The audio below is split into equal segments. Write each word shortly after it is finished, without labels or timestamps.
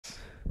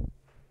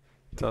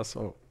Test.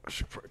 Oh, I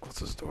should probably close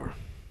this door.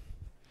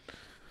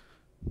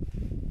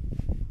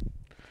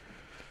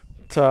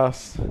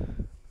 Test.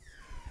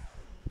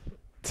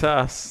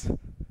 Test.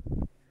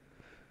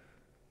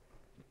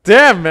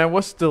 Damn, man,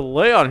 what's the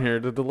delay on here?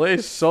 The delay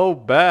is so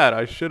bad.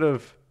 I should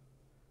have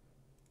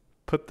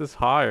put this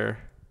higher.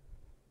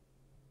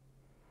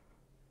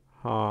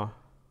 Huh.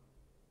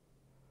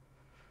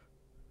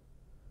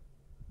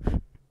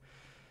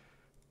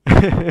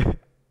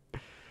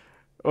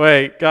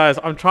 Wait, guys,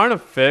 I'm trying to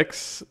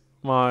fix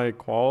my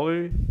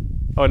quality.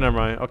 Oh, never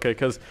mind. Okay,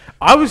 because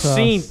I was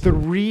seeing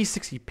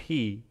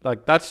 360p.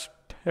 Like, that's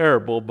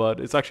terrible, but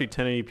it's actually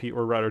 1080p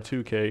or rather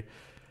 2K.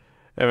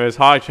 Anyways,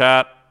 hi,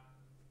 chat.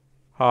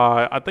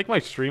 Hi. I think my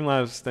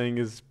Streamlabs thing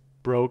is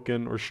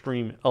broken, or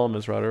Stream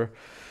Elements, rather.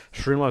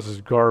 Streamlabs is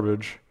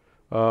garbage.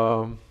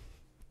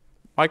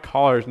 My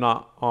collar is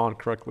not on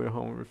correctly at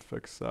home. We'll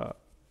fix that.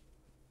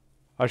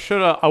 I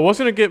was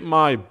going to get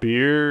my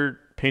beard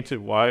painted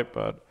white,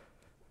 but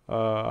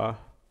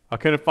I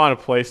couldn't find a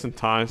place and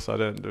time, so I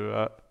didn't do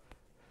that.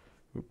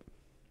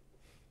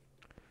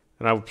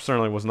 And I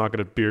certainly was not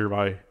going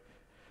to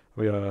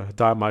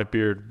dye my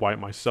beard white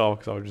myself,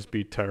 because I would just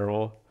be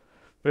terrible.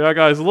 But yeah,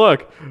 guys,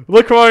 look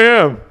who I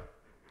am.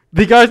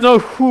 Do you guys know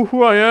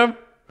who I am?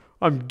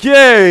 I'm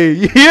gay.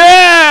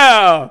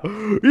 Yeah,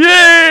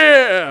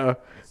 yeah.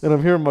 And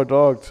I'm here with my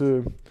dog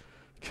too.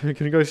 Can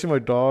you guys see my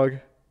dog?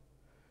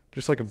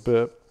 Just like a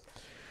bit.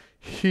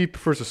 He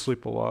prefers to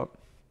sleep a lot.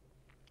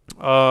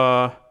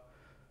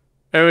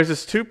 Anyways,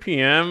 it's 2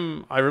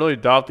 p.m. I really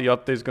doubt the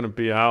update's gonna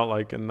be out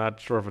like in that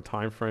short of a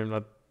time frame.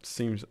 That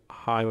seems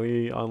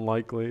highly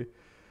unlikely.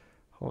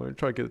 Hold on, let me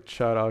try to get the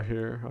chat out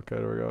here. Okay,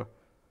 there we go.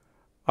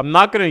 I'm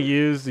not gonna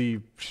use the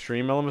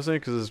stream elements thing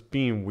because it's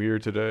being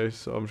weird today.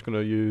 So I'm just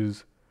gonna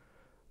use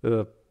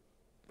the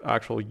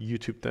actual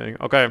YouTube thing.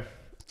 Okay.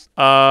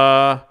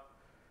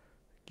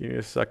 Give me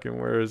a second.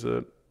 Where is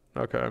it?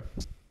 Okay.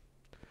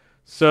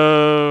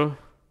 So,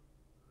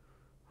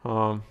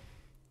 how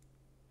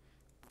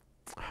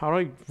do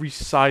I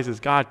resize this?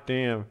 God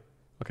damn.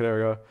 Okay, there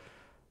we go.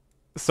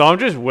 So I'm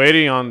just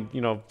waiting on,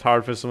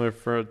 Tower Fistler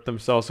for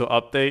themselves to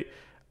update.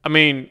 I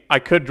mean, I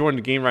could join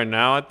the game right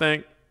now, I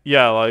think.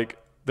 Yeah, like,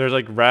 there's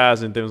like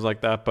RAS and things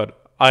like that,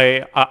 but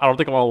I don't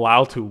think I'm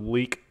allowed to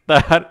leak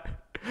that.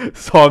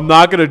 So I'm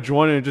not going to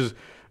join it and just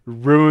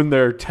ruin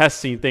their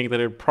testing thing that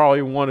they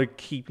probably want to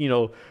keep,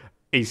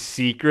 a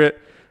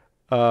secret.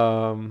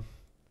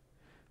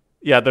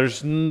 Yeah,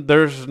 there's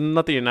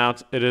nothing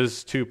announced. It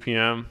is 2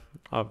 p.m.,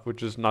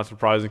 which is not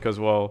surprising because,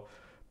 well,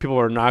 people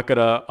are not going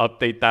to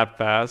update that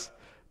fast.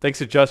 Thanks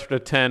to Just for the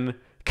 10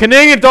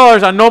 Canadian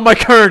dollars. I know my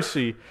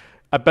currency.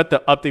 I bet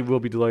the update will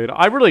be delayed.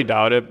 I really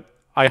doubt it.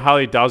 I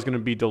highly doubt it's going to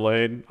be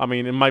delayed. I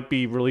mean, it might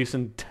be released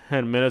in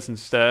 10 minutes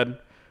instead,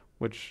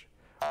 which...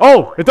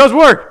 Oh, it does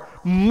work!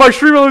 My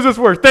stream really does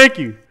work. Thank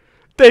you.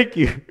 Thank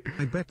you.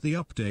 I bet the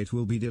update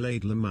will be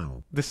delayed,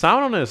 Lamau. The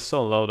sound on it is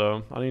so low,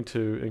 though. I need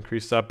to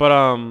increase that. But,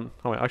 oh,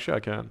 wait, actually, I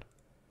can.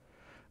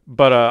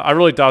 But, I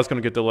really doubt it's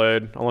going to get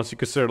delayed, unless you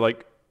consider,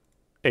 like,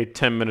 a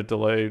 10-minute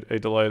delay. A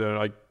delay,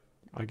 then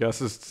I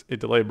guess it's a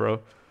delay,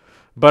 bro.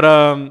 But,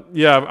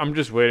 yeah, I'm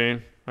just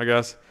waiting, I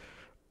guess.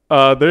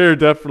 They're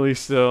definitely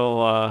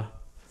still,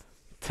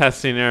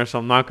 testing there, so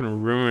I'm not going to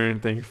ruin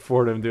anything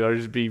for them, dude. I'll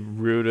just be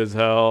rude as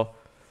hell.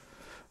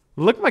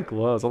 Look at my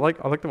gloves. I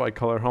like the white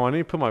color. Hold on, I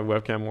need to put my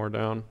webcam more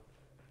down.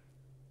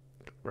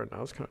 Right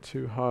now it's kind of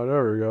too hot.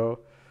 There we go.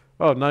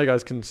 Oh, now you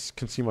guys can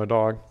see my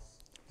dog.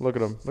 Look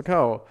at him. Look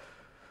how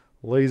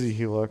lazy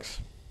he looks.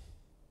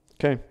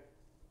 Okay.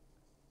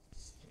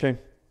 Okay.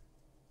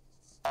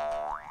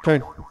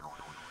 Okay.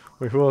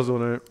 Wait, who else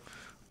doing it?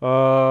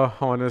 Hold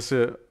on, that's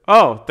it.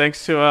 Oh,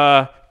 thanks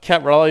to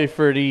Cat Raleigh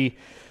for the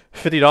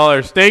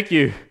 $50. Thank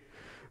you.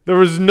 There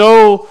was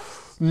no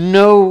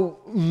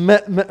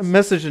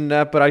message in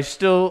that, but I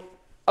still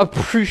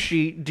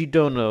appreciate the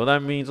dono.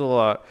 That means a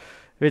lot.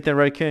 Ain't that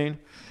right, Kane?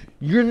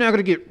 You're not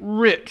gonna get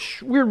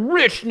rich. We're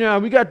rich now.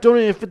 We got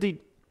donated 50.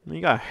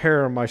 You got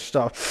hair on my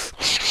stuff.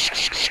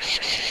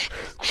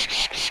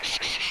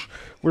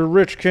 We're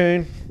rich,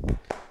 Kane,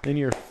 and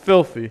you're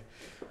filthy.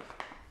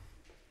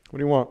 What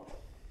do you want?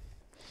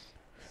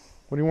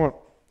 What do you want?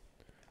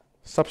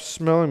 Stop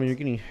smelling me. You're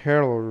getting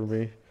hair all over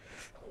me.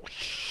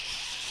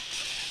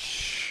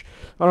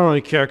 I don't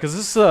really care because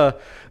this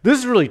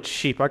is really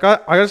cheap. I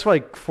got this for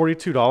like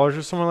 $42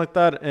 or something like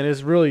that, and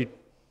it's really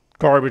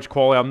garbage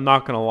quality. I'm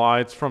not gonna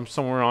lie. It's from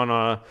somewhere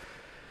on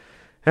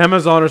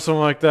Amazon or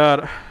something like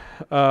that.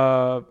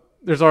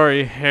 There's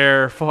already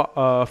hair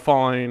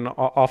falling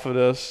off of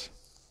this,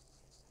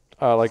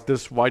 like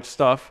this white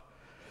stuff,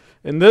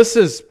 and this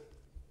is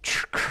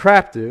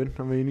crap, dude.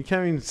 I mean, you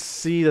can't even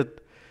see that.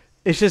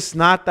 It's just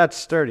not that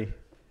sturdy.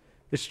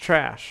 It's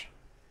trash.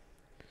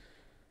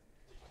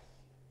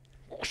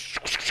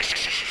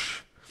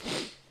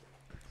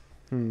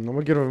 I'm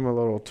gonna get him a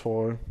little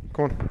toy.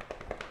 Come on.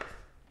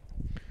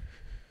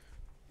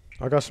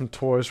 I got some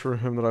toys for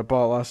him that I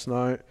bought last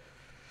night.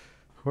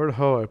 Where the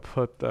hell I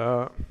put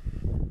that?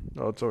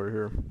 Oh, it's over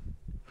here.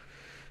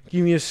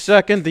 Give me a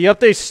second. The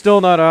update's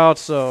still not out,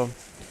 so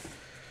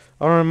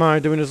I don't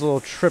mind doing this little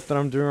trip that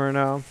I'm doing right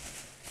now.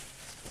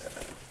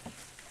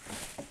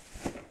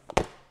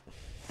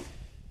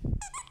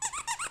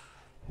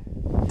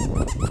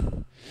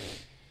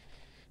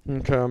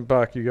 Okay, I'm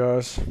back, you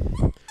guys.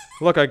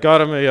 Look, I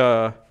got him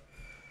a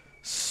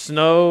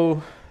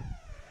snow.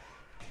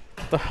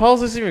 The hell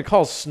is this even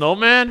called?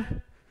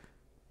 Snowman?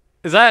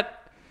 Is that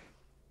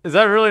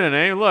really the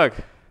name? Look.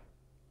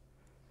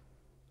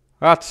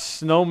 That's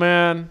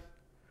Snowman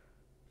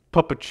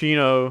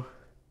Puppuccino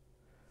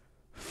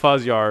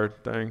Fuzz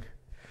Yard thing.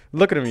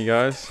 Look at him, you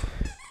guys.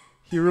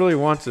 He really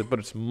wants it, but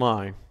it's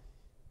mine.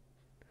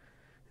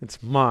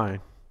 It's mine.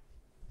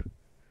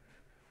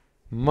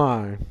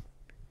 Mine.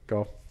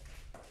 Go.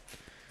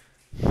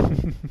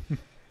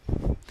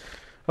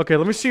 Okay,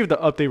 let me see if the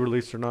update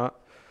released or not.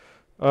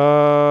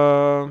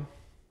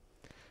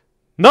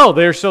 No,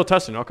 they're still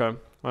testing. Okay,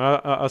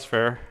 that's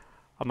fair.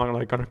 I'm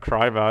not gonna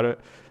cry about it.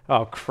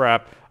 Oh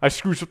crap! I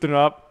screwed something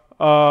up.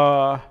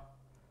 Hold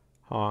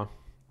on.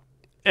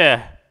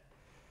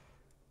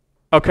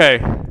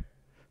 Okay,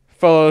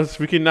 fellas,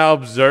 we can now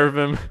observe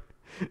him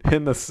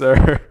in the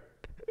server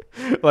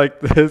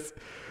like this.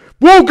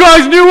 Whoa,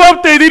 guys! New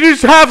update. They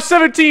just have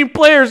 17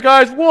 players,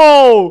 guys.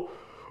 Whoa,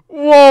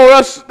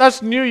 whoa!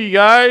 That's new, you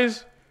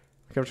guys.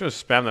 Okay, I'm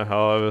just gonna spam the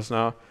hell out of this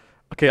now.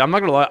 Okay, I'm not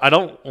gonna lie. I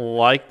don't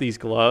like these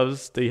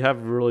gloves. They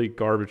have really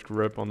garbage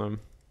grip on them.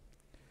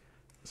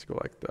 Let's go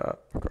like that.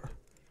 Okay.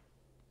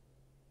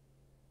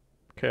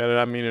 Okay, I did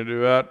not mean to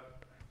do that.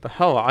 The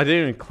hell? I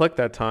didn't even click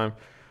that time.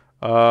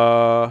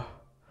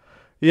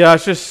 Yeah,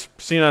 it's just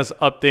seen as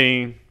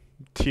updating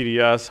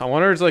TDS. I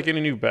wonder if it's like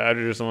any new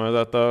badges or something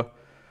like that though.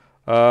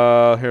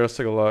 Here, let's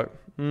take a look.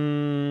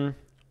 No,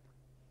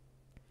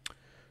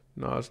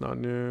 it's not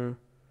new.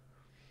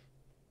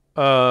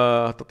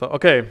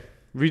 Okay.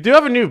 We do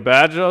have a new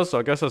badge though, so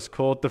I guess that's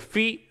cool.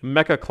 Defeat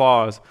Mecha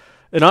Claws.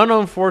 An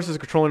unknown force is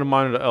controlling the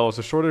mind of the elves.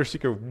 Destroy their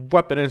secret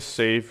weapon and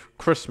save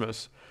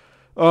Christmas.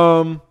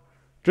 Judging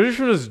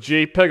from this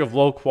JPEG of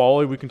low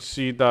quality, we can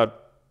see that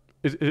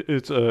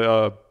it's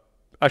a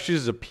actually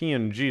this is a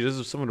PNG. This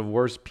is some of the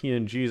worst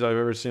PNGs I've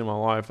ever seen in my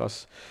life.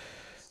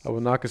 I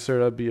would not consider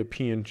that to be a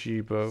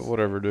PNG, but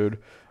whatever, dude.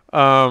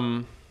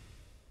 So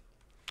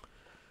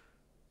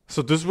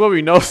this is what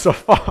we know so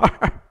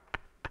far.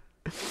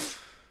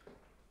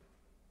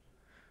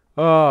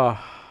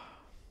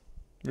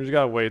 We just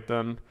gotta wait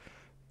then.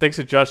 Thanks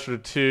to Just for the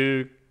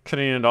 $2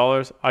 Canadian.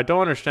 I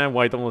don't understand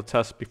why they don't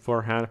test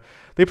beforehand.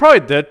 They probably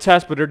did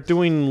test, but they're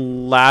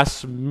doing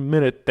last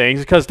minute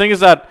things. Because the thing is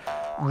that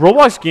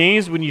Roblox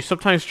games, when you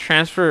sometimes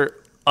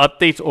transfer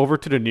updates over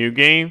to the new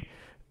game,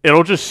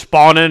 it'll just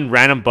spawn in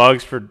random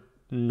bugs for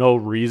no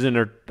reason.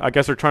 Or I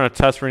guess they're trying to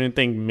test for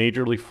anything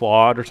majorly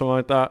flawed or something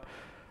like that.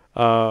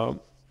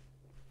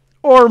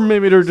 Or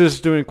maybe they're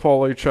just doing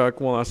quality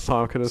check one last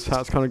time because this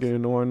hat's kind of getting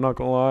annoying, not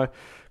gonna lie.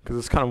 Because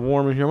it's kind of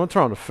warm in here. I'm gonna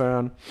turn on the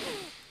fan.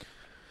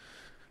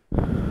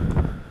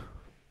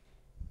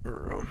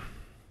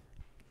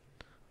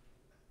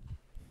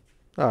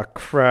 Ah,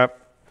 crap.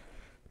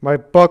 My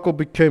buckle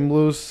became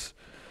loose.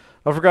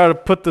 I forgot to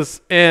put this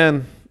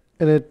in.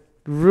 And it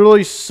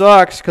really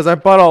sucks because I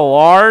bought a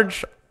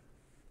large.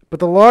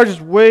 But the large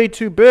is way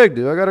too big,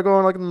 dude. I gotta go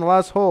in like in the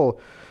last hole.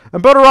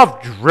 I'm better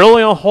off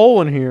drilling a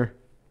hole in here.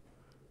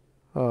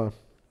 There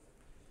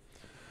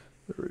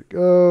we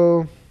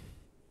go.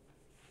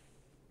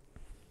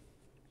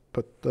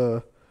 Put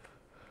the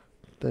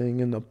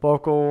thing in the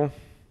buckle.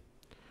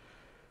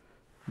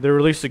 They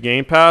released a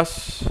Game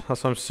Pass.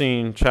 That's what I'm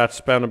seeing chat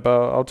spam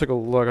about. I'll take a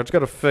look. I just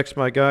gotta fix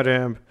my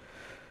goddamn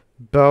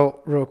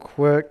belt real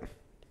quick.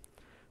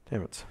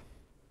 Damn it.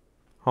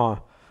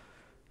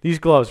 These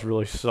gloves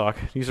really suck.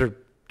 These are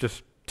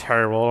just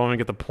terrible. I don't even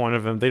get the point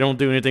of them. They don't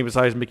do anything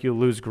besides make you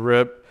lose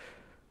grip.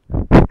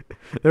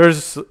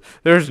 There's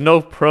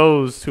no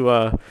pros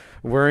to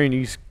wearing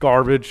these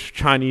garbage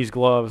Chinese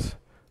gloves.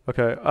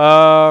 Okay.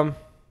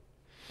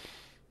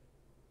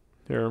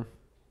 Here.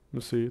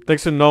 Let's see.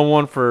 Thanks to no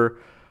one for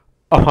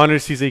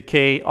 100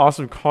 CZK.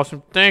 Awesome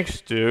costume.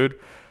 Thanks, dude.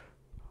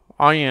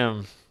 I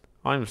am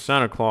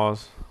Santa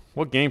Claus.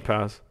 What Game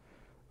Pass?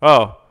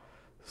 Oh.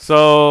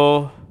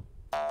 So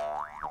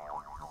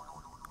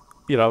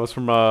yeah, that was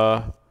from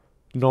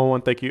no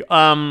one. Thank you.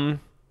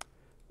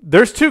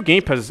 There's two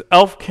Game Passes.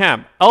 Elf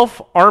Camp,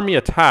 Elf Army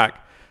Attack.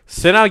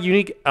 Send out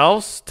unique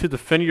elves to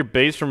defend your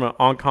base from the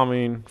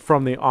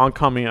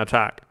oncoming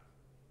attack.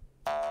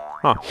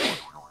 Huh.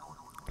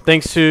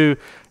 Thanks to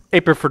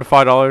April for the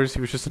 $5.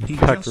 He was just in the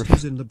back room.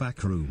 He's in the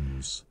back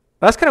rooms.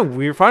 That's kind of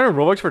weird. Finding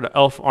Roblox for the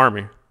Elf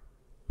Army.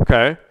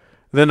 Okay.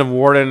 Then the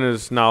Warden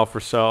is now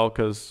for sale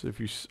because if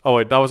you. Oh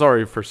wait, that was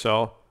already for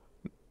sale.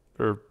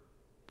 Or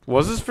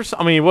was this for sale?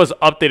 I mean, it was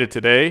updated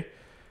today.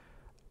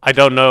 I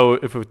don't know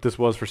if this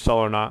was for sale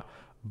or not.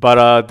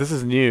 But this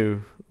is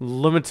new.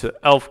 Limited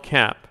Elf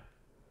Camp.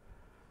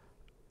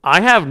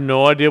 I have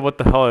no idea what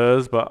the hell it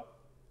is, but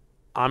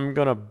I'm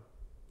gonna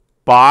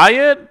buy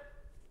it,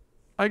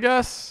 I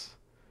guess.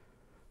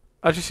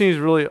 That just seems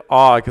really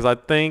odd because I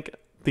think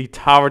the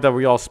tower that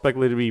we all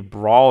speculated to be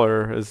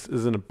Brawler is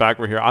in the back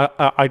right here.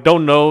 I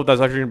don't know if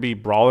that's actually going to be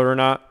Brawler or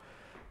not.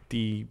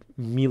 The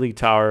melee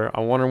tower.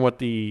 I wonder what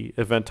the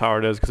event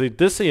tower is, because they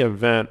did say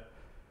event.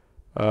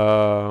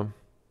 Wait,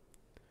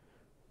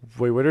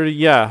 what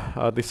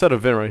are they said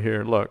event right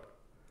here. Look.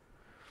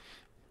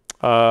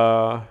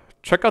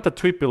 Check out the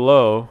tweet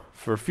below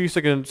for a few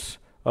seconds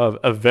of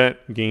event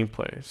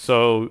gameplay.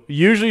 So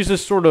usually it's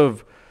this sort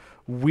of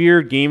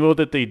weird game mode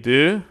that they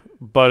do,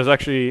 but it's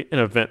actually an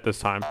event this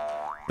time.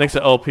 Thanks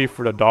to LP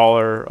for the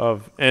 $1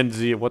 of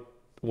NZ.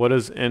 What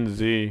is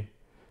NZ?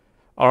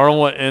 I don't know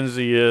what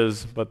NZ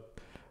is, but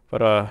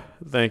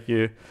thank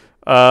you.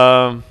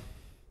 Let's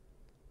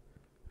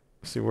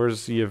see,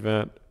 where's the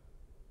event?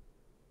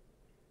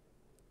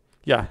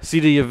 Yeah, see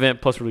the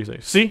event plus release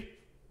date. See?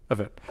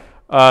 Event.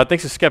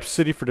 Thanks to Skep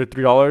City for the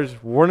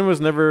 $3. Warning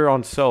was never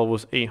on sale. It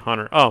was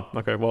 $800. Oh,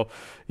 okay. Well,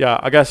 yeah.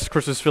 I guess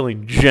Chris is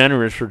feeling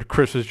generous for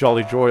Chris's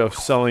jolly joy of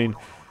selling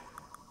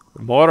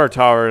mortar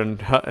tower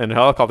and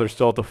helicopter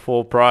still at the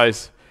full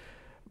price.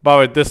 By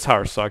the way, this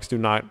tower sucks. Do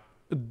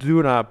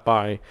not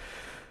buy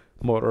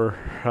mortar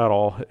at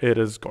all. It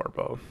is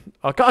garbo.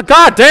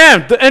 God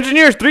damn! The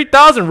engineers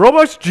 3,000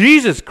 Robux.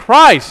 Jesus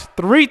Christ!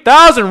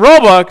 3,000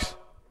 Robux.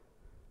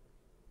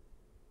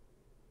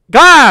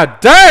 God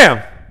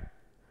damn!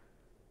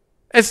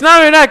 It's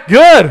not even that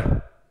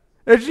good.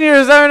 Engineer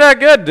is not even that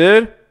good,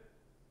 dude.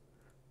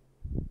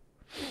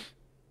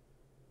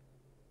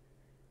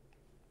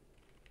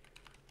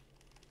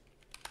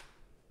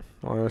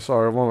 Oh,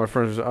 sorry. One of my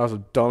friends just asked a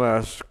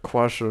dumbass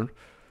question.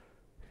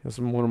 It's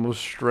one of the most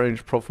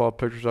strange profile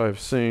pictures I have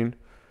seen.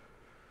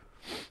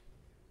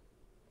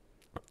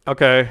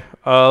 Okay.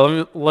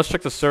 Let's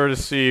check the server to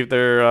see if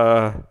they're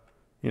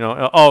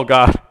oh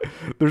god.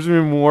 There's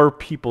even more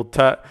people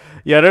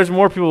yeah, there's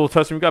more people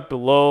testing. We got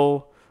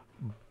below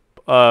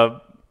my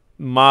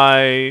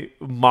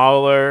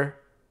modeler,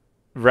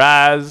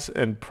 Raz,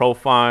 and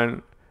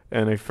Profine,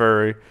 and a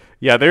furry.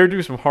 Yeah, they're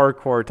doing some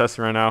hardcore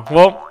testing right now.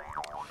 Well,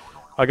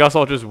 I guess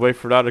I'll just wait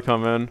for that to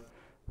come in.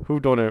 Who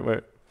donated?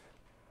 Wait.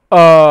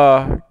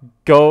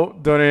 Go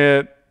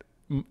donate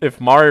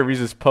if Mari reads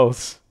his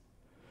posts.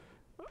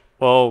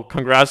 Well,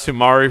 congrats to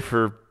Mari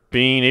for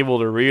being able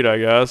to read, I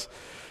guess.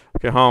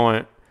 Okay, hold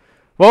on.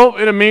 Well,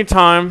 in the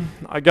meantime,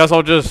 I guess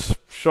I'll just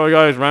show you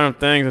guys random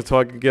things until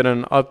I can get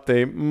an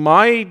update.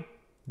 My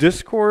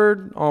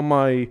Discord on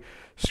my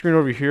screen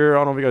over here, I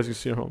don't know if you guys can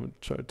see it. Hold on,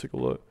 try to take a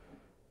look.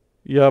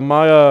 Yeah,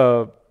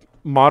 my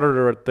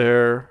monitor right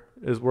there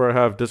is where I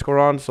have Discord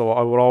on, so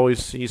I would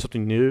always see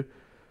something new.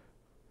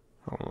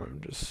 Hold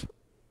on, this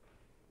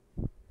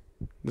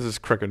is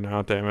crooked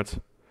now, damn it.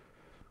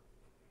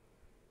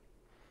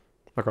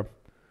 Okay.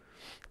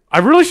 I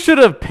really should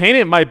have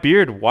painted my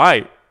beard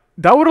white.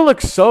 That would have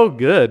looked so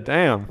good,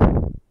 damn.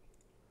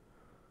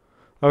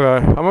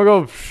 Okay, I'm gonna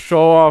go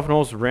show off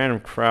all this random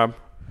crap.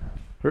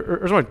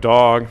 Here's my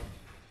dog.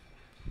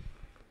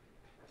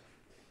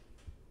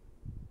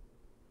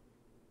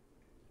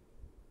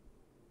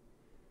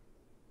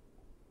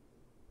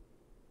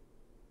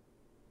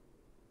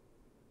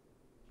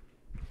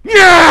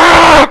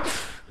 Yeah!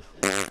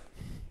 You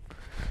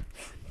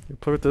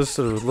put this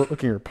to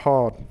look in your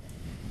pod.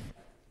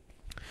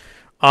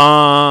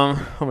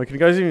 Oh my, can you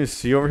guys even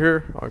see over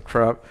here? Oh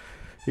crap.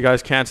 You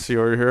guys can't see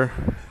over here.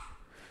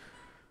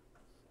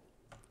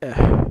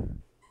 Yeah.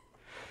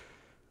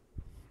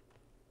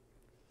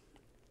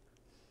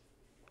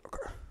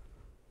 Okay.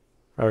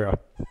 There we go.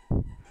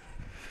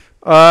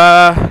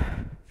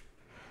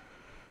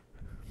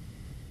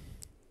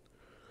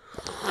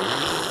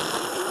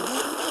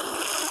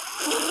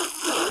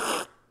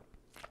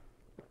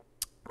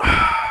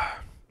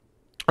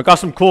 I got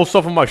some cool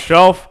stuff on my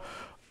shelf.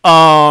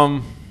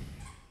 I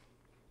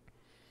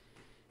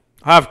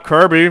have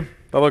Kirby.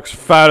 That looks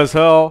fat as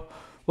hell.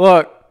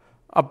 Look,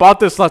 I bought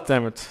this last.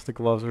 Damn it, the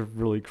gloves are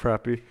really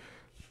crappy.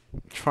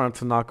 I'm trying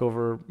to knock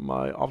over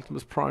my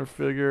Optimus Prime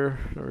figure.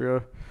 There we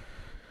go.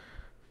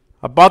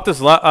 I bought this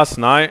last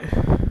night.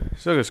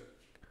 So it's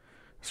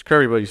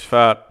Kirby, but he's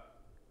fat.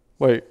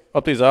 Wait,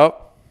 update's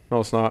out? No,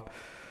 it's not.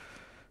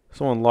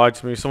 Someone lied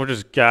to me. Someone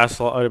just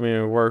gaslighted me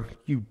at work.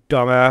 You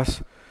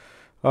dumbass.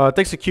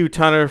 Thanks to Q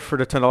Tanner for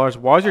the $10.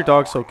 Why is your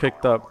dog so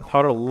kicked up?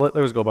 How did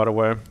Legos go, by the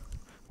way?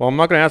 Well, I'm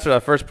not going to answer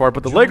that first part,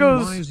 but the John,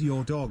 Legos... why is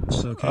your dog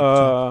so kicked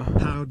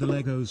up? How'd the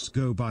Legos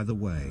go, by the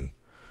way?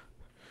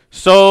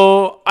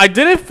 So, I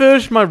didn't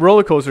finish my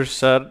roller coaster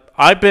set.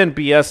 I've been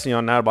BSing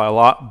on that by a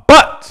lot,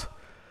 but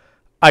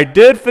I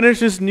did finish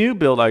this new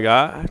build I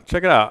got.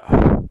 Check it out.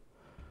 Oh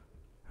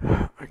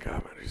my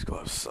god, man, these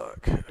gloves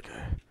suck.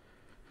 Okay.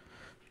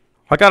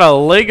 I got a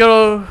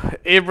Lego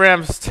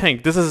Abrams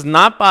tank. This is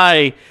not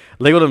by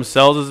Lego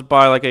themselves. This is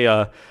by like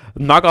a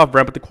knockoff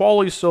brand, but the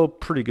quality is still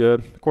pretty good.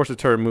 Of course, the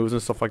turret moves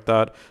and stuff like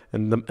that,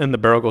 and the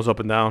barrel goes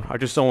up and down. I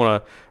just don't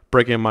want to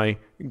break in my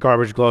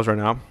garbage gloves right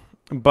now.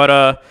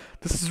 But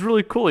this is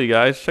really cool, you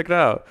guys. Check it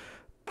out.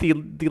 The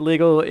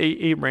Lego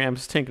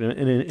Abrams tank, and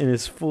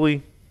it's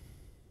fully...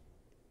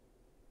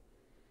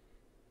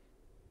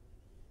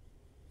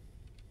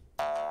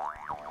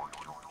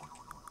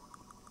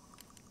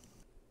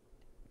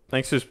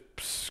 Thanks to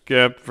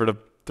Skip for the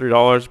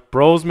 $3.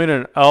 Bros made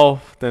an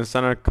elf then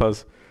sent it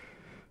because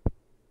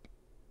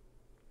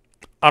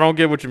I don't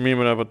get what you mean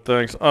by that, but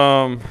thanks.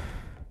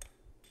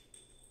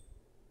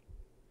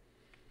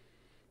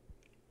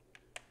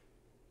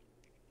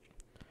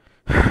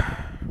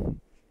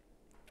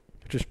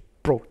 Just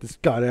broke this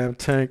goddamn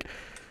tank.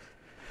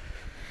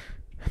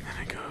 And then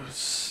it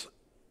goes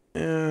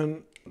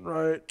in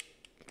right.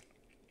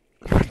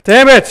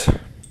 Damn it!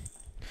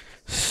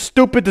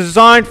 Stupid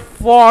design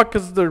flaw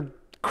because of the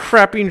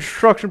crappy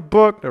instruction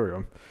book. There we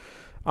go.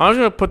 I'm just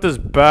gonna put this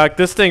back.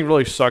 This thing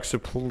really sucks to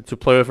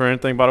play with or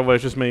anything. By the way,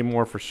 it's just made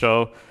more for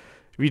show.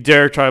 If you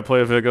dare try to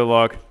play with it, good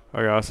luck.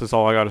 I guess that's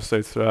all I gotta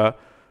say to that.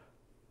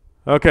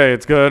 Okay,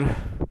 it's good.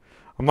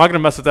 I'm not gonna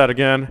mess with that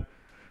again.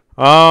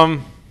 I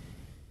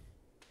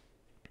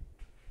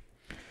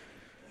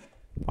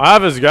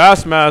have his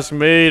gas mask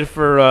made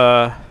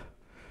for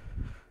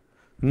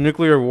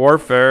nuclear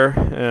warfare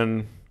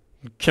and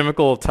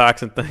chemical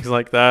attacks and things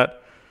like that.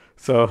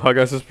 So I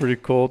guess it's pretty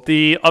cool.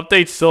 The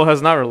update still has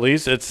not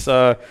released. It's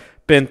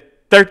been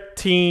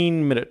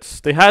 13 minutes.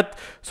 They had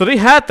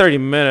 30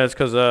 minutes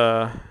because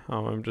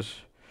I'm just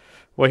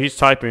he's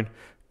typing.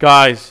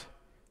 Guys,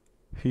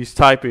 he's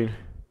typing.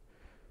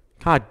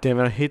 God damn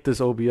it, I hate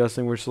this OBS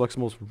thing where it selects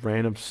the most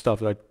random stuff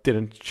that I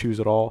didn't choose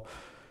at all.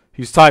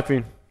 He's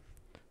typing.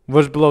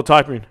 What's below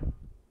typing?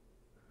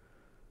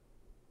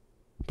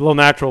 Below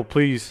natural,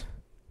 please.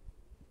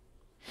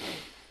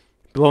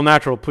 Below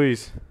natural,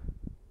 please.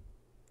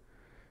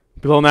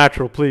 Below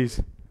natural,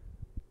 please.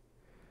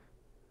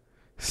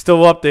 Still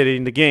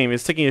updating the game.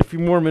 It's taking a few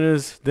more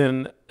minutes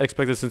than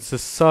expected since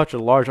it's such a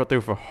large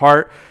update for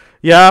heart.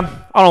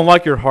 Yeah, I don't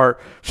like your heart.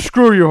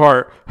 Screw your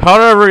heart. How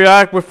do I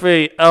react with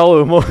a L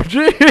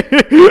emoji?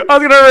 I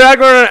was gonna react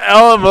with an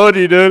L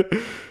emoji,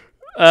 dude.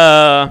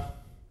 I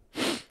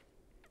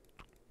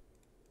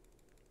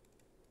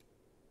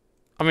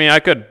mean, I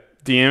could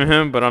DM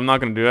him, but I'm not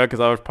gonna do that because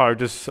I would probably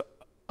just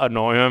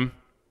annoy him.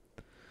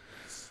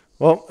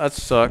 Well, that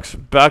sucks.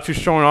 Back to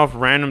showing off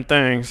random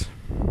things.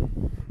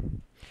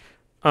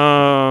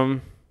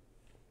 Hold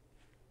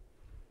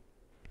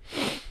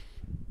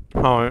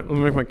on, let me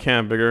make my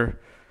cam bigger.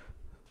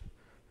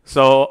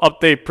 So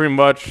update pretty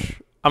much.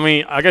 I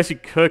mean, I guess you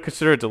could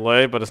consider a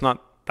delay, but it's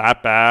not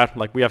that bad.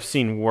 Like we have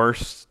seen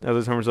worse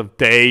in terms of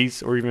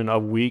days or even a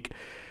week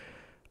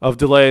of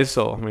delays.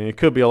 So I mean, it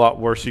could be a lot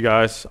worse, you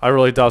guys. I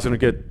really thought I was gonna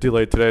get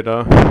delayed today,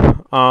 though.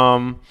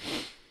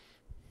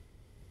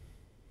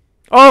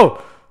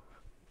 Oh.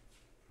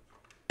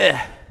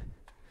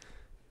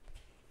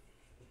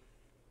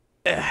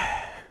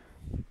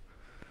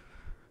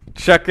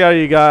 Check out,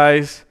 you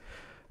guys,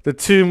 the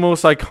two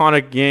most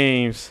iconic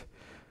games,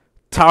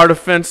 Tower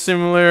Defense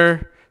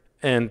Simulator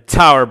and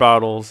Tower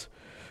Battles.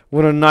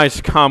 What a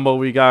nice combo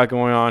we got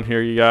going on here,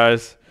 you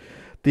guys.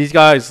 These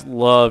guys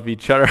love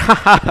each other.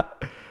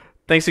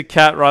 Thanks to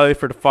Cat Riley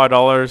for the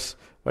 $5.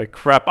 Like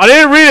crap, I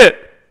didn't read it.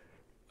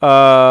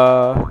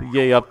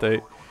 Yay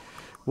update.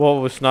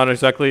 Well, it's not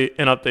exactly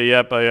an update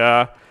yet, but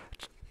yeah.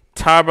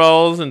 Tower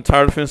Battles and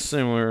Tower Defense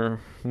Simulator.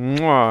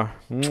 Mwah,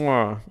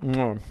 mwah,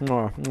 mwah,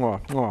 mwah,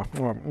 mwah, mwah,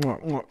 mwah,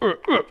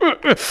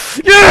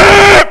 mwah.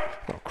 Yeah!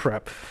 Oh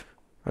crap,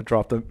 I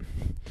dropped it.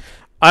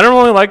 I don't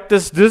really like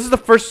this. This is the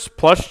first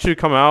plush to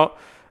come out.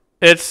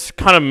 It's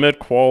kind of mid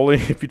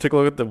quality. If you take a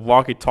look at the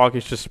walkie-talkie,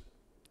 it's just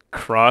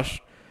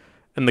crushed,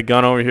 and the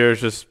gun over here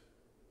is just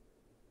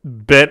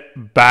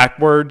bent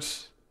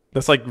backwards.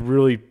 That's like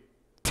really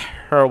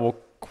terrible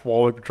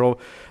quality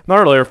control. Not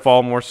really their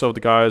fault, more so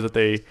the guys that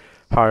they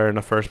hire in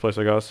the first place,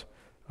 I guess.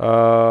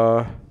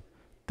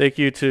 Thank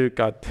you to,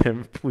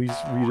 goddamn, please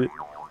read it.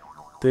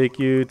 Thank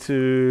you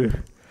to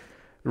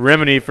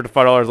Remedy for the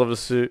 $5. Love the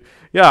suit.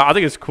 Yeah, I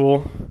think it's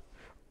cool.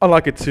 I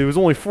like it too. It's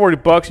only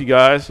 $40, you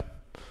guys.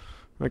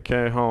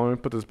 Okay, hold on, let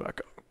me put this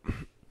back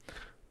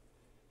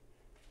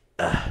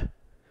up.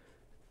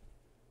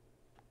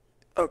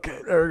 Okay,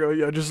 there we go.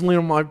 Yeah, just lean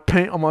on my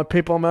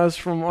paintball mask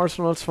from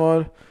Arsenal. That's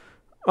fun.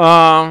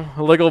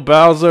 Lego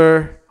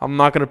Bowser. I'm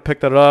not gonna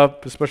pick that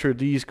up, especially with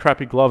these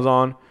crappy gloves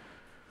on.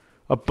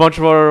 A bunch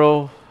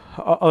of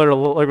other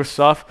Lego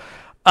stuff.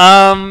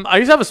 I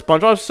used to have a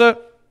SpongeBob set.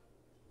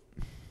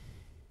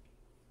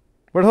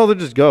 Where the hell did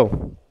it just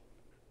go?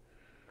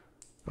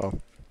 Oh.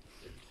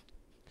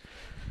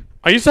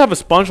 I used to have a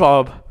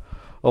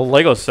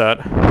Lego set.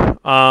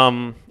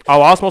 I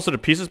lost most of the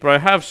pieces, but I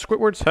have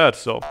Squidward's head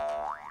still.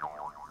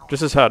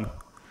 Just his head.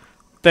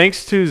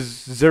 Thanks to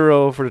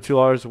Zero for the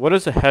 $2. What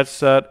is the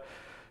headset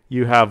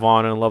you have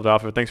on? And I love the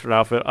outfit. Thanks for the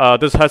outfit.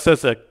 This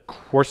headset's a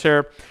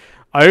Corsair.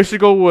 I used to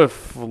go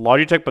with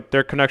Logitech, but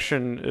their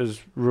connection is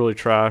really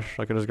trash.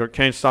 I can just go.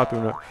 Can't stop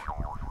doing it.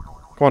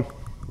 Come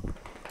on.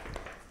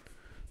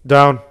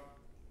 Down.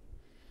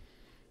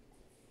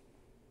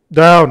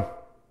 Down.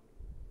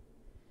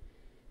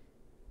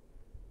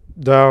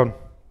 Down.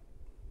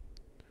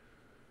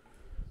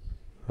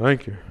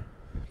 Thank you.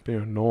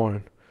 Being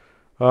annoying.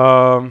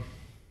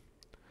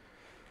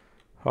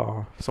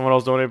 Oh, someone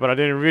else donated, but I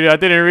didn't read it. I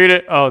didn't read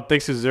it. Oh,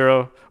 thanks to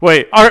Zero.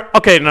 Wait,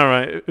 okay, no,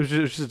 right. It was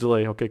just a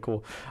delay. Okay,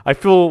 cool. I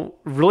feel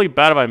really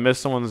bad if I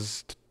missed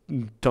someone's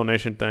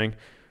donation thing.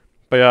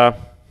 But yeah,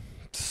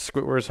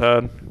 Squidward's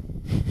head.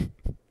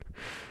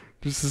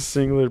 Just a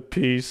singular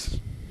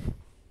piece.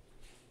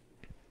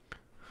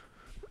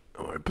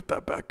 Oh, I put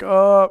that back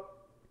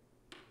up.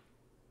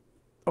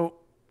 Oh,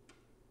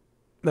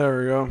 there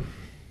we go.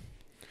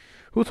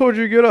 Who told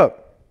you to get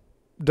up?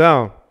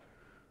 Down.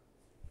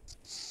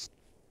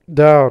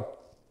 Down.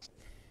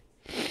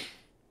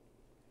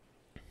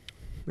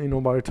 Ain't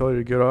nobody tell you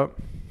to get up.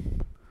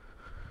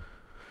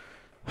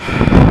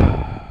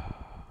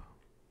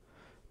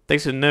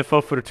 Thanks to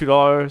Nympho for the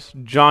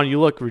 $2. John, you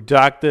look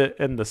redacted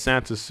in the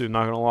Santa suit,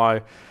 not gonna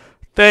lie.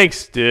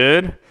 Thanks,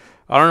 dude.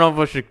 I don't know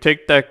if I should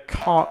take that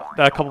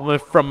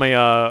compliment from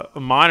a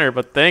minor,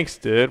 but thanks,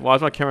 dude. Why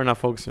is my camera not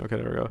focusing? Okay,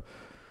 there we go.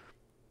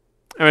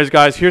 Anyways,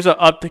 guys, here's an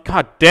update.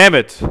 God damn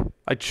it.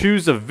 I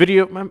choose a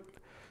video. Man,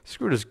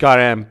 screw this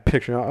goddamn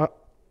picture.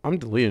 I'm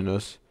deleting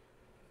this.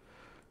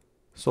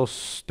 So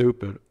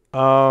stupid.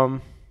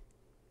 There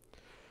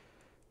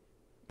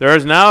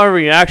is now a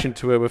reaction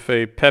to it with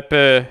a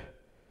Pepe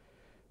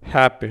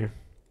Happy.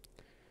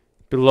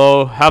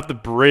 Below, have the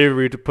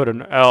bravery to put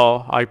an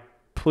L. I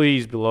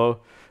please below.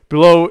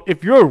 Below,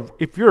 if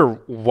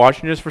you're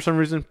watching this for some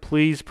reason,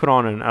 please put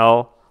on an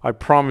L. I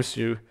promise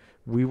you,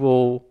 we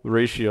will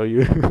ratio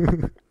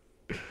you.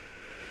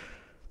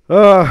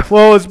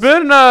 Well, it's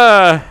been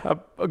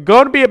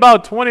going to be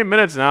about 20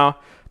 minutes now.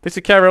 Thanks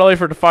to Cabrelli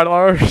for the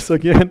 $5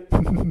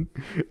 again.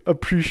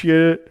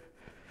 Appreciate it.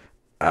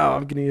 Oh,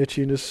 I'm getting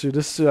itchy in this suit.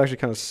 This suit actually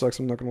kind of sucks,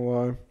 I'm not going to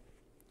lie.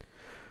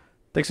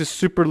 Thanks to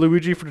Super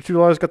Luigi for the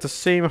 $2. Got the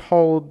same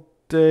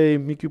holiday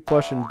Miku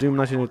plush and Doom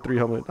 1983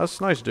 helmet. That's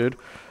nice, dude.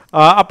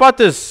 I bought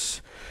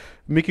this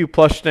Miku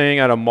plush thing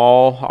at a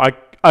mall.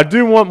 I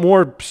do want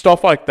more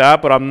stuff like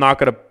that, but I'm not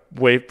going to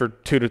wait for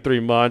 2 to 3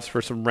 months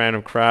for some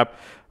random crap.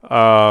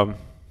 I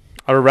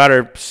would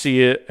rather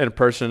see it in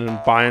person and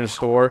buy in a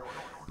store.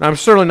 And I'm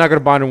certainly not going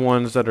to buy the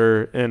ones that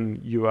are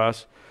in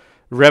U.S.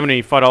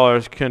 Remedy,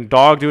 $5. Can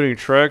dog do any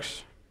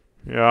tricks?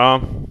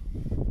 Yeah.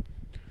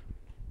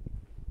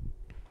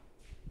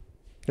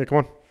 Hey, come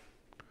on.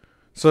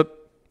 Sit.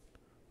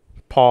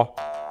 Paw.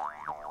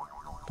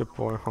 Good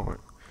boy. All right.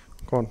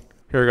 Come on.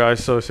 Here,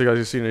 guys. So you guys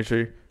can see in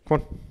HD.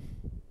 Come on.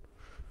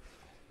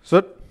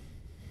 Sit.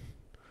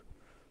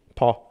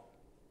 Paw.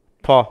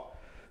 Paw.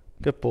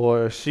 Good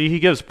boy. See, he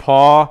gives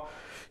paw.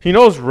 He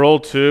knows roll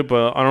too,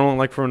 but I don't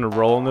like for him to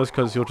roll on this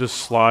because he'll just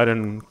slide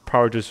and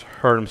probably just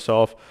hurt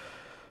himself.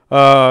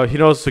 He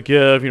knows to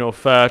give,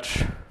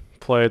 fetch,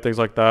 play, things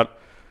like that.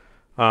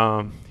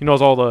 He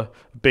knows all the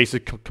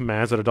basic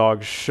commands that a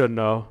dog should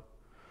know.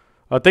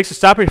 Thanks to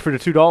Stappy for the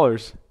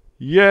 $2.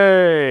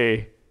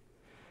 Yay!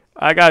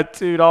 I got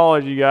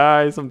 $2, you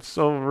guys. I'm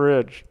so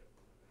rich.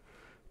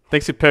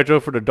 Thanks to Pedro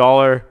for the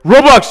 $1.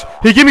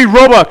 Roblox! He gave me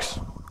Robux!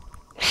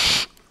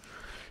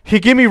 He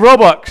gave me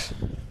Robux!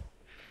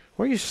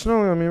 Why are you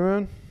snowing on me,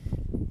 man?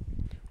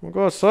 Wanna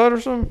go outside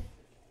or something?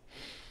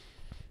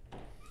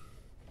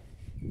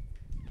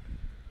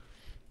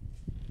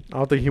 I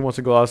don't think he wants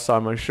to go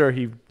outside. I'm sure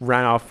he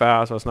ran out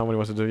fast. That's not what he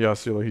wants to do. Yeah,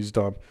 see, look, he's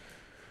dumb.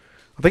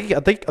 I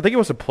think he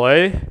wants to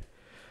play.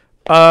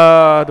 Do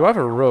I have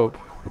a rope?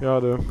 Yeah, I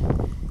do.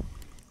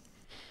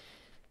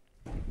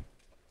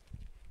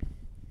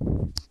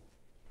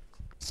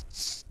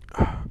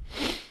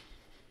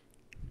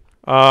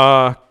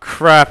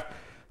 Crap.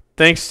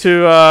 Thanks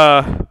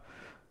to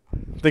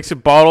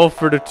Bottle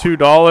for the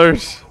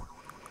 $2.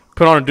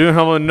 Put on a Doom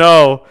helmet.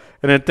 No.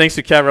 And then thanks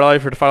to Cat Rally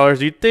for the $5.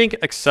 Do you think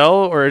Excel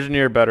or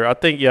Engineer better? I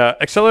think, yeah,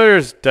 Accelerator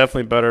is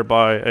definitely better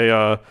by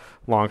a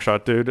long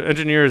shot, dude.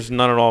 Engineer is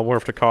not at all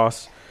worth the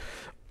cost.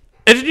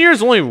 Engineer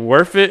is only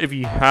worth it if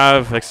you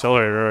have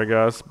Accelerator, I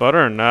guess. But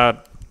other than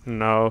that,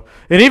 no.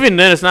 And even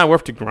then, it's not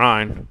worth the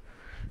grind.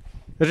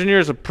 Engineer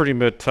is a pretty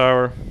mid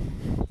tower.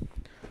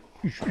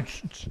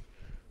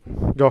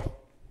 Go.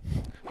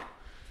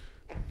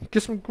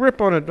 Get some grip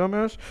on it,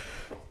 dumbass.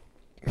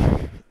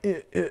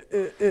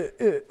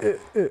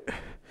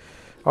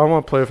 I don't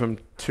want to play with him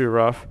too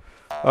rough.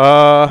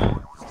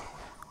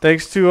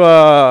 Thanks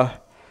to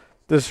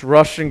this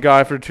Russian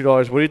guy for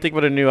 $2. What do you think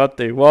about a new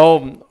update?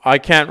 Well, I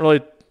can't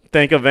really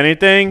think of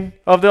anything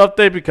of the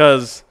update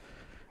because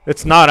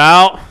it's not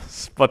out.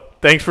 But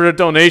thanks for the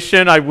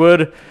donation. I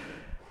would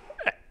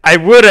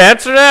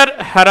answer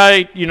that had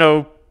I,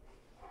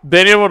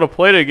 been able to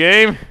play the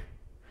game.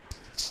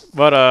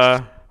 But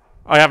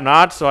I have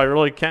not, so I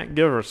really can't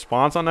give a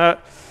response on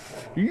that.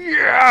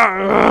 Yeah.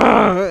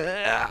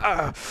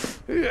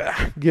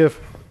 Give.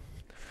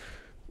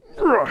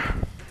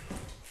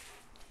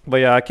 But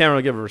yeah, I can't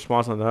really give a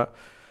response on that.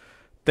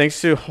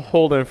 Thanks to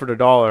Holden for the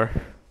 $1.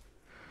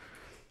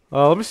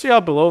 Let me see how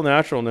below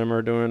natural and them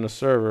are doing the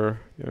server.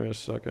 Give me a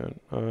second.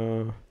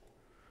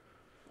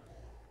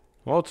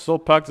 Well, it's still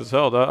packed as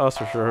hell, that's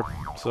for sure.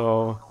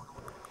 So,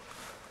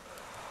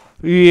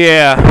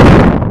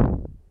 yeah.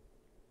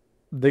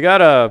 They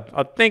got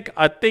I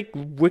think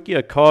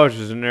Wiki College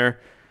is in there.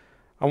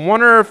 I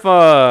wonder if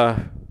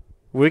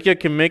Wiki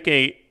can make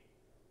a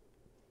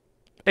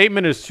 8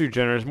 minutes too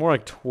generous, more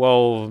like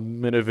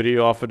 12-minute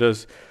video off of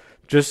this,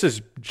 just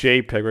this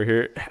JPEG right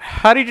here.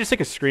 How do you just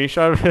take a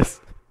screenshot of this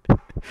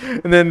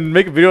and then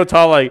make a video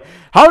talk like,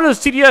 how does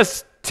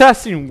TDS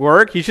testing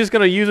work? He's just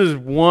gonna use this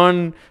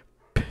one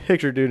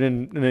picture, dude,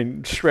 and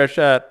then stretch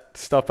that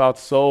stuff out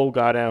so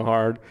goddamn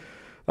hard.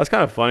 That's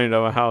kind of funny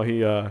though how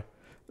he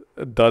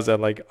does that.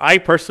 Like, I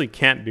personally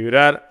can't do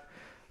that,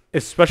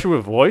 especially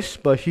with voice,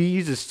 but he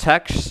uses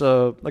text,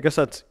 so I guess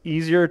that's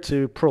easier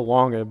to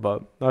prolong it.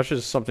 But that's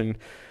just something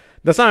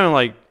that's not even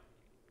like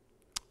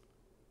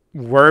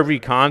worthy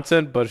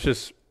content, but it's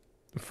just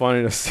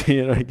funny to see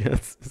it. I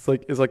guess it's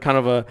like kind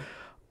of a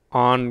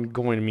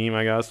ongoing meme,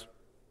 I guess.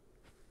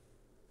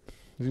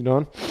 Is he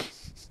done?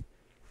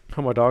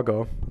 How'd my dog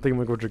go? I think I'm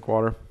gonna go drink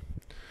water.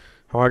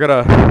 Oh, I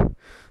gotta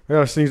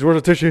sneeze. Where's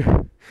the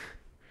tissue?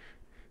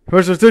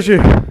 Where's the tissue?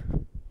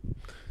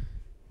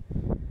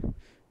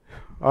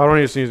 I don't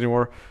need to sneeze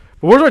anymore.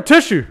 But where's my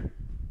tissue?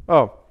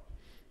 Oh.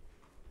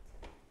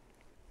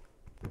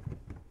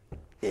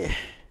 I'm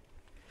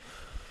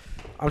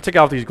gonna take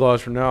out these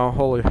gloves for now.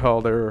 Holy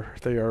hell, they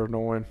are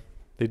annoying.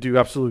 They do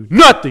absolutely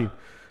nothing.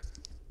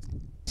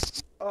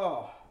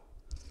 Oh.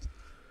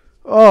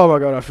 Oh my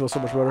god, I feel so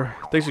much better.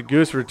 Thanks to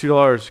Goose for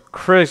 $2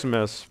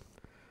 Christmas.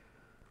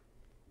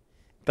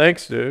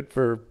 Thanks, dude,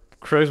 for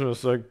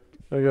Christmas, I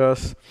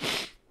guess.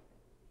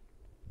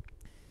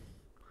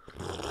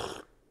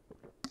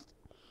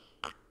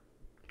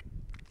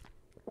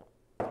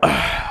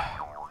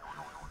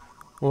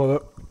 Love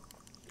it.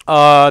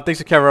 Thanks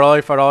to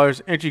Cavarelli,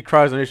 $5. Entry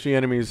cries on HD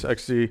enemies,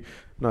 XC.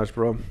 Nice,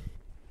 bro.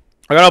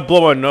 I gotta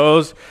blow my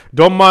nose.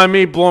 Don't mind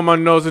me blowing my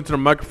nose into the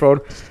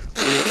microphone.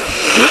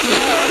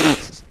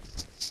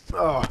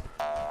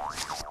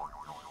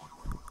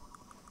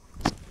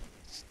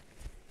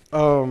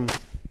 Oh.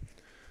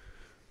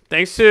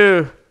 Thanks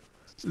to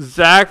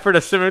Zach for the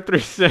 73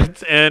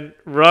 cents and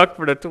Ruck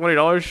for the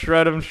 $20.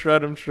 Shred him,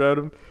 shred him, shred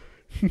him.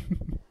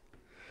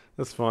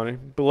 That's funny.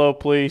 Below,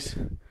 please.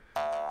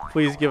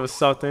 Please give us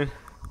something.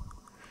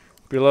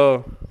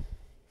 Below.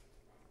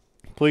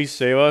 Please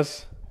save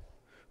us.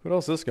 What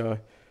else is this guy?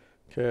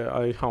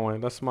 Okay, hold on.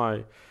 That's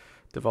my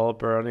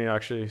developer. I need to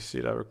actually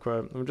see that real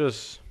quick. Let me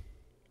just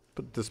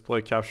put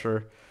display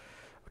capture.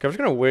 Okay, I'm just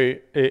gonna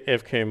wait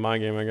AFK in my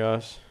game, I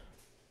guess.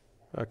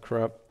 Ah,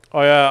 crap.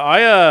 Oh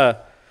yeah,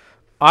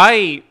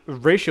 I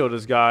ratioed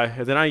this guy,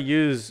 and then I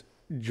use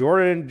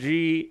Jordan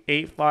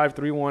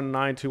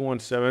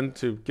G853192217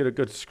 to get a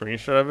good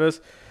screenshot of this.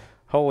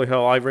 Holy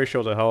hell, I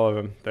ratioed the hell of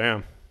him.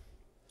 Damn.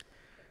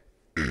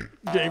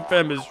 Game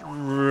fam is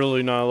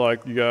really not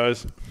like you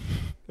guys,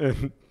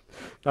 and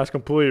that's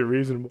completely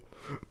reasonable.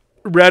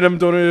 Random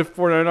donated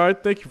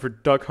 $4.99. Thank you for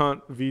Duck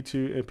Hunt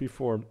V2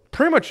 MP4.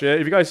 Pretty much it.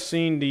 If you guys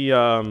seen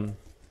the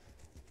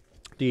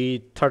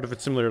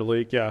Target Simulator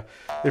leak, yeah,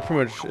 it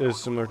pretty much is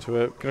similar to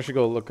it. Can actually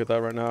go look at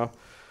that right now.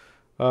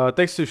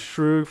 Thanks to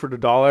Shrew for the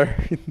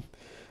 $1.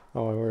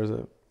 Oh, where is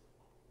it?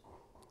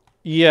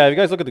 Yeah, if you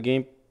guys look at the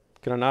game,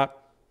 can I not?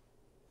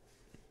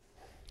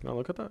 Can I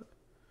look at that?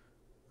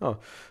 Oh,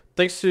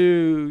 thanks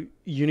to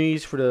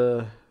Unis for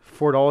the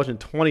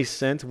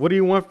 $4.20. What do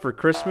you want for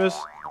Christmas?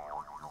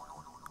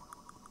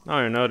 I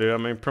don't even know, dude. I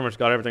mean, pretty much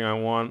got everything I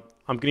want.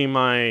 I'm getting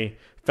my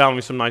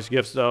family some nice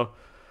gifts, though.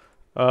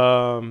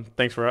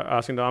 Thanks for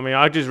asking, though. I mean,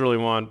 I just really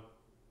want...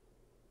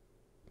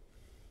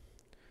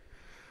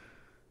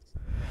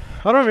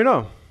 I don't even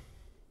know.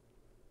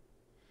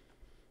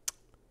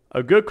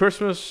 A good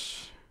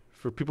Christmas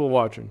for people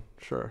watching.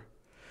 Sure.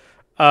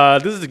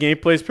 This is the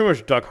gameplay. It's pretty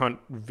much Duck Hunt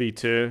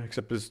V2,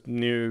 except there's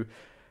new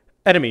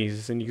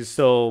enemies, and you can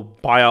still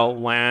buy out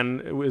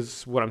land. It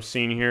was what I'm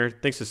seeing here.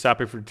 Thanks to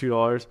Sappy for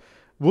 $2.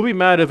 We'll be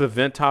mad if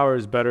Event Tower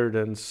is better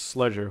than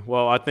Sledger.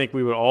 Well, I think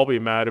we would all be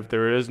mad if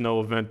there is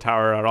no Event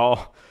Tower at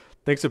all.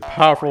 Thanks to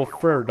Powerful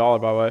for $1,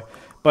 by the way.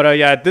 But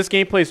yeah, this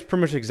gameplay is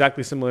pretty much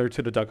exactly similar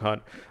to the Duck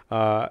Hunt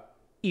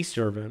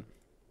Easter event.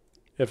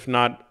 If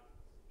not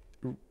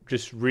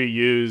just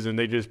reused and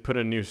they just put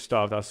in new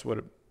stuff. That's what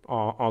it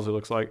honestly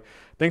looks like.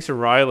 Thanks to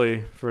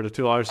Riley for the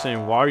 $2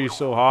 saying, why are you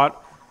so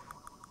hot?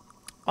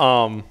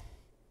 I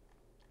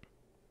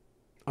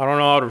don't know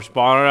how to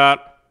respond to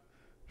that.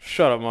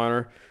 Shut up,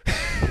 Miner.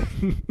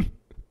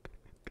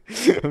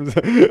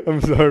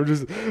 I'm sorry.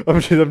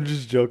 I'm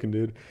just joking,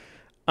 dude.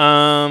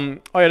 Oh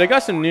yeah, they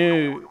got some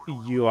new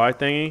UI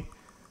thingy.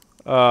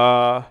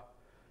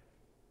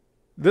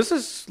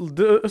 This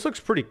looks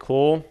pretty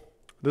cool.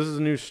 This is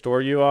a new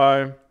store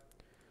UI,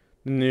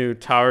 new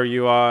tower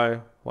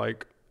UI,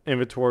 like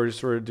inventory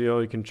sort of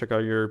deal. You can check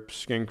out your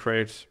skin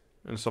crates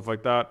and stuff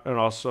like that, and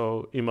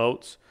also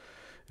emotes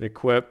and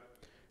equip.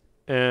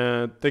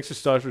 And thanks to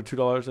Stars for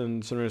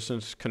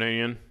 $2.70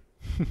 Canadian.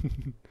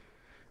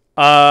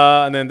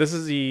 And then this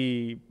is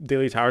the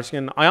daily tower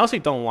skin. I honestly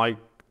don't like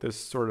this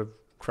sort of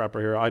crap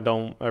right here. I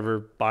don't ever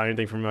buy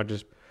anything from it. I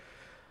just,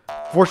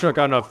 fortunately, I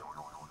got enough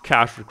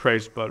cash for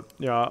crates, but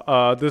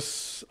yeah,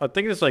 this I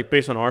think it's like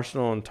based on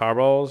Arsenal and Tower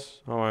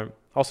Balls. All right.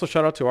 Also,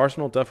 shout out to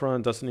Arsenal, Death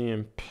Run, Destiny,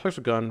 and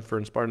Pixel Gun for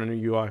inspiring a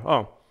new UI.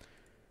 Oh,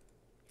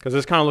 because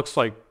this kind of looks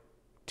like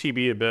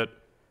TB a bit,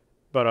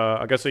 but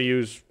I guess they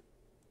use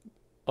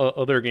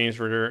other games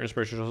for their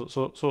inspiration,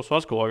 so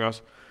that's cool, I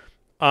guess.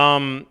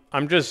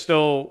 I'm just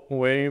still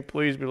waiting.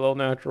 Please, below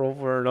natural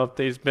for an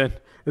update.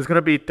 It's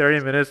gonna be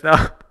 30 minutes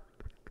now.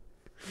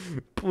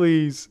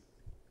 Please,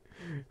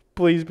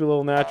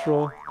 below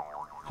natural.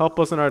 Help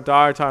us in our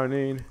dire time of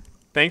need.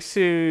 Thanks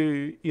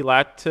to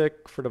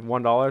Elatic for the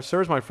 $1.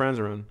 Servers my friends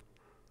are in.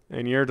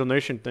 And your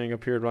donation thing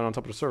appeared right on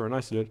top of the server.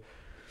 Nice, dude.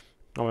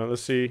 Oh, well,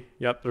 let's see.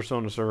 Yep, they're still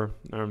on the server.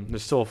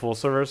 There's still a full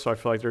server, so I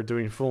feel like they're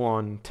doing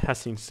full-on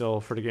testing still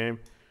for the game.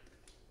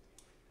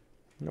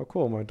 Oh,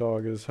 cool. My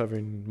dog is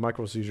having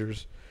micro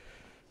seizures.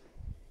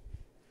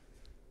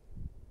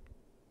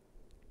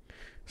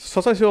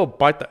 Sometimes he'll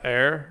bite the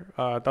air.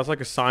 That's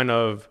like a sign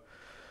of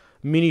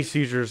mini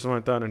seizures, something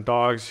like that in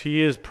dogs.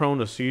 He is prone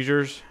to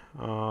seizures,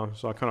 so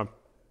that kind of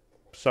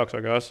sucks,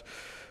 I guess.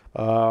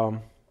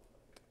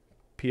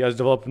 He has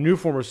developed a new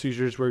form of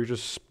seizures where you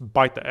just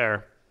bite the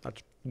air.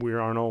 That's weird.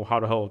 I don't know how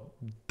the hell it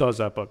does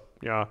that, but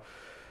yeah.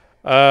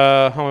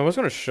 Hold on, I was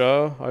gonna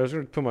show. I was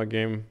gonna put my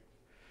game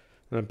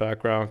in the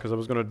background because I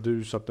was gonna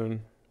do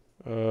something.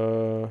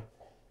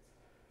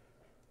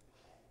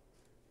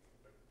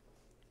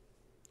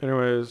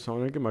 Anyways, I'm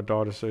gonna get my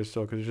dog to stay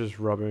still because he's just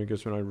rubbing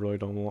against me and I really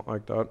don't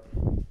like that.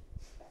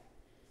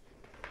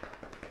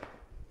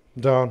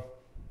 Down.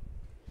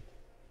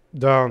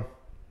 Down.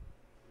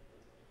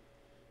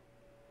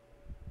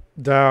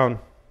 Down.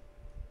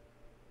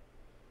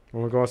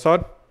 Wanna go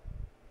outside?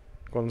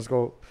 Go on, let's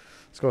go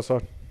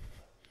outside. I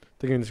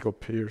think I need to go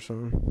pee or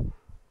something.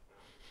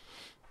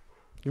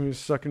 Give me a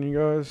second, you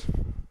guys.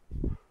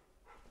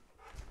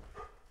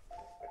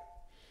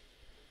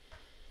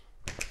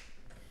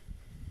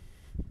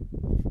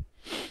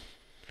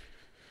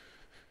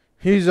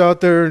 He's out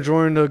there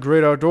enjoying the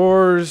great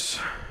outdoors.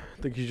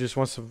 I think he just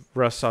wants to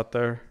rest out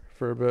there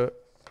for a bit.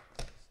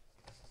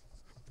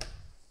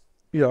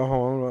 Yeah,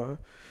 hold on.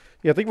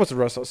 Yeah, I think he wants to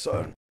rest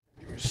outside.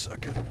 Give me a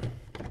second.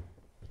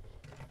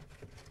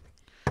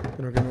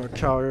 Then I'll get my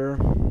cow here.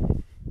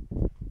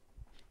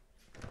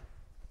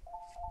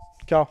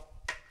 Cow.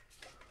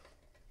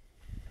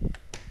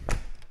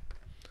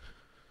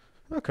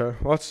 Okay,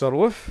 well, that's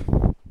settled with.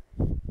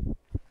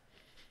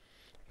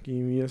 Give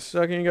me a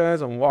second,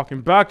 guys. I'm walking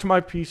back to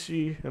my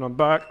PC, and I'm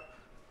back.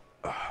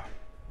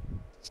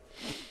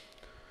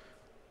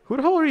 Who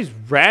the hell are these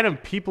random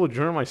people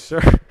joining my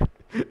server?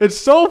 It's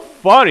so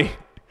funny.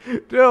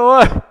 Dude,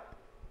 what?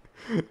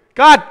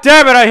 God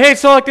damn it, I hate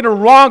selecting the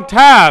wrong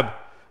tab.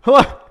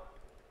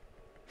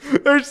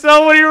 There's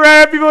so many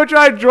random people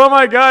trying to join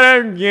my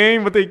goddamn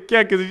game, but they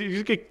can't because you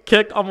just get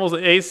kicked almost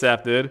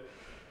ASAP, dude.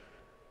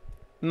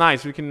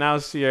 Nice, we can now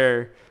see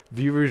our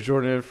viewers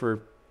joining in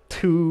for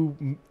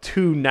two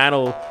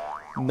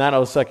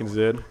nanoseconds,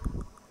 dude.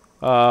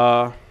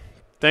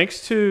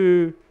 Thanks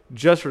to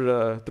just for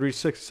the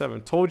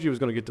 367. Told you it was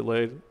gonna get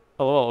delayed.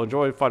 LOL,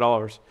 enjoy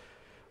 $5.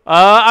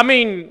 I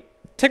mean,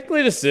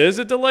 technically this is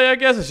a delay, I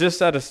guess. It's just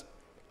that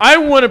I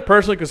wouldn't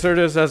personally consider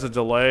this as a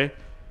delay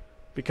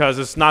because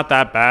it's not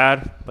that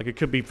bad. Like, it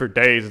could be for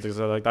days and things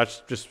like that.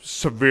 That's just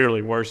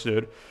severely worse,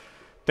 dude.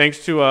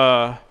 Thanks to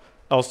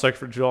LSEC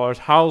for $2.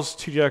 How's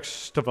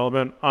TGX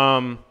development?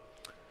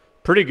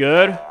 Pretty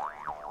good.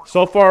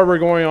 So far, we're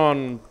going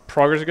on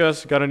progress, I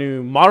guess. Got a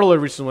new modeler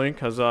recently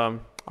because our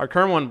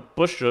current one,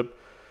 Bush Ship,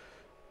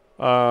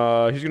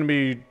 he's going to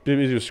be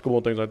busy with school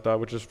and things like that,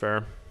 which is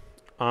fair.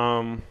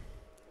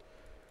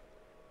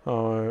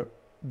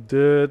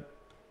 Did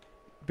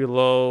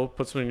below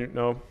put something,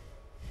 no.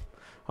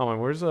 Hold on,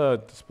 where's the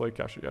display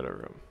capture data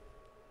room?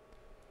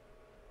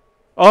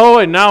 Oh,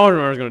 wait, now what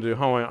I was going to do.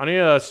 Hold on, I need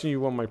to see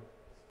what my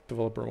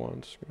developer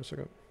wants. Give me a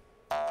second.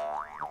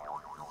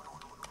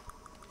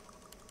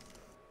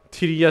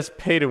 TDS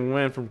pay to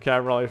win from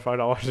Cat Rally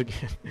 $5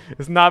 again.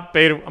 It's not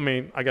pay to, I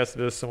mean, I guess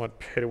it is somewhat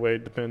pay to win.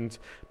 It depends.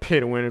 Pay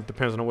to win, it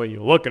depends on the way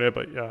you look at it,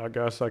 but yeah, I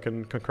guess I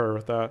can concur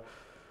with that.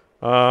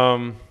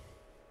 Can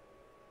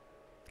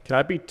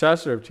I beat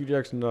Tester of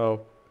TGX?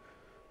 No.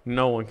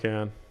 No one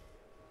can.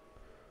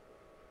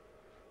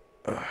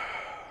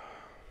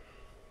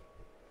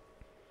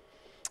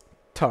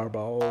 Tower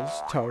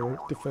Balls, Tower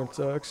Defense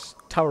X,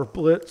 Tower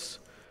Blitz,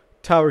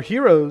 Tower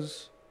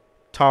Heroes,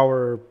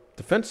 Tower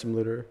Defense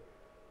Simulator,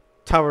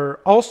 Tower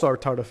All-Star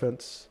Tower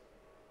Defense,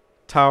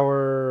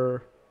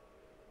 Tower...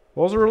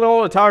 What was really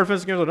all the tower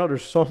defense games? I know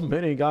there's so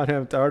many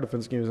goddamn tower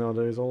defense games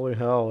nowadays. Holy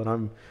hell. And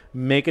I'm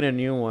making a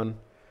new one.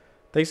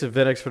 Thanks to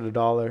Vinex for the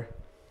 $1.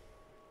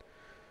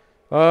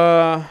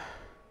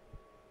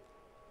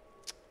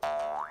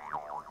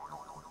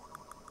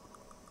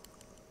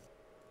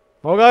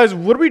 Well, guys,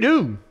 what do we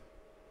do?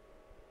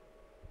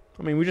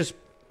 I mean, we just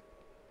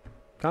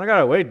kind of got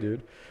to wait,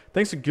 dude.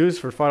 Thanks to Goose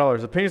for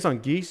 $5. Opinions on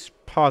geese?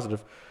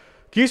 Positive.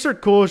 Geese are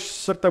cool,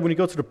 except that when you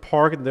go to the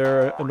park and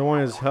they're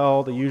annoying as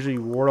hell, they usually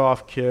ward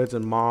off kids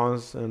and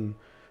moms and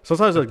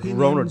sometimes like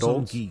grown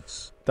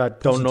adults.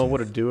 that don't know what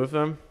to do with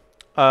them.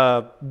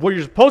 What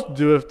you're supposed to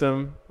do with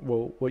them,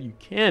 well, what you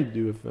can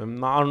do with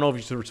them. I don't know if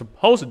you're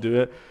supposed to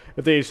do it.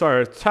 If they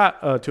start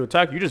to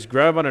attack, you just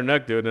grab on their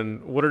neck, dude.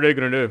 And what are they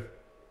gonna do?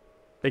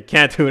 They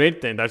can't do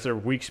anything. That's their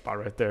weak spot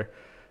right there.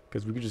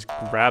 Because we could just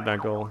grab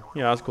that goal.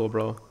 Yeah, that's cool,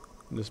 bro.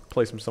 And just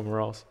place them somewhere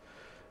else.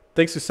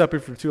 Thanks to Seppi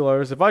for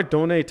 $2. If I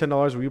donate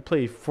 $10, will you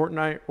play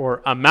Fortnite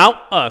or Amount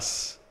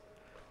Us?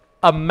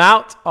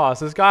 Amount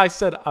Us. This guy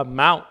said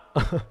Amount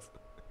Us.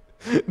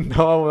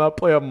 No, I will not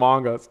play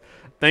Among Us.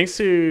 Thanks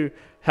to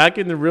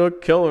Hacking the Real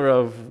Killer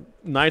of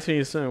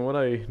 1987. What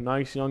a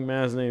nice young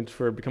man's name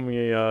for becoming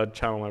a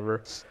channel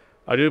member.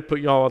 I do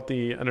put y'all at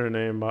the end of the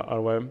name, by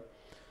the way.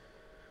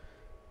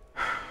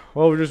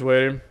 Well, we're just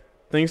waiting.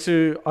 Thanks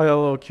to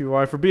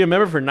ILOQY for being a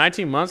member for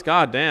 19 months.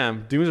 God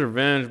damn. Doom's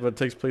Revenge, but it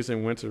takes place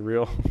in winter.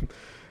 Real.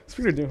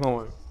 Speaking of Doom,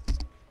 hold on.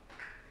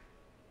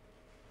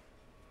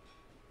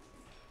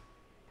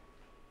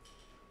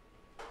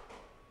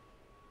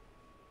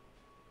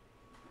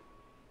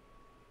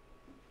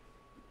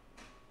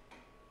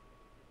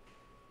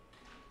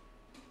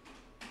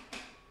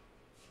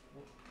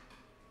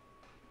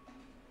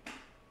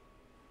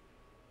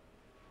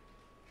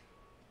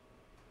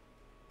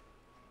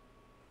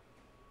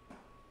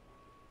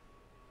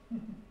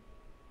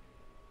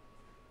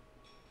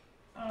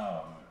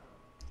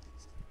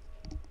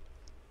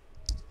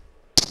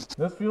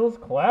 This feels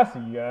classy,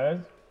 you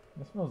guys.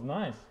 This feels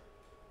nice.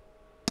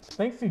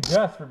 Thanks to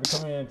Jess for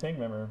becoming a tank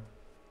member.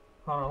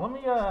 Hold on,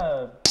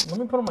 let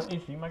me put on my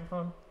HD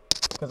microphone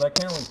because I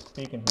can't really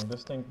speak in here.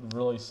 This thing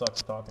really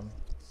sucks talking.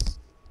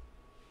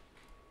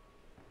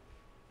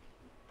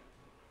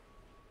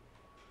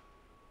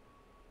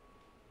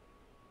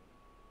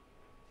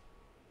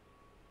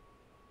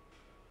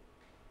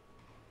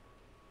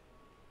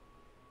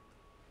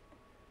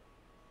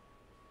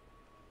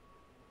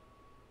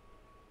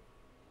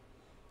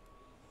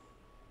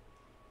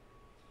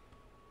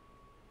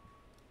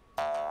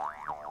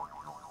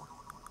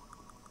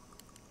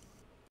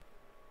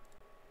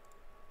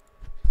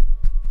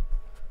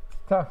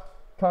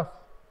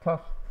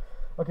 Tough.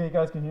 Okay, you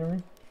guys can hear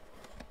me?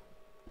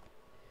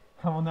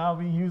 I will now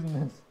be using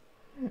this.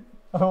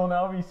 I will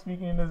now be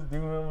speaking in this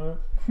Doom mode.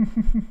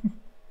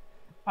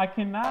 I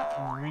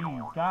cannot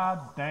read.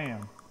 God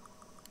damn.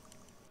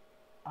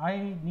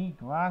 I need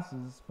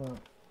glasses, but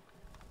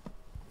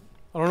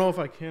I don't know if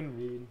I can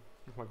read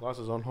with my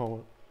glasses on. Hold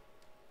on.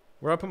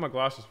 Where did I put my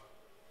glasses?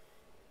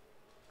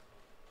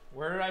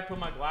 Where did I put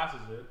my glasses,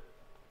 dude?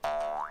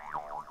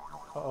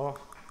 Uh-oh.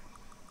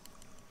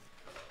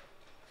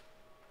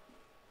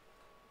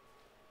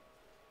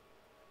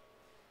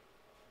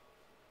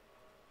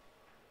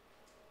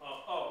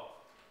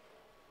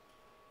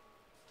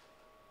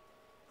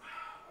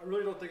 I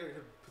really don't think I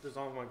could put this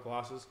on with my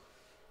glasses.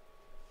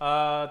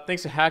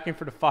 Thanks to Hacking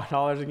for the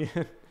 $5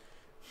 again.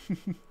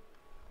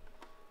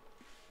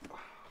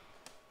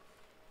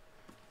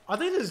 I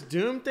think this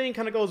Doom thing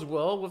kind of goes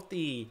well with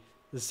the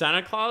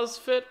Santa Claus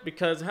fit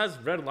because it has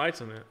red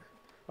lights on it.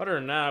 Other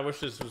than that, I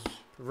wish this was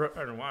red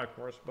and white, of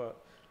course,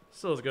 but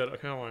still is good.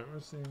 Okay, wait,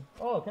 let's see.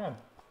 Oh, okay.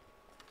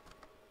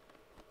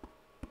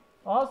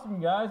 Awesome,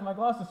 guys. My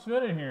glasses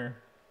fit in here.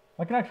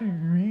 I can actually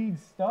read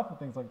stuff and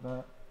things like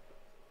that.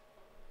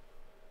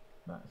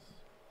 Nice.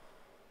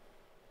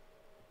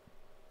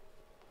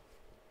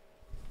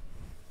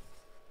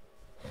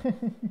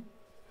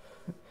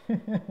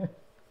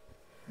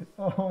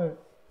 Oh wait,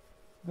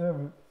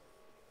 damn it!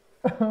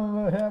 I'm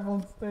gonna have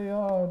one stay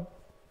on.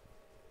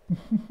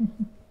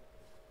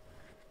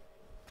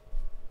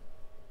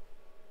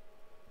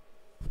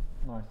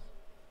 Nice.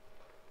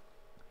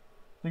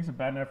 Thanks a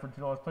bad net for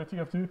 $2. Play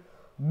TF2?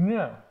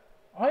 No.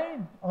 I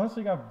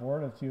honestly got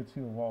bored of TF2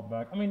 a while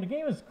back. I mean, the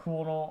game is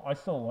cool and all. I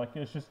still like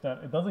it. It's just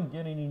that it doesn't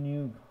get any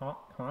new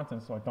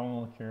content, so I don't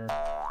really care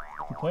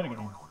to play the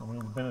game. I mean,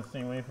 it's been the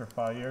same way for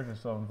 5 years or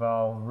so, and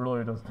Valve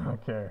really does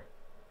not care.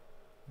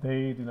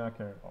 They do not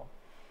care at all.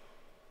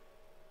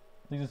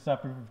 These are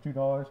separate for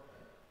 $2.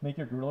 Make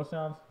your gorilla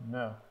sounds?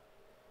 No.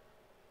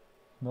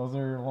 Those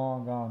are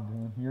long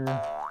gone, dude.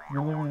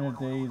 You're living in the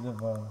days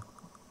of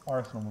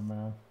Arsenal, my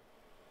man.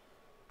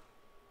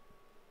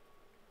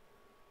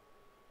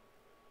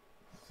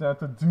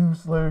 Santa Doom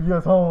Slayer,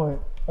 yes, hold on.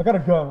 I got a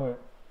gun with it.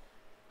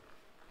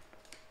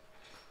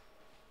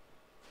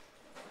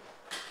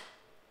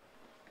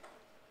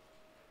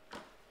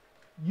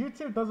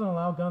 YouTube doesn't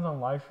allow guns on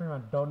live stream. I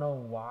don't know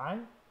why.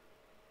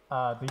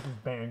 They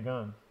just ban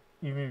guns,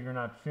 even if you're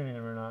not shooting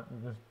them or not.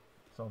 You just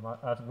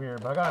that's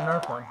weird. But I got a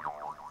Nerf one.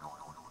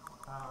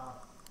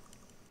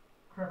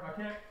 Crap,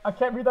 I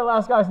can't read that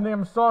last guy's name.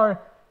 I'm sorry.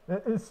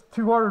 It's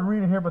too hard to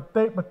read in here. But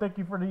thank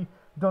you for the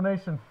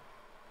donation.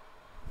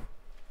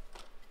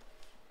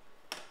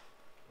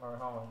 Alright,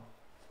 hold on.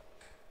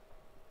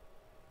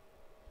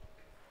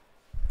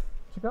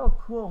 Check out how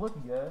cool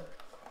looking, guys.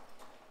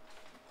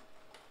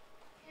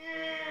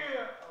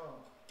 Yeah! Oh.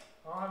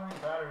 I don't have any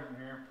batteries in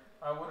here.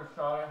 I would have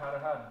shot it had I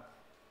had.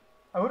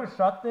 I would have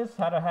shot this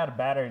had I had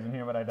batteries in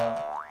here, but I don't.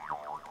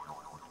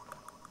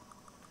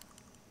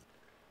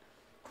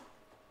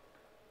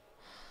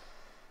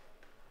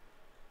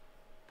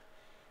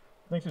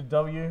 Thanks to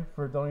W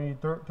for donating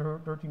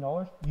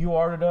 $13. You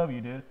are the W,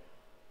 dude.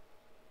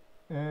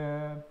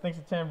 And thanks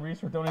to Tam Reese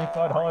for donating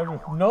 $5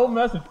 with no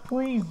message.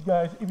 Please,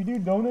 guys, if you do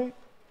donate,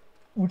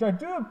 which I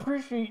do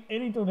appreciate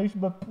any donation,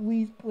 but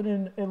please put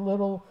in a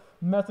little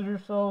message or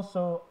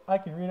so I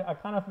can read it. I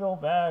kind of feel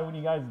bad when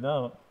you guys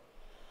don't.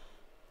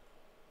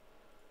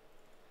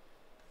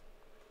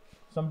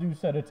 Some dude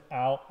said it's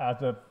out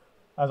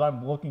as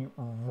I'm looking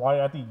right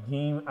at the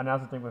game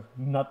announcement thing with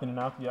nothing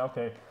announced. Yeah,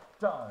 okay.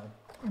 Die.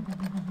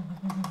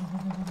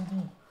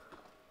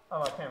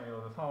 Oh, I can't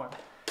reload this. Hold on.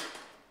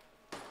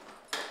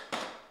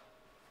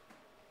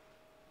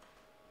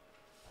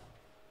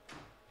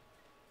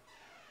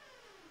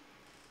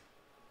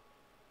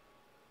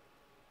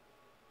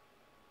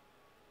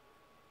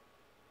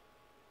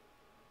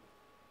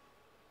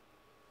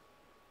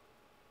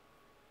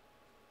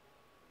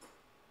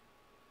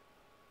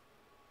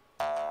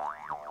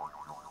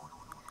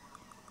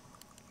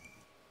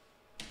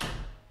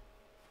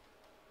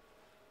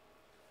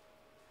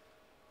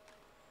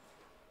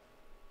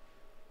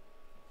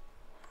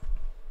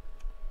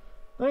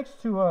 Thanks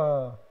to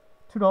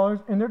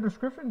 $2 in their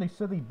description, they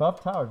said they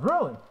buffed towers.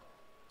 Really?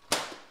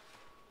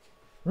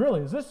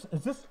 Really? Is this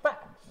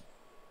facts?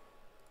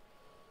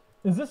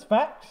 Is this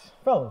facts,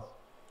 fellas?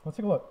 Let's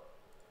take a look.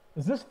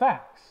 Is this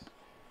facts?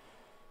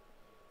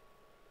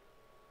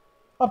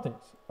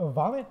 Updates: a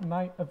Violent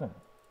Night event,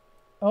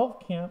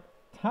 Elf Camp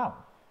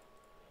Tower,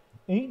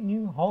 8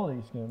 new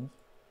holiday skins,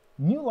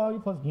 new lobby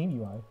plus game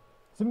UI,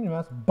 70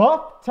 maps,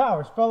 buff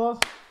towers, fellas.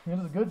 It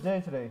is a good day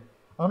today.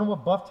 I don't know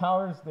what buff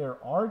towers there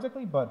are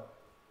exactly, but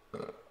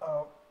there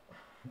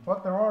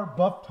are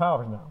buff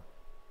towers now.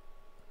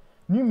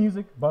 New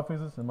music, buff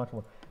phases, and much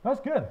more. That's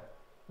good.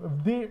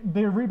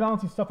 They're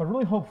rebalancing stuff. I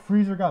really hope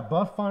Freezer got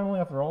buffed finally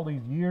after all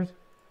these years.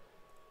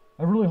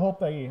 I really hope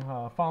they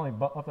finally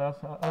buffed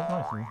that. That's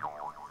nice. Man.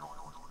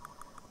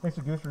 Thanks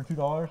to Goose for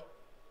 $2.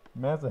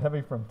 Man, that's a heavy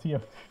from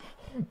TF.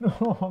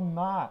 No, I'm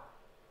not.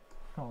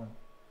 Come on.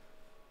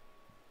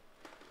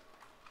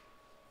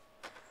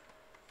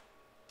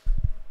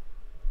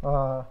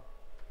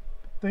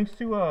 Thanks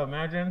to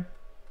Imagine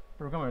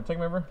for becoming a tech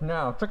member.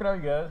 Now, check it out,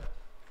 you guys.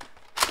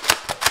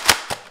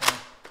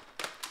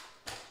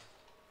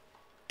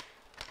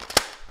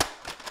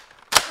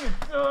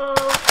 Oh,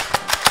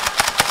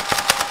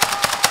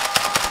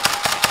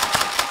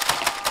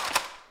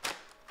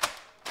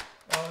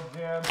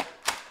 jam.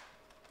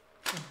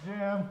 Good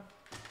jam.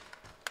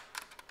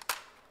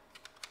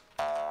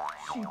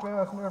 Cheap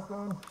ass Nerf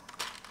gun.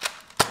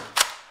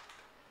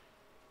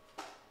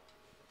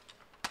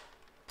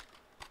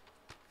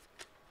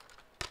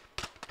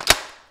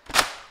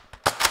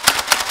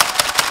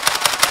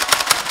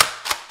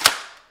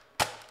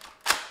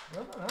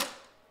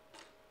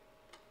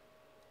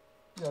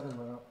 Yeah, it is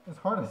right out. It's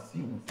hard to see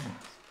when it's not.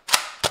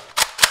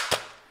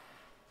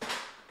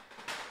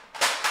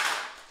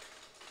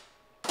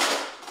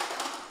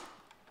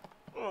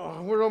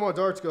 Oh, where'd all my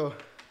darts go?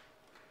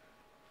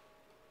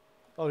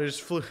 Oh, they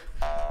just flew.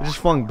 They just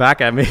flung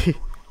back at me.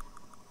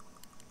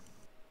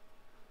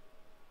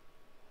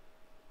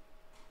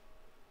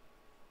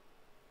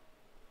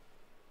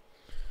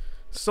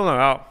 Still not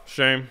out.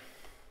 Shame.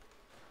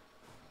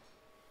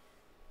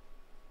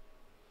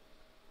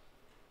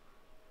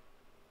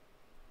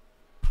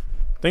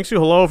 Thanks to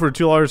Hello for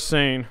 $2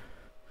 saying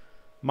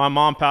my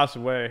mom passed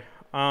away.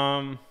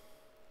 If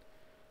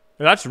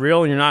that's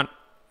real and you're not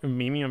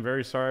memeing, I'm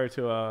very sorry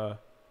to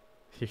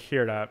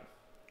hear that.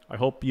 I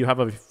hope you have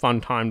a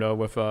fun time though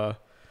with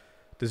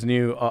this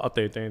new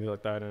update thing, things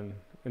like that, and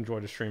enjoy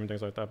the stream and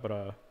things like that.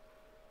 But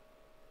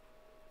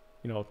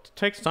you know,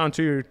 take time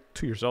to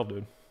yourself,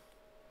 dude.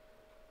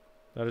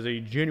 That is a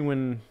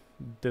genuine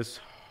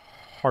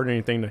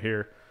disheartening thing to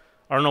hear.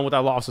 I don't know what that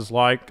loss is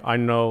like. I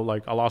know,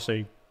 like, I lost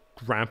a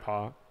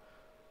grandpa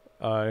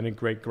and a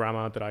great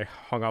grandma that I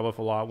hung out with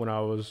a lot when I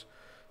was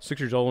 6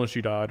 years old, and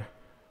she died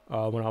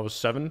when I was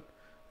 7.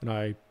 And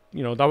I,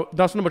 you know,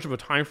 that's not much of a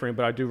time frame,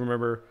 but I do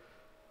remember,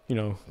 you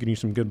know, getting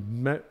some good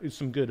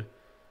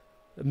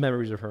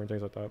memories of her and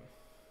things like that.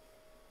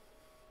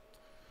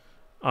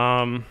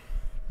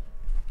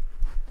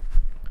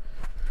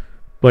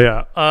 But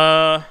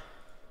yeah,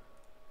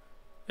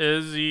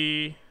 is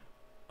the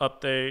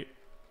update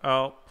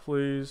out,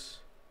 please?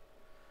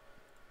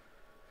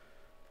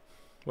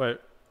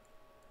 Wait.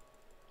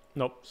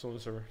 Nope, still the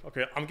server.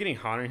 Okay, I'm getting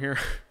hot in here.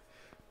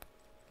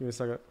 Give me a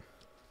second.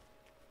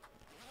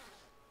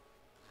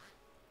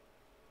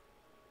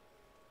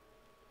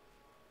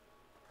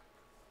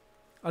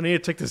 I need to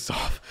take this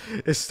off.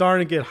 It's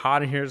starting to get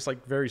hot in here. It's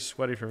like very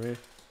sweaty for me.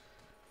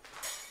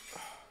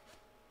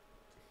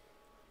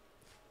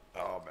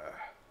 Oh man.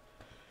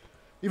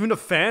 Even the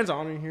fans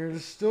on in here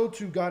is still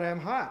too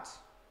goddamn hot.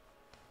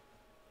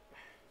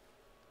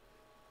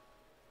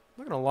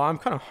 I'm not gonna lie, I'm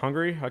kind of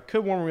hungry. I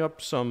could warm me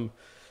up some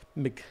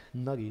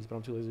McNuggies, but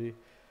I'm too lazy.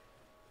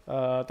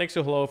 Thanks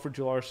to Hello for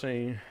 $2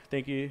 saying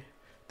thank you,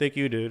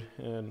 dude,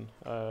 and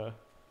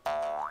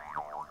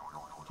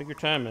take your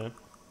time, man.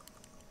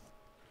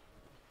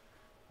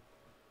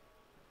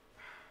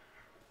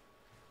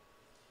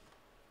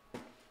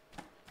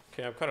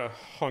 Okay, I'm kind of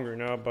hungry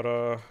now, but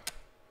I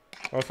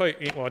feel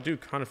like eating. Well, I do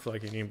kind of feel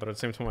like eating, but at the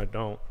same time, I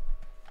don't.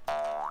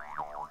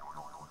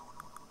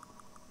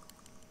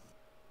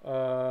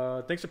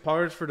 Thanks to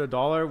Poggers for the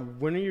 $1.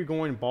 When are you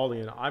going bald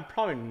again? I'm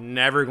probably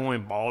never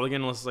going bald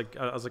again unless like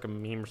as like a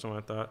meme or something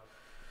like that.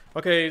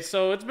 Okay,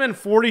 so it's been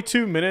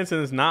 42 minutes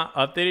and it's not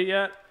updated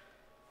yet.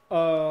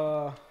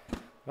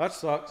 That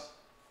sucks.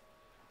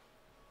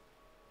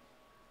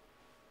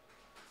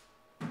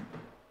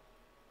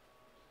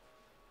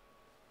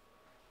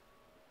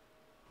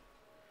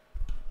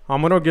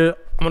 I'm gonna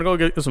go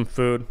get some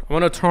food. I'm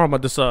gonna turn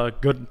on this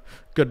good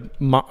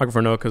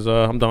microphone now because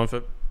I'm done with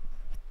it.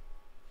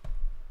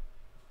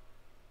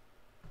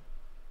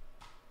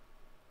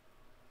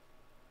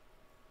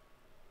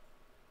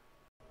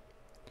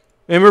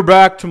 And we're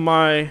back to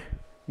my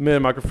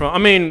mid microphone. I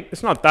mean,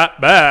 it's not that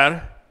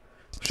bad.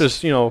 It's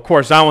just, you know, of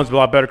course, that one's a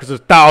lot better because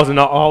it's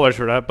 $1,000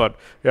 for that. But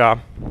yeah.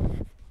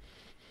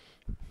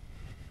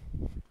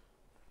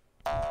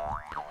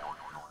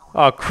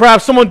 Oh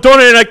crap! Someone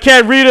donated. I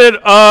can't read it.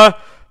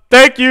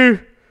 Thank you.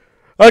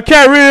 I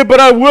can't read it, but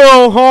I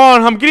will. Hold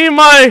on. I'm getting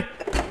my.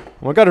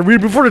 Oh, I gotta read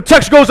before the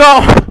text goes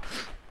out.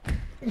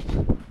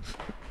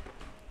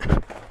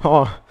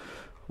 Hold on.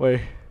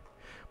 Wait.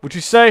 What'd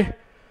you say?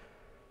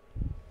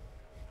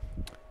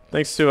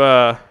 Thanks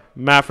to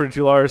Matt for the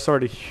 $2.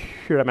 Sorry to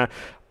hear that, man.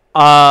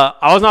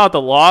 I was not at the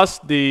loss.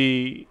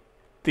 The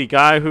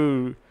guy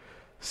who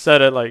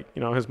said it, like,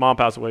 you know, his mom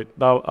passed away.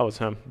 That was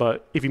him.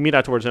 But if you mean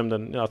that towards him,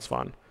 then that's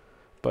fine.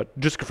 But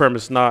just confirm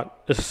it's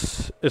not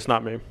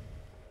me.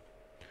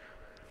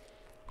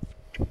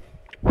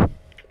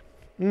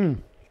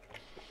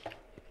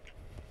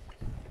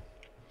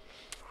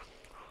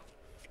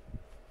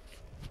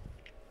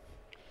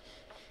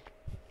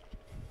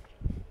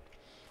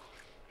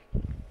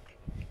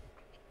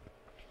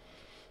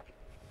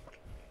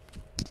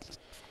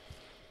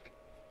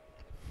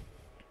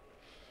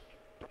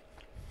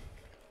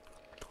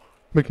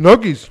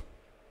 McNuggies.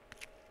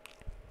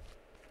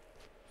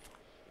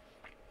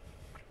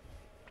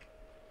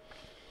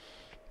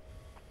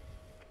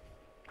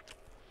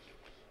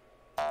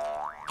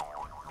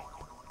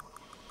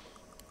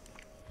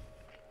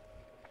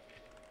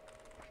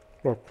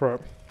 Oh crap.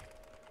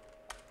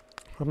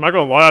 I'm not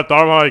gonna lie, I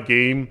thought about a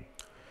game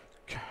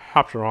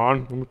capture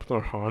on. Let me put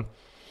that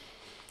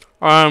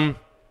on.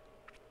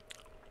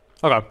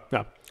 Okay,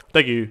 yeah.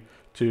 Thank you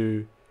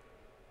to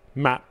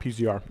Matt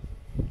PZR.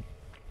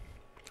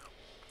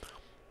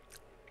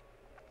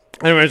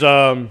 Anyways,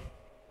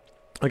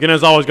 again,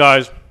 as always,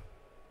 guys,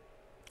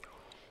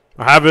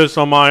 I have this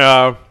on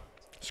my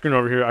screen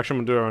over here. Actually,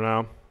 I'm gonna do it right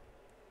now.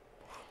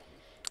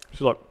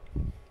 So look,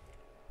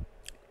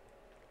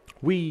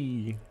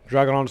 we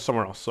drag it on to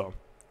somewhere else, so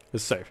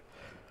it's safe.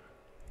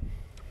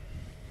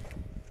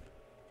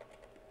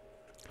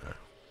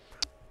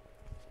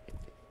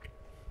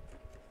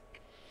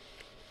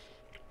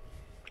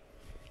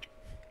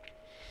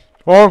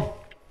 Well,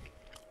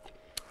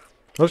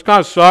 this kind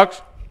of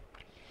sucks.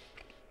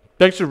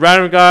 Thanks to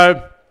random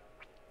guy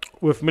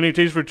with mini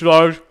teas for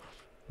 $2.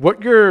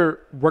 What your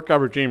workout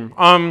routine?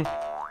 I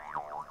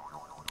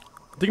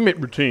think you make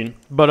routine,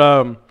 but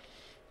I don't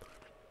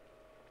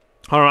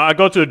know. I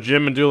go to a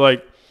gym and do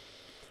like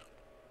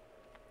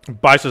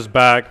biceps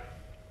back,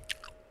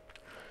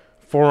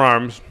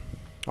 forearms.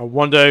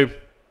 One day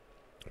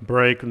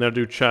break, and then I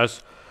do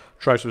chest,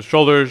 triceps,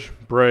 shoulders,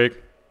 break,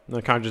 and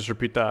I kind of just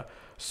repeat that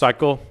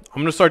cycle.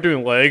 I'm gonna start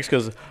doing legs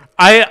because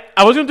I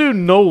was gonna do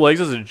no legs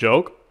as a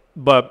joke,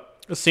 but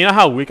seeing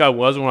how weak I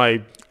was when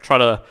I try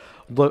to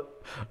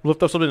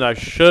lift up something that I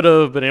should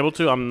have been able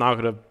to, I'm not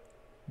gonna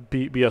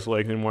BS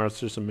legs anymore. It's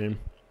just a meme.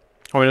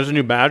 Oh, wait, there's a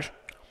new badge.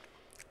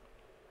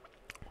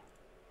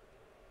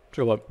 Take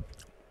a look.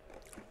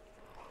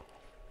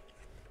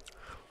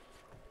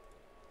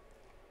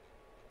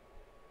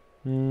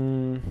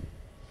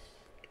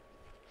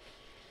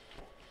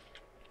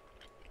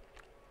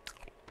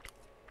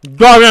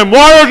 Goddamn,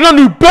 why there's a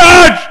new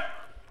badge?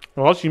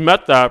 Unless you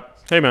met that.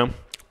 Hey, man.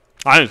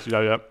 I didn't see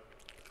that yet.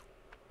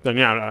 Then,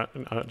 yeah,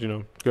 you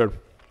know, good.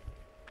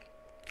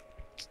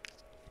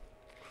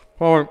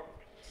 Hold on.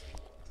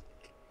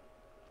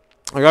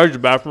 I gotta use the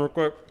bathroom real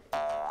quick.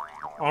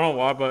 I don't know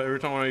why, but every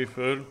time I eat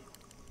food,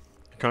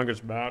 it kind of gets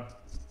bad.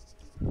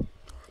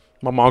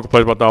 My mom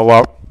complains about that a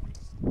lot.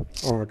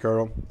 I don't care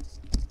though.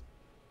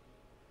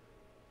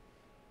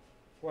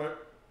 What?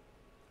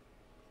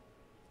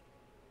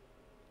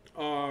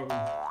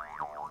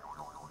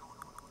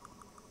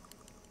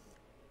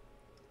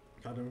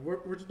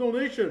 Where's the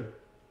donation?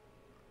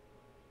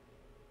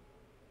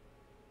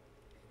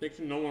 Thanks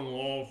to no one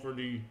law for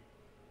the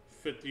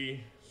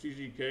 50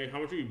 CZK. How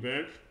much do you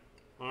bench?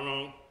 I don't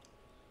know.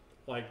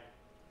 Like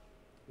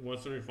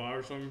 175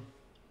 or something.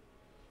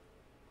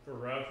 For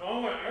reps.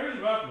 Oh my, where's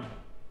the bathroom?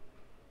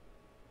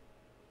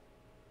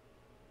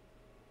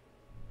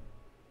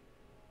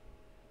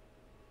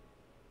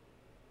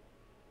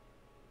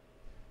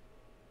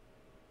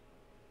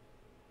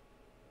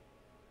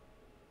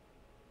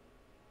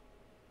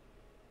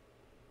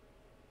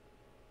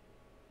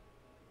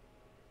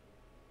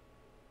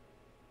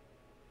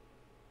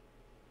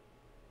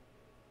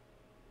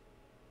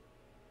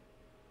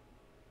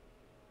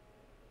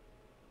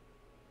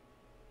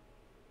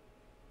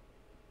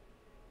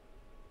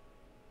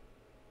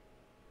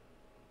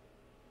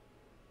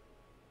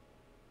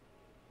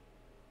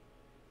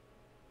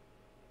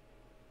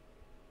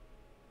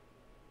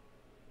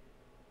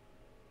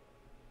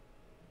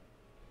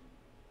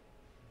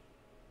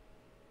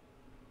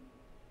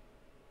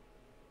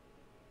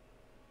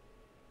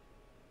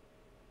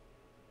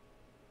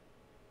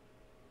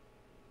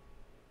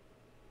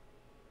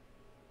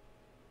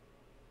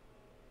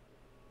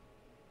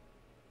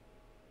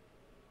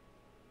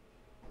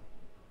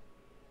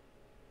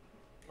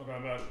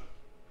 I'm bad.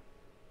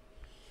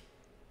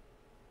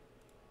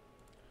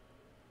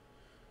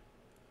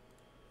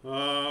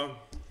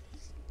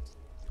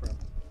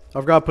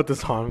 I've got to put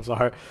this on. I'm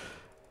sorry.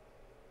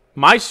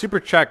 My super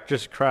check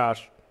just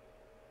crashed.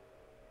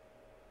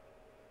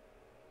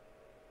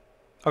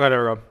 Okay,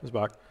 there we go. It's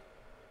back.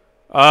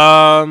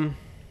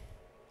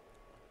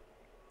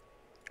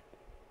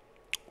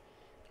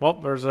 Well,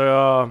 there's an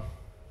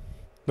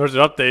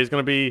update. It's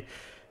gonna be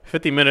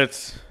 50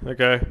 minutes.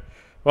 Okay.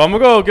 Well, I'm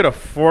gonna go get a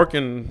fork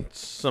and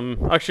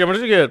some. Actually, I'm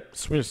just gonna get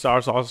sweet and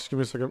sour sauce. Give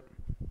me a second.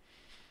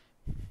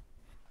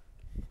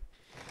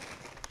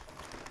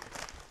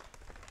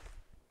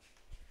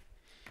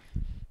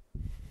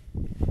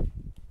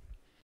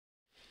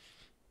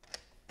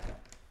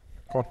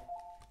 Come on.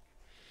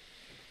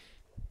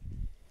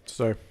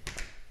 So.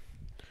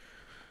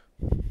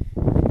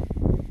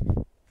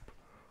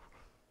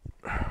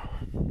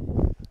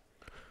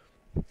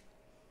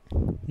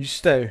 You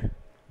stay.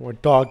 My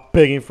dog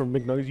begging for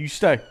McNuggets. You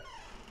stay.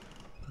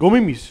 Go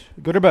Mimis.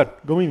 Go to bed.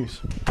 Go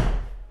Mimis.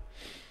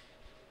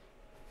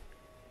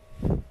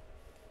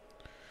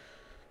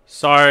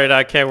 Sorry that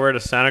I can't wear the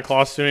Santa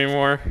Claus suit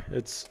anymore.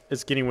 It's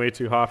getting way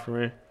too hot for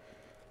me.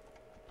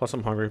 Plus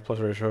I'm hungry. Plus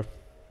ratio.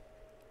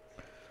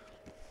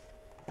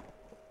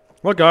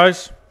 Look,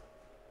 guys.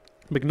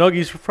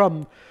 McNuggies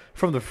from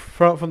the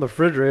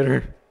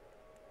refrigerator.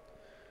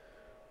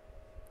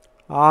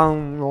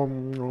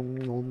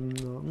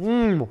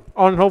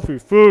 Unhealthy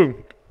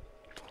food.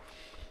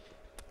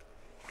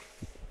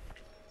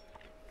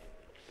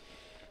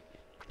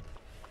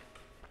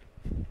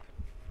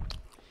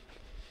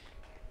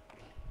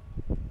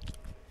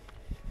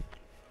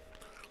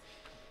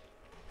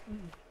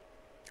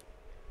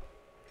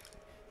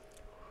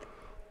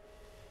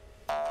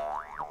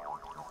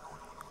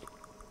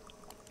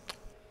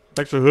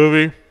 Thanks to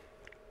Hoovy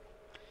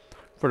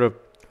for the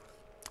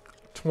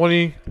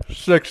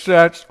 26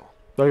 cents.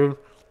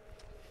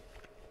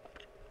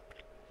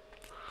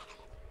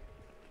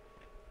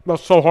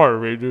 That's so hard to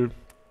read, dude.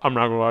 I'm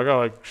not gonna lie, I gotta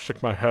like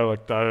stick my head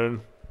like that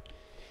in.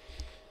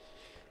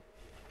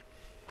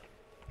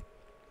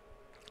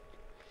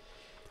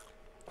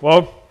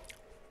 Well,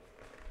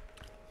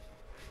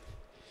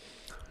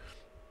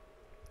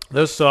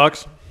 this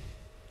sucks.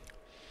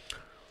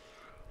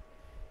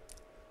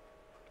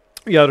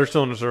 Yeah, they're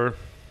still in the server.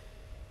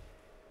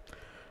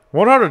 I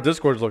wonder how the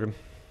Discord's looking.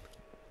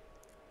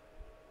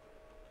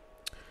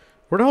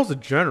 Where the hell's the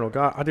general?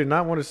 God, I did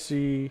not want to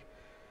see.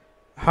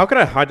 How can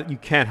I hide that? You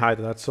can't hide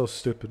that. That's so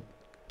stupid.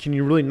 Can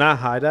you really not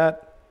hide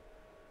that?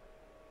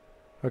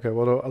 Okay,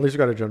 well, at least you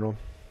got a general.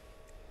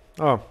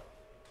 Oh.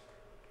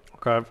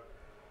 Okay.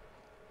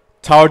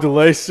 Tower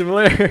delay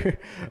simulator?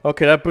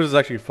 Okay, that boost is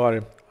actually funny.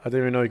 I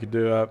didn't even know you could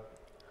do that.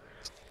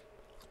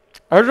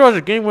 I just realized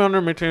the game went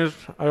under maintenance.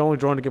 I only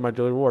joined to get my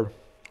daily reward.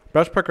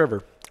 Best pick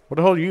ever. What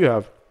the hell do you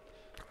have?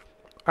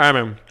 I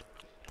mean,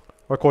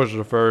 what course is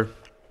a furry?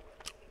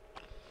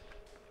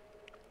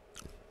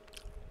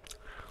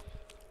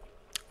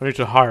 I need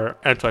to hire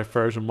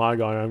anti-furries in my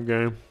goddamn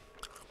game.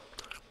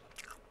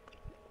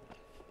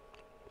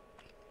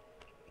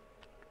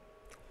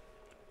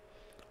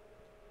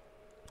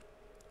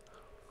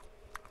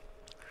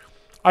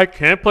 I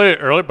can play it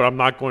early, but I'm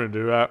not going to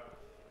do that.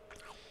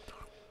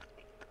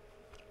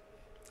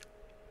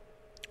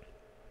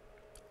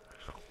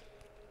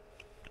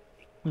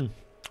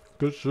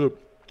 Good soup.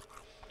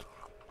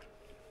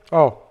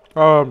 Oh,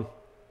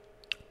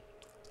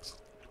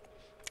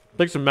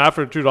 thanks to Matt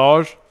for the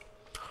 $2.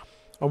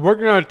 I'm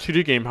working on a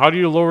 2D game. How do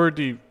you lower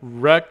the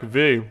rec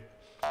V?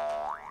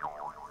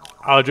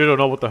 I legit don't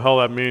know what the hell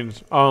that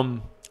means.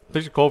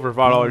 Thanks to Cole for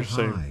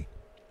 $5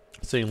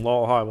 saying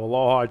lol hi. Well,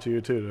 lol hi to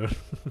you too, dude.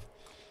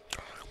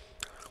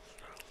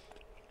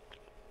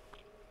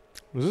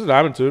 Was this an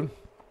admin too?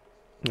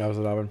 Yeah, it was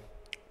an admin.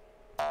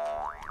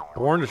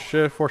 Born to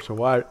shit, force to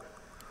white.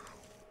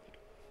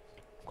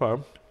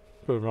 Okay.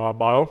 Put it in my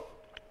bio.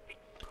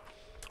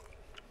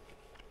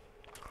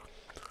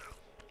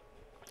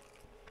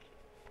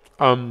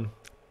 I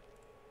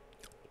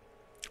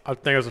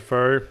think it's a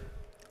furry.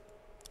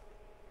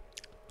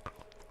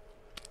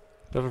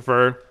 That's a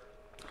furry.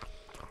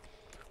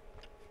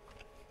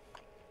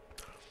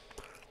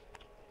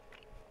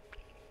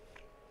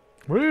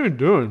 What are you even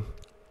doing?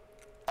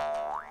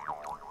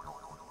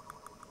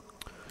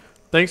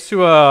 Thanks to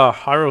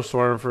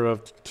Hyrostorm for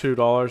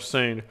 $2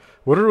 saying,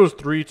 what are those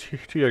 3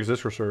 TX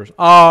Discord servers?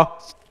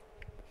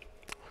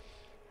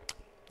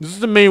 This is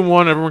the main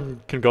one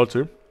everyone can go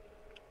to.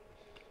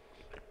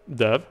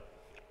 Dev.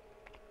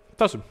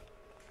 Testing.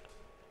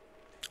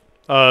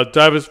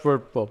 Dev is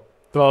for, well,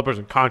 developers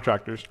and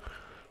contractors.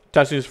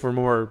 Testing is for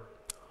more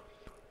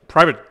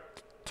private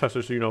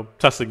testers who, you know,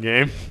 test the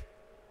game.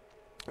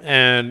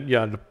 And,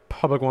 yeah, the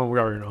public one we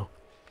already know.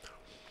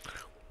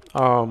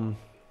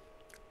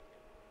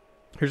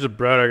 Here's the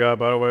bread I got,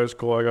 by the way. It's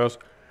cool, I guess.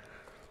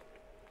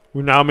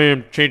 We now made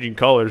him changing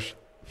colors.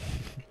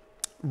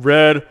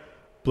 Red,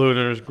 blue, and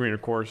then there's green,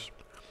 of course.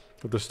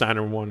 With the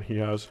standard one he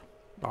has.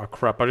 Oh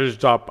crap! I just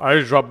dropped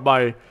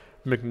my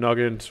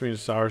McNugget and sweet and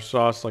sour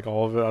sauce, like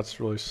all of it. That's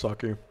really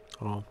sucky.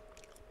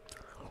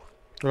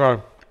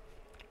 Okay.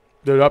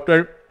 Did it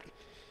update?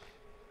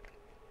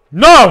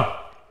 No!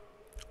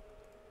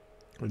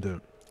 I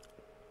did.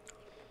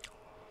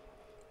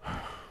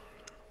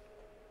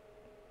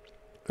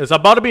 It's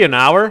about to be an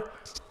hour.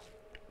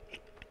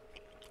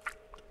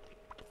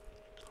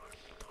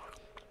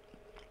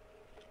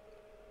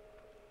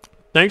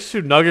 Thanks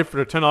to Nugget for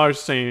the $10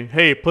 saying,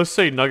 hey, please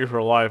say Nugget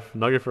for life.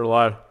 Nugget for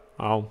life.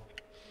 Oh.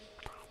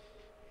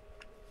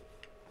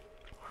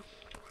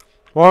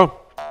 Well.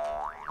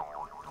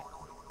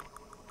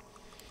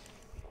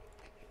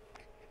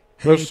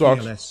 This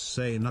sucks. TDS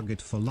say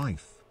Nugget for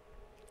life.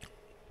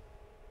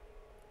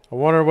 I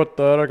wonder what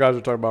the other guys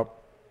are talking about.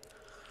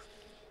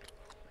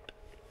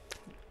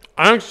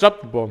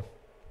 Unacceptable.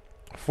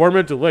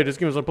 4-minute delay. This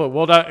game is unplayable.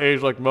 Well, that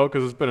age like Mo,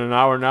 because it's been an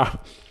hour now.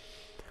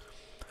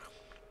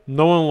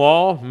 Nolan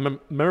Law,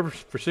 member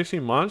for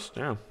 16 months?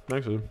 Damn,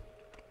 thanks, dude.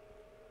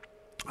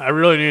 I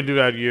really need to do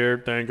that year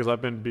thing because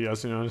I've been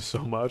BSing on it so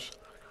much.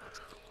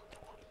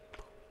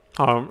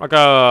 I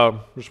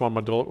got just want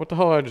my dollar. What the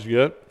hell did I just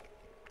get?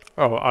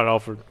 Oh, I know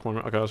for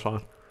corner. Okay, that's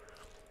fine.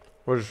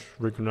 We'll just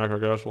reconnect, I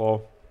guess.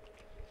 Lol.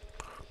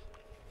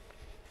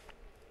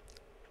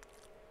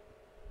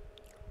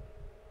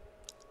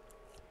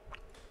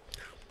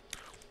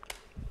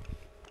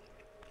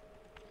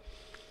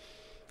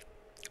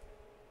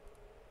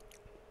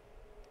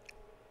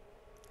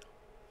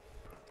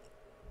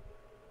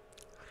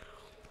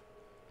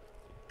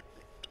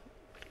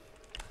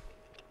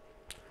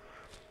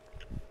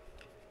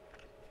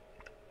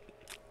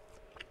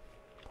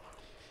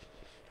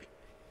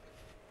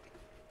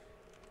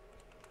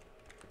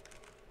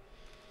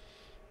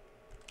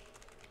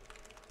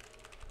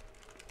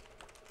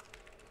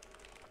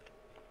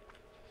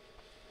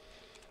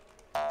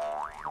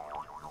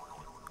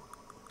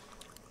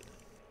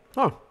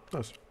 Oh,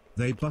 nice.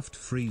 They buffed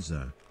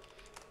Freezer.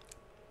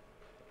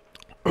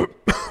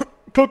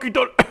 Cookie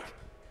dough.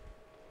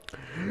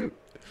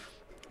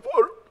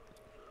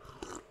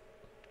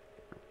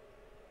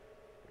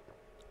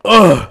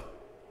 Ugh.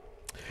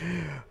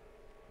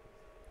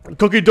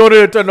 Cookie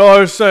donated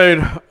 $10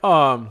 saying,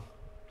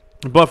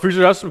 but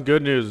Freezer has some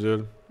good news,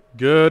 dude.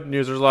 Good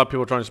news. There's a lot of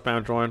people trying to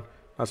spam join.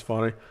 That's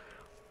funny.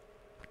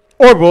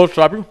 Or will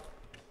stop you.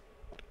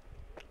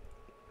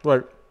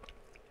 Wait.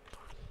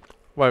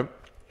 Wait.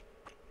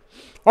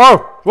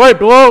 Oh, wait,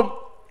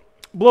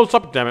 below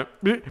stopping, damn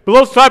it.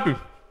 Below stopping.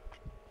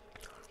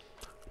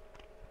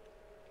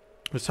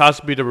 This has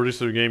to be the release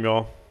of the game,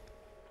 y'all.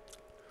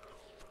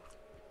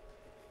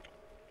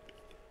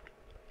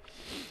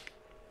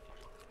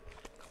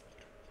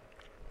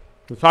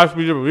 This has to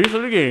be the release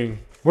of the game.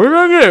 We're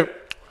gonna get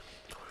it.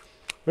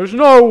 There's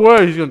no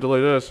way he's gonna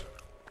delay this.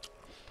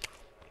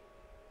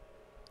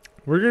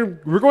 We're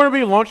going to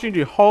be launching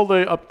the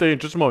holiday update in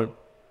just a moment.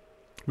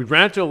 We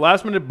ran into a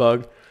last-minute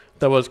bug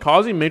that was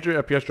causing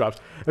major FPS drops.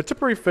 A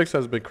temporary fix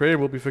has been created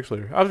and will be fixed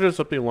later. After this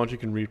update launch, you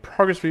can read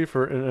progress feed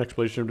for an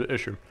explanation of the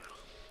issue.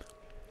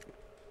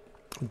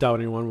 I doubt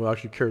anyone will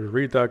actually care to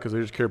read that because they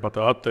just care about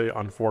the update,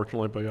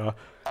 unfortunately. But yeah,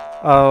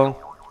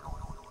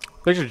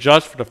 thanks to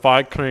Just for the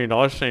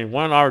 $5 saying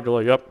 1 hour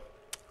delay. Yep,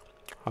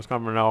 that's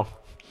coming now.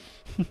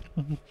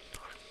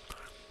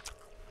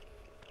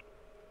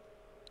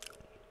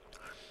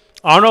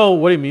 I don't know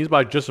what he means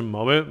by just a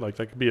moment. Like,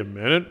 that could be a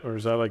minute, or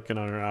is that like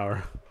another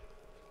hour?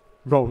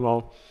 Don't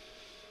know.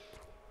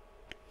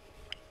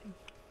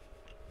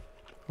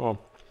 Oh.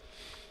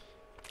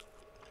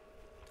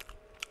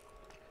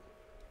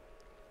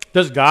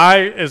 This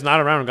guy is not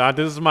around, God.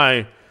 This is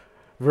my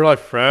real life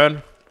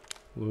friend.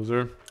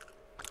 Loser.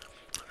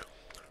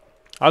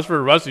 As for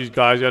the rest of these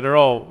guys, yeah, they're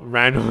all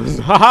randoms.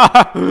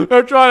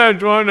 They're trying to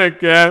join, they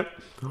can't.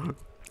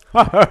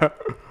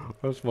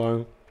 That's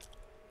fine.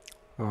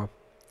 Oh.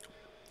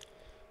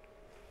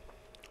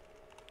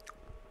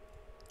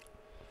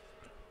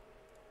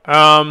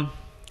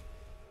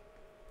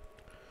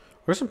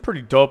 There's some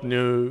pretty dope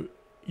new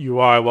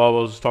UI while I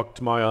was talking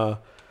to my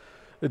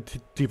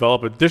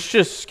developer. This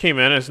just came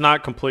in. It's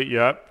not complete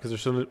yet because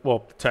there's some,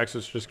 well, text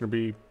is just gonna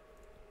be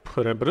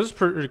put in, but this is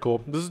pretty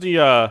cool. This is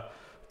the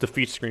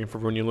defeat screen for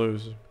when you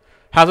lose.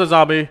 Has a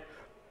zombie,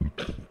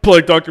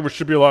 plague doctor, which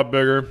should be a lot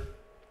bigger,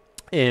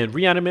 and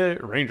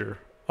reanimated ranger.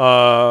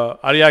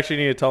 I actually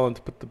need to tell him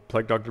to put the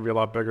plague doctor to be a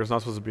lot bigger. It's not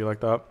supposed to be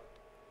like that.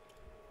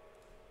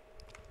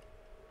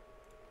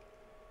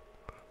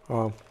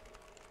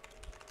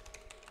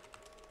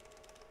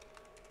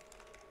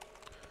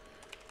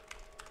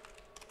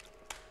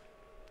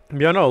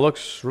 Yeah, no, it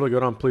looks really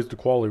good. I'm pleased with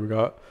the quality we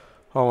got.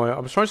 Oh, I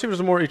was trying to see if there's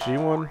a more HD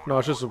one. No,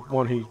 it's just the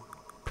one he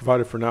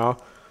provided for now.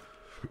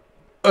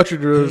 Actually,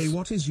 there's... Hey,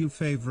 what is your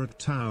favorite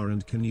tower,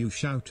 and can you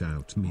shout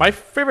out me? My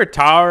favorite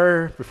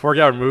tower before it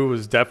got removed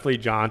was definitely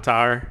John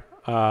Tower.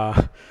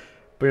 But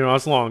you know,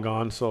 it's long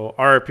gone. So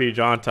RIP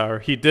John Tower.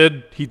 He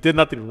did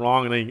nothing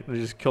wrong, and they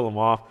just kill him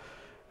off.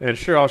 And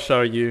sure, I'll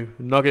show you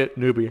Nugget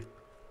Newbie.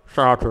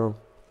 Shout out to him.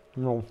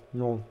 No.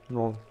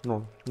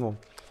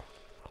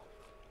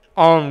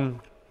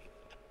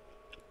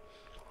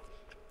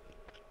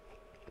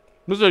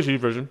 This is HD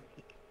version.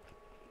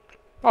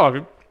 I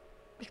like it.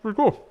 It's pretty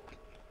cool.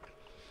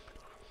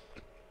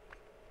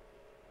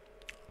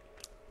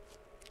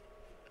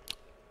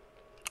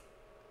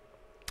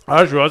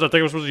 I just realized I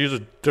think I was supposed to use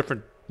a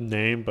different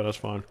name, but that's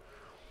fine.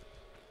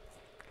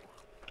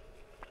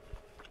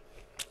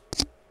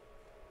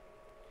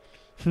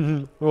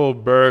 Little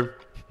bird.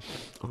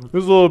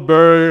 This little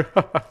bird.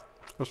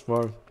 That's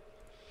fine.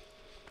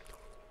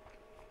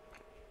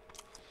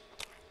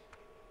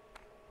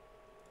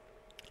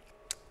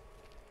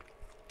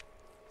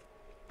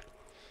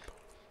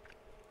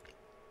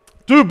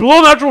 Dude,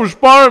 Below Natural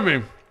inspired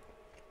me.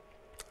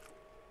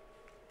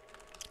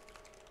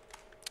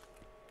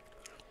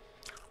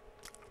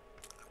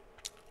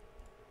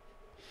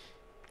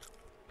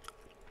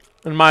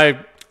 And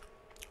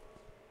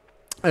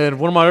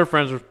one of my other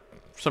friends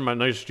sent my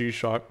nice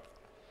G-Shock.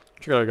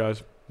 Check it out,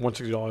 guys.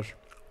 $160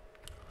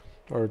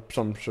 or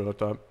some shit like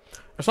that.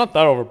 It's not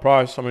that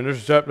overpriced. I mean,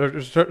 there's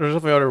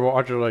definitely other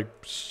watches like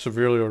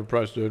severely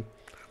overpriced, dude.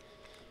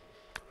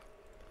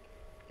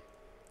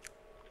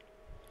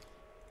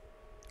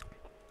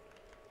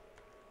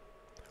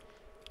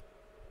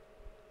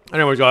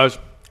 Anyways, guys,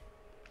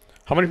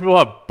 how many people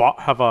have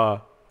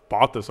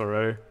bought this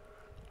already?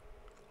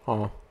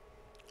 Huh.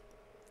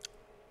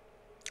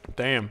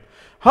 Damn.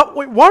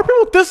 Wait, why are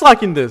people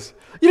disliking this?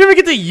 You didn't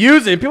even get to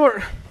use it. People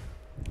are...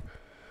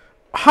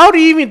 How do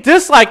you even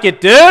dislike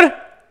it, dude?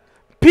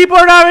 People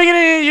are not even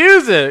getting to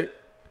use it.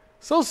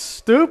 So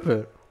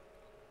stupid.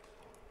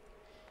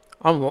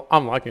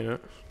 I'm liking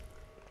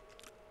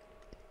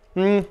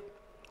it.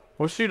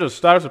 Let's see the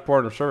status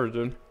report on the servers,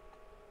 dude.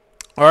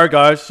 Alright,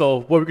 guys, so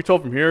what we can tell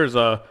from here is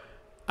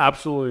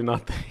absolutely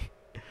nothing.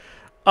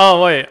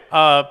 Oh, wait.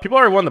 People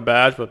already won the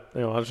badge, but, you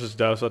know, that's just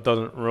death, so that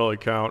doesn't really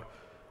count.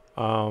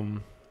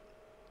 I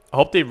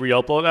hope they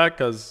re-upload that,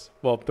 because,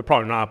 well, they're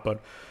probably not,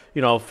 but,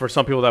 you know, for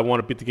some people that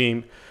want to beat the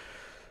game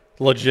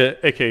legit,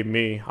 aka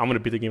me, I'm going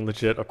to beat the game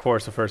legit, of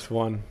course, the first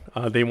one.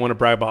 They want to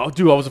brag about, oh,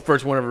 dude, I was the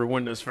first one ever to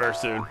win this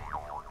first, dude.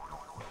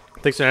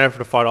 Thanks, Anna, for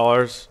the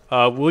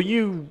 $5. Will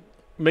you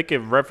make a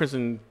reference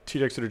in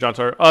TDX to the John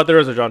Tower? There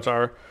is a John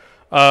Tower.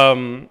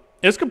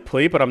 It's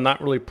complete, but I'm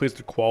not really pleased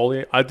with the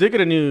quality. I did get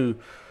a new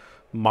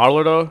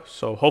modeler, though,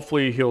 so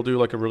hopefully he'll do,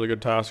 like, a really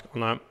good task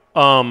on that.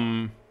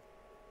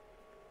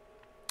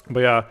 But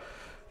yeah,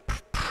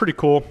 pretty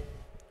cool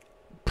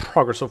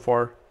progress so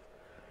far.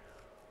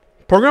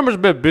 Programmer's a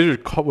bit busy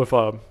with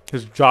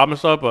his job and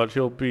stuff, but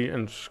he'll be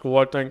in school,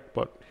 I think.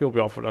 But he'll be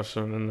off for that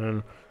soon, and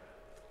then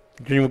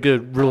the game will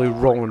get really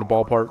rolling in the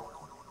ballpark.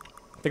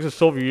 Thanks to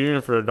Soviet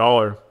Union for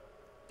 $1.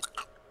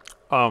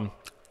 I think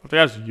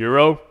that's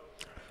euro.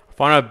 I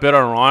find that a bit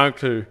ironic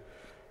to,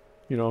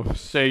 you know,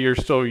 say you're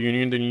Soviet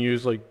Union, then you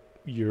use like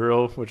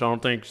euro, which I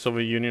don't think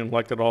Soviet Union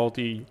liked at all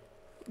the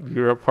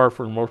euro part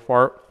for the most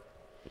part.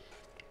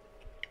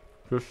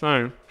 Just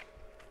saying.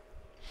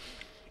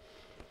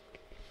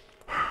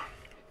 What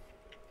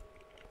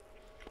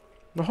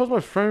the hell's my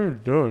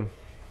friend doing?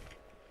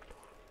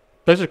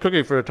 Thanks a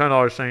cookie for the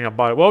 $10 saying I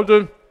buy it. Well,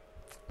 dude,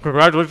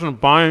 congratulations on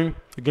buying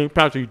the game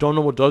pass that you don't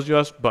know what does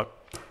yet, but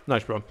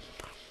nice, bro.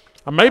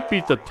 I might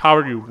beat the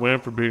tower you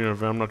win for beating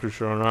it. I'm not too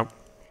sure on that.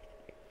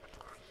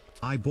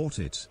 I bought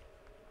it.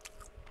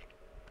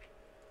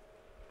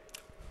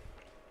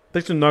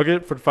 Thanks to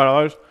Nugget for the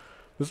 $5.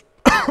 This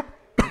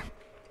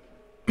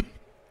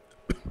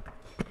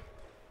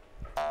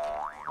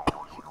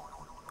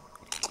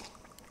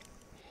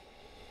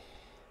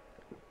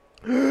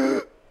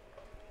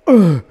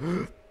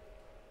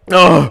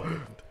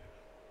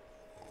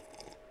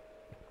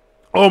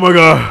Oh my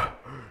god.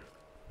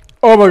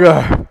 Oh my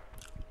god.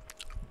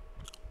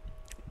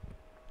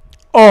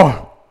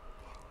 Oh.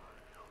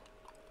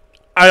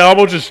 I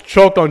almost just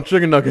choked on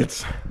chicken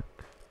nuggets.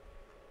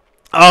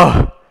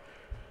 Oh.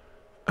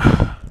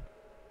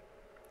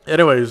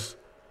 Anyways.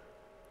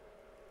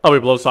 I'll be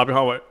below stopping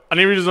hallway. I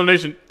need to read his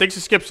donation. Thanks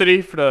to Skip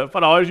City for the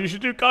 $5. You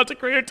should do content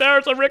creator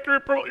towers on record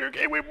and promote your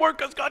game way more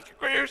because content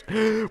creators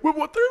will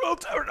want their own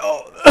tower.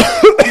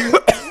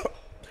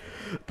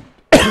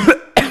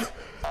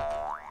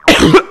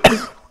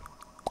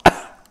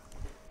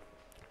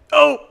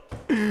 Oh,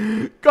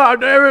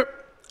 god damn it.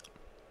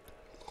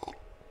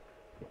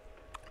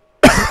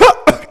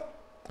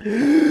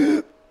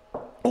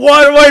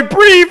 Why do I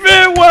breathe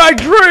in when I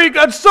drink?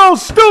 That's so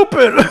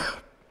stupid.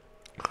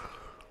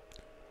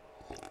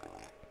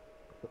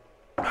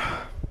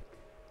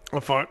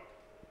 I'm fine.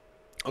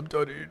 I'm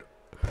done eating.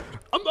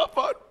 I'm not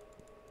fine.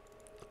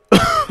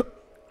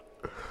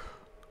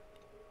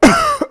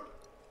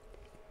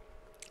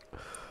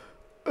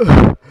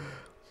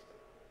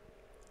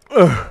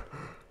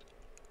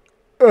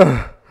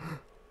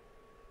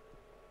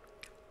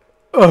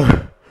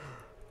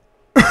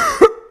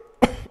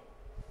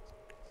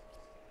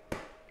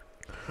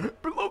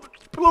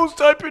 Below's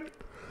typing.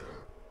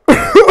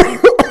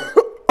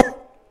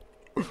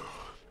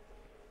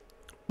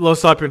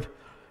 Below's typing.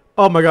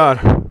 Oh my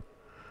god.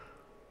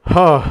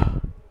 Huh.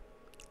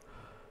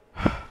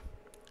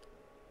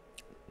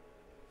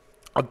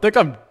 I think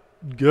I'm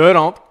good.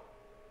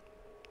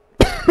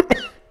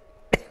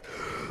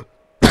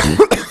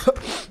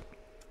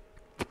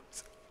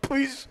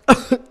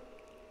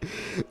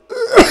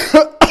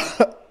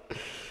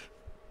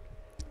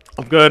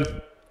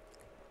 good.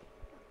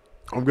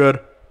 I'm good.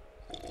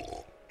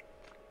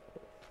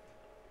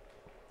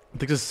 I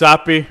think it's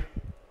sappy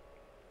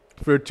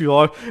for too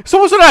long.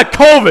 Someone said I had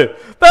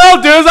COVID. The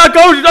hell, dude? Is that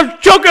COVID? I'm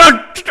choking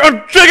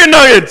on chicken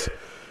nuggets.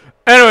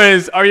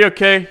 Anyways, are you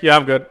okay? Yeah,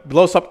 I'm good.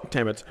 Blow up.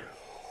 Damn it.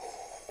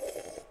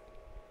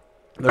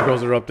 There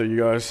goes the update, you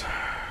guys.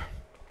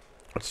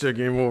 Let's see a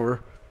game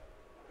over.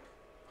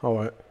 All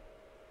right.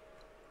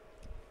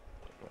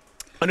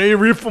 I need to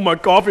refill my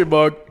coffee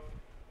mug.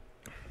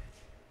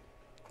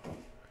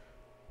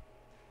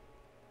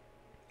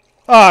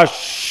 Ah,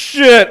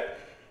 shit.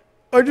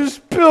 I just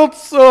spilled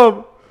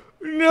some.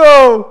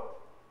 No.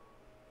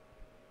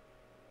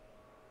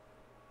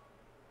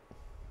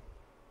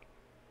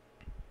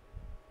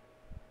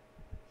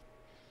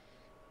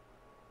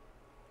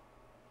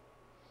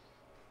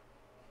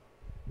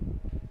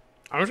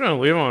 I'm just gonna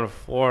leave him on the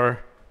floor,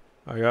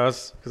 I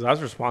guess, because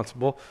that's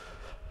responsible.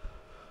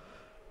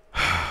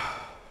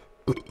 I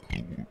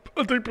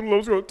think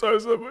Pelot's gonna tie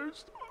us up.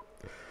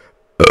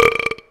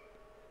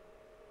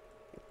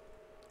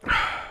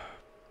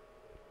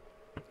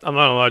 I'm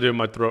not gonna lie, dude,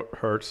 my throat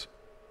hurts.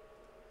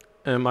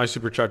 And my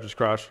super chat just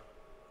crashed.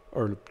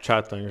 Or the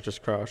chat thing, it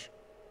just crashed.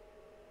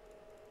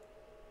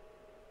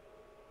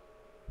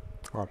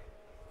 Oh.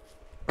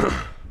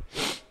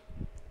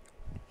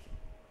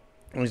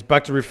 He's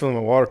back to refilling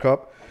my water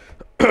cup.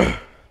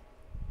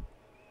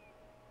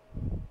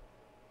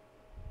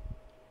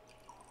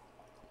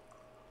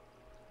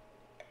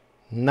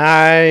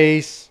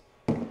 Nice.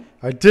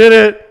 I did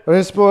it. I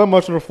didn't spill that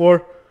much on the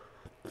floor.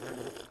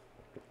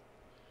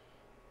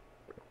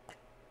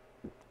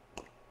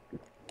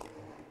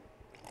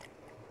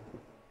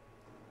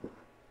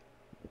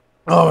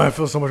 Oh man, I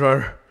feel so much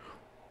better.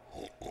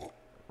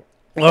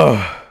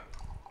 Oh.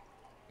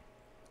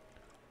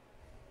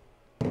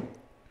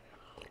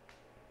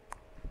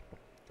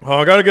 Oh,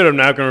 I gotta get a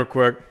napkin real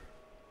quick.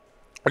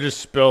 I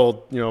just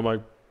spilled, you know, my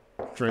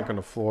drink on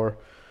the floor.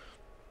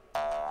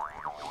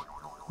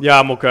 Yeah,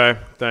 I'm okay.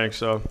 Thanks.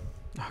 So,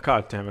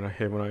 God damn it, I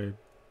hate when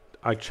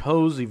I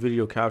chose the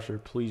video capture.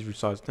 Please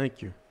resize.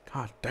 Thank you.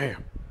 God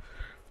damn.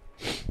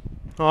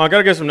 Oh, I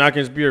gotta get some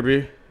napkins.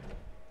 BRB.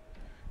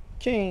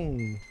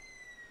 King.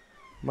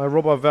 My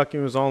robot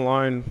vacuum is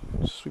online,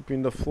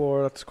 sweeping the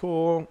floor. That's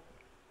cool.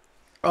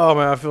 Oh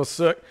man, I feel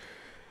sick.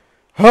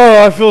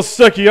 Oh, I feel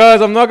sick, you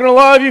guys. I'm not gonna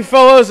lie to you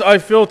fellas. I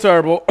feel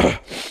terrible.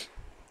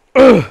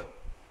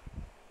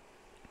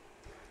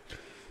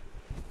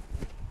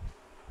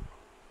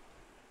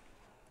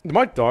 Did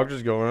my dog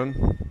just go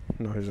in?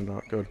 No, he's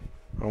not. Good.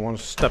 I don't want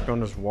to step on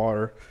this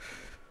water.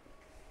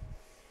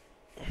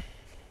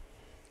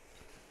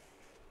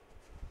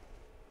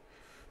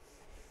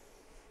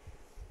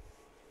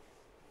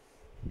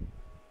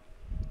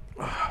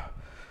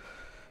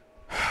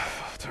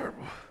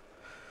 Terrible.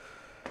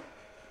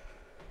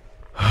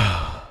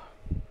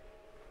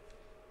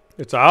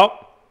 It's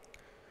out?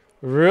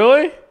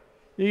 Really?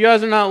 You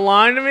guys are not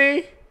lying to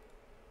me?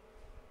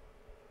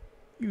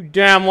 You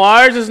damn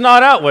liars, it's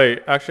not out.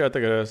 Wait, actually I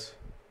think it is.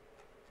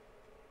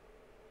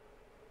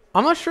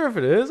 I'm not sure if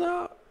it is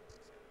out.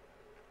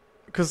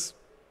 Because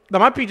that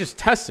might be just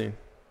testing.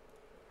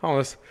 Hold on,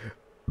 let's...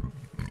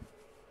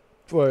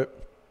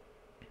 But...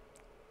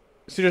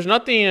 See, there's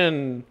nothing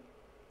in...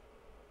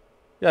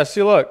 Yeah,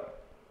 see, look.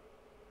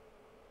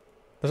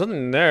 There's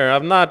nothing there.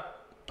 I'm not...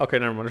 Okay,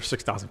 never mind. There's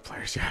 6,000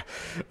 players. Yeah.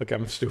 Okay,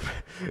 I'm stupid.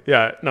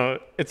 Yeah, no,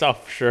 it's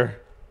out for sure.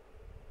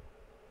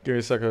 Give me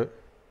a second.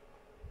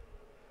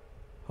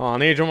 Hold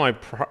on, I need to join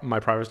my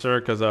private server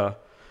because I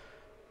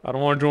don't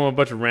want to join a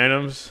bunch of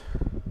randoms.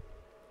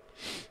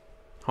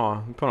 Hold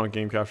on, put on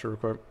game capture real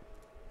quick.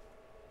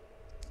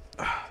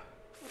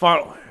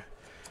 Finally.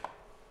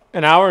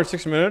 An hour and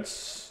 6 minutes.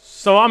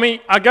 So I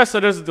mean, I guess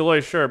that is a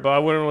delay, sure, but I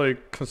wouldn't really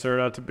consider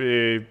that to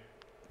be a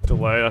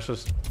delay. That's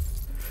just,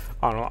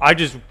 I don't know. I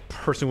just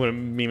personally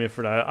wouldn't meme it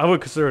for that. I would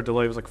consider a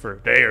delay was like for a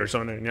day or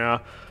something. Yeah.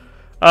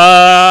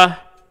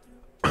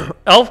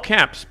 Elf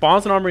camp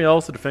spawns an armory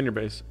elves to defend your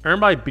base.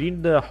 Earned by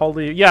beating the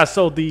holy. Yeah.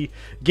 So the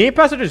game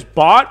pass I just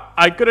bought,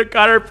 I could have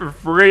got it for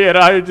free, and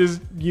I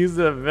just used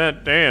the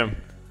event. Damn.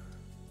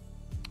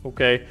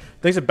 Okay.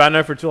 Thanks to Bad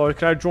Night for $2.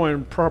 Can I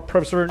join prep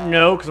server?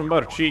 No, because I'm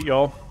about to cheat,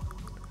 y'all.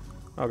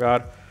 Oh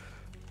god.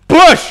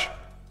 Bush!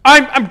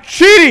 I'm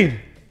cheating!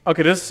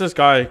 Okay, this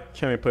guy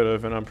can't be played the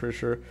event, I'm pretty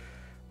sure.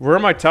 Where are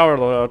my tower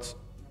loadouts?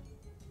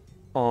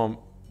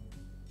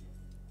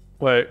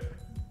 Wait.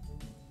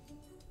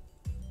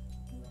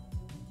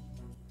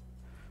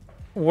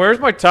 Where's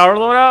my tower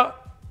loadout?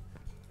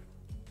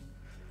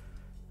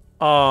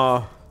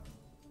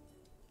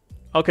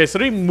 Okay, so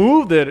they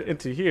moved it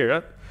into here.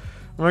 I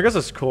mean, I guess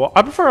it's cool.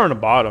 I prefer on the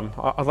bottom.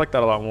 I like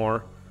that a lot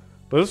more.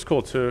 But this is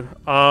cool too.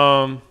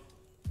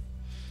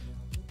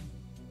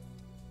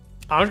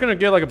 I'm just gonna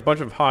get like a bunch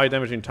of high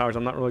damaging towers.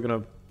 I'm not really gonna,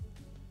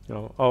 you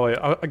know. Oh wait,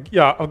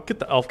 yeah, I'll get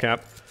the elf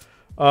camp.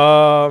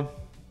 I'm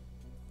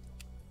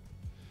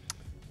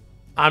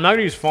not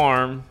gonna use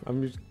farm.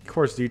 I'm of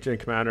course DJ and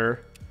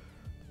commander.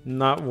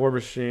 Not War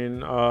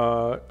Machine.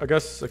 I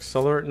guess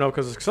Accelerate. No,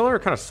 because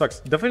Accelerate kind of sucks.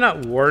 Definitely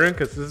not Warden,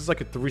 because this is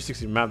like a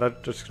 360 map.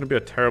 That's just gonna be a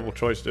terrible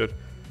choice, dude.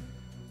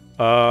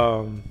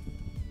 I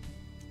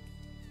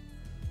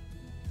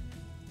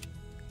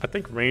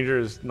think Ranger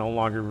is no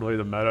longer really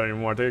the meta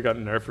anymore. I think it got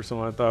nerfed or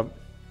something like that.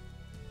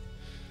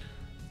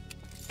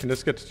 Can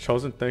this get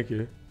chosen? Thank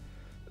you.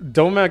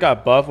 Doman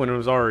got buffed when it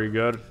was already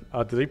good.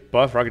 Did they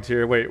buff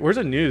Rocketeer? Wait, where's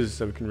the news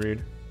that we can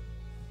read?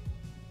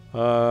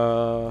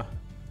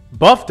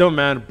 Buff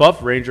Doman,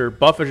 buff Ranger,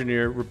 buff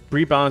Engineer,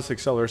 rebalance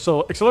Accelerator.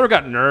 So Accelerator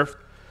got nerfed,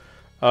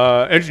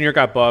 Engineer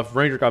got buffed,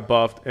 Ranger got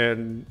buffed,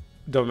 and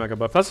Doman got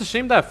buffed. That's a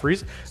shame that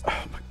Freeze.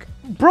 Oh my god.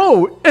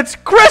 Bro, it's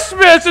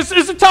Christmas!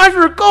 It's the time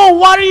for a goal!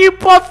 Why do you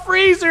buff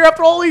Freezer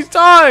after all these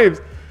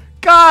times?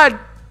 God!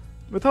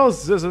 What the hell is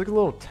this? There's like a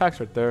little text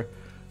right there.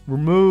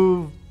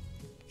 Remove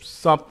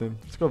something.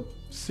 Let's go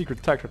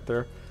secret text right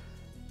there.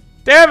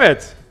 Damn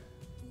it!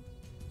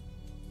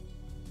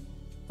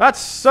 That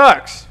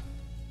sucks.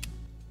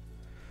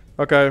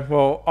 Okay,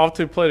 well, off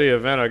to play the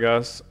event, I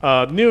guess.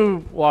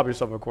 New lobby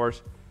stuff, of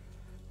course.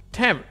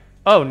 Damn it.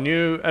 Oh,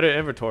 new edit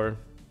inventory.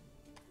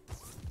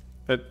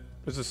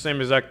 It's the same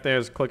exact thing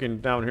as clicking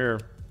down here.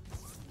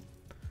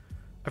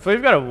 I feel like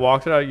you've got to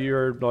walk it out.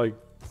 You're like,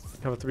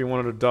 have to be one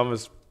of the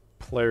dumbest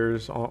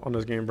players on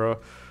this game, bro.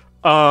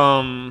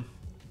 Oh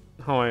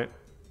wait,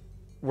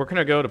 where can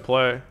I go to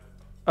play?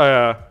 Oh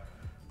yeah.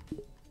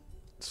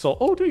 So,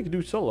 oh, dude, you can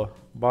do solo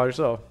by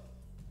yourself.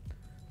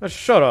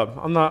 Shut up.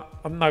 I'm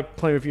not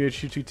playing with you,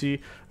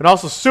 HUTT. And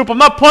also, Soup, I'm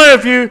not playing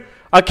with you.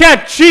 I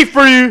can't cheat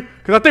for you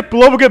because I think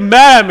Blow will get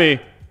mad at me.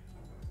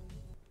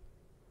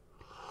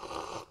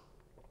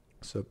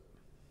 So,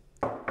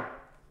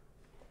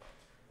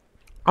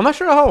 I'm not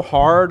sure how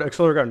hard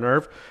Accelerator got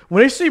nerfed.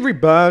 When they say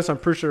rebalance, I'm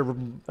pretty sure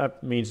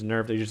that means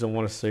nerf. They just don't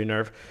want to say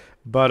nerf.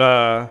 But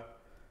I'm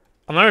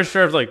not even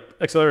sure if like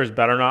Accelerator is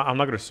bad or not. I'm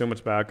not gonna assume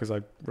it's bad because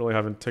I really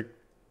haven't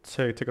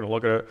taken a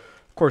look at it.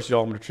 Of course,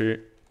 y'all, I'm gonna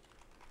cheat.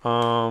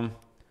 I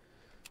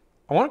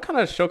want to kind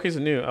of showcase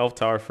a new Elf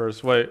Tower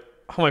first. Wait,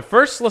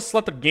 first let's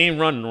let the game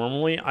run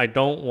normally. I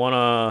don't want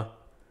to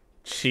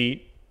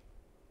cheat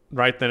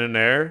right then and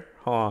there.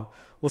 Hold on.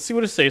 Let's see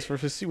what it says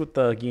first. Let's see what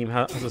the game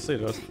has to say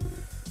to us.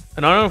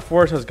 An unknown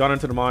force has gone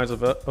into the minds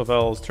of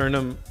elves, turned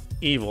them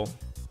evil.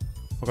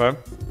 Okay.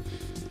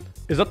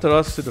 It's up to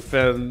us to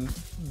defend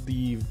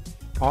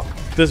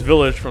this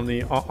village from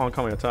the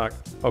oncoming attack.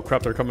 Oh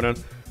crap, they're coming in.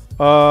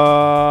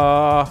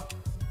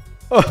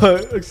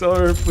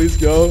 Accelerator, please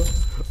go.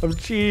 I'm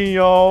cheating,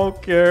 y'all.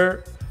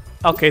 Care.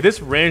 Okay,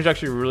 this range is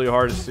actually really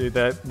hard to see.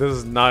 That this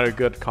is not a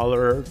good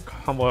color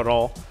combo at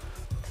all.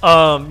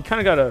 You kind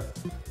of gotta.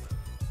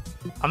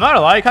 I'm not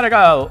gonna lie. You kind of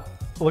gotta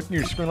look at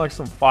your screen like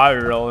some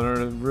 5-year-old in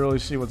order to really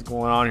see what's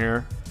going on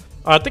here.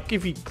 I think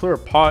if you clear a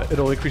pot,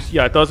 it'll increase.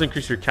 Yeah, it does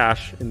increase your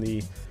cash in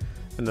the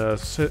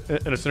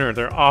center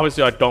there.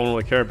 Obviously, I don't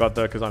really care about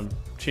that because I'm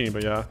cheating.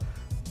 But yeah,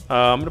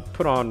 I'm gonna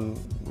put on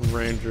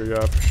Ranger.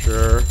 Yeah, for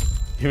sure.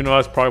 Even though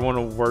that's probably one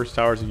of the worst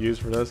towers to use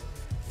for this.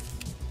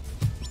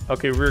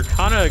 Okay, we're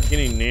kind of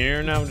getting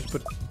near now. Just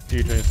put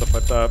DJ and stuff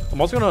like that. I'm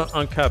also gonna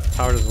uncap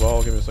towers as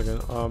well. Give me a second.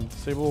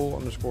 Disable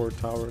underscore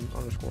tower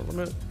underscore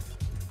limit.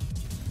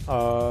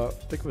 I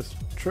think it was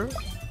true.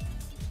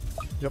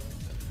 Yep.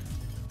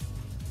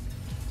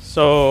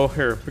 So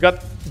here we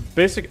got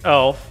basic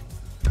elf,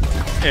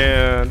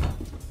 and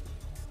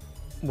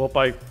well,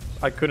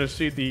 I couldn't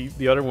see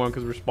the other one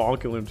because we're spawn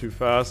killing him too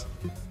fast.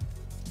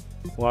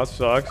 Well, that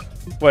sucks.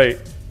 Wait,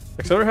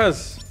 Accelerator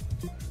has...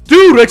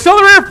 Dude,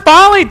 Accelerator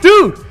finally...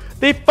 Dude,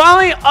 they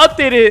finally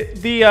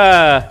updated the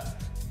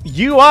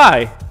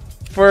UI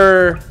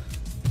for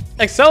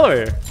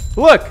Accelerator.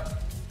 Look.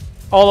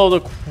 Although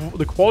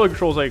the quality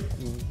control is like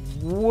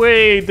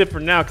way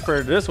different now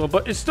compared to this one.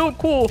 But it's still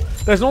cool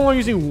that it's no longer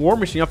using War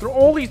Machine. After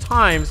all these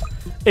times,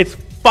 it's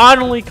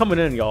finally coming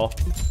in, y'all.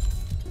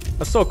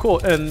 That's so cool.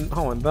 And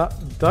hold on, that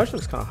actually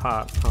looks kind of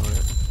hot. Hold on.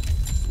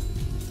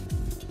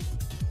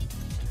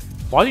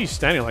 Why are you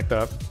standing like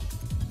that?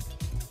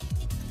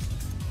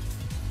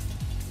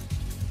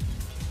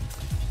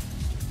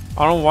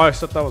 I don't know why I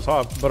said that was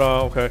hot, but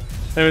okay.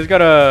 Anyways,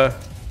 got a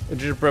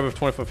gingerbread with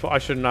 20 foot. I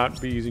should not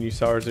be using these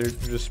towers. They're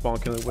just spawn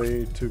killing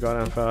way too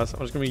goddamn fast.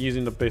 I'm just gonna be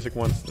using the basic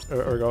ones.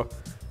 Ergo.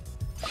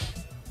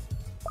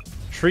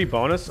 Tree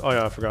bonus? Oh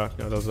yeah, I forgot.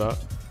 Yeah, it does that.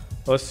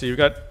 Let's see. We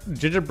got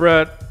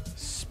gingerbread,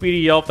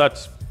 speedy elf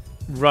that's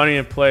running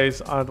in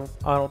place. I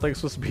don't think it's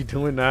supposed to be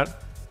doing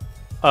that.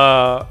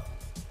 The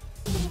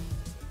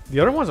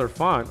other ones are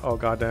fine. Oh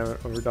god damn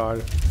it,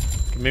 overdied.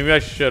 Okay, maybe I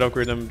should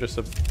upgrade them just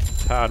a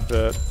tad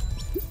bit.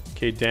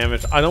 Okay,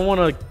 damage. I don't want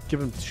to give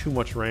them too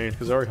much range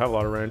because they already have a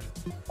lot of range.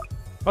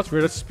 That's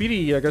weird. That's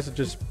speedy. I guess it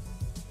just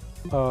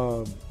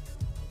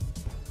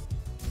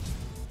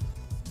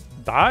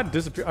died,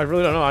 disappeared. I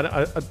really don't know.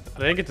 I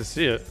didn't get to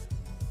see it.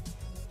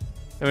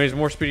 I mean, it's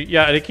more speedy.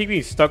 Yeah, they keep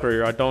me stuck right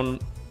here.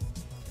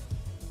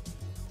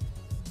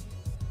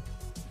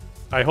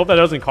 I hope that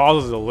doesn't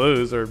cause us to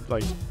lose or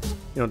like,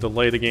 you know,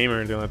 delay the game or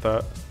anything like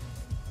that.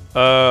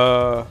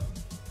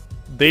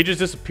 They just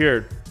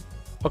disappeared.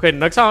 Okay,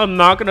 next time I'm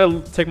not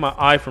gonna take my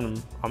eye from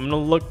them. I'm gonna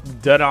look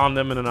dead on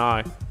them in an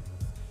eye.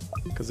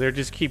 Because they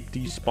just keep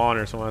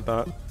despawning or something like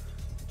that.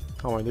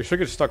 Oh wait, they should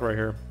get stuck right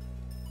here.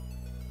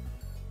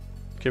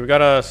 Okay, we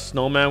got a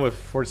snowman with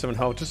 47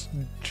 health.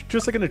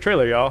 Just like in the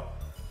trailer, y'all.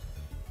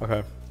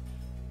 Okay.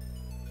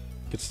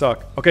 Get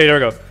stuck. Okay, there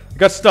we go.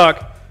 Got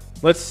stuck.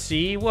 Let's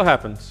see what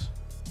happens.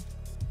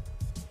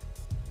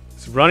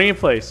 It's running in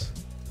place.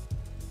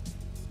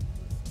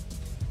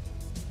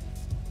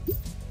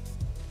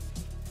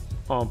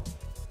 I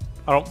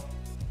don't.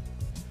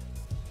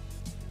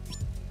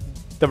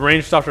 The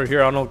range stopped right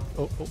here. I don't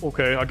know.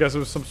 Okay, I guess it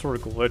was some sort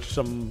of glitch,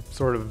 some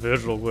sort of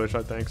visual glitch.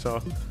 I think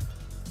so.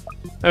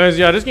 Anyways,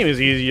 yeah, this game is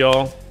easy,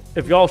 y'all.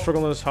 If y'all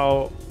struggle with this,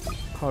 how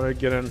to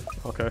get in?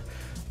 Okay.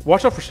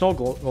 Watch out for snow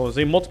golems.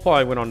 They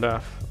multiply when on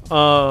death.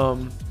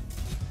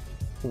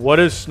 What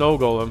is snow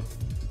golem?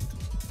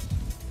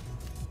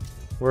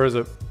 Where is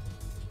it?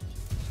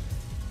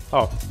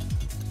 Oh.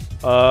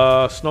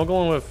 Snow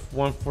golem with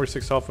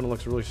 146 health and it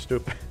looks really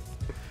stupid.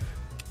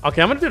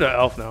 Okay, I'm gonna do the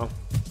elf now.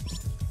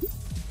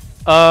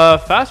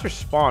 Faster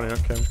spawning.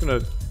 Okay, I'm just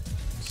gonna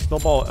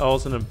snowball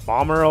elves and then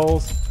bomber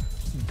elves,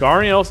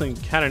 guardian elves and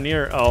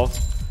cannoneer elves,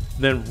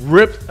 then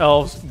ripped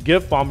elves,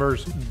 gift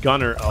bombers,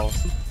 gunner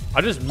elves.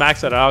 I just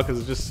maxed that out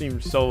because it just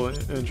seems so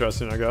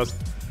interesting, I guess.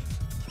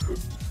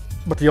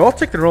 But they all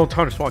take their own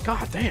time to spawn.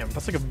 God damn,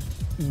 that's like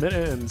a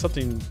minute and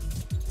something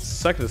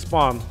second to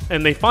spawn.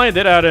 And they finally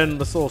did add in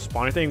this little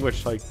spawning thing,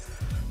 which like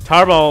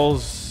Tower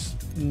Balls,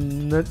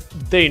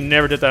 they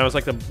never did that. It was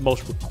like the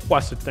most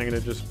requested thing, and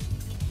it just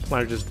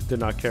Planet just did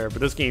not care.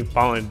 But this game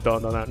finally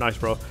done that. Nice,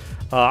 bro.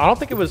 I don't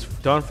think it was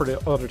done for the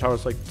other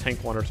towers, like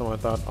Tank One or something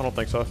like that. I don't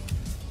think so.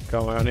 Okay,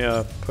 I need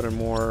to put in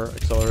more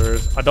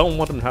accelerators. I don't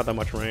want them to have that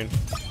much range.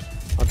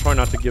 I'll try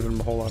not to give them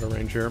a whole lot of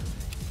range here.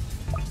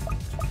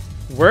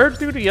 Where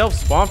do the elves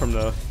spawn from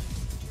though?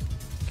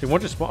 Okay, one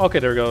just spawn. Okay,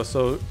 there we go.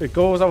 So it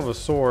goes out with a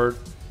sword.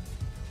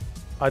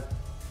 I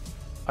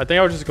think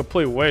I was just a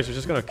complete waste. It's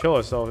just gonna kill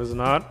itself, is it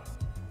not?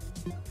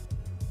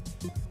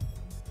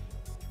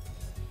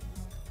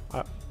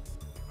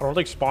 I don't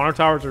think spawner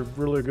towers are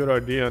really a good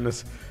idea in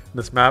this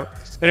map.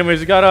 Anyways,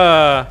 we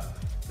got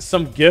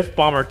some gift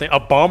bomber thing, a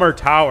bomber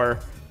tower,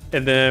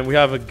 and then we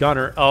have a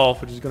gunner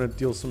elf, which is gonna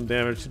deal some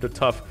damage to the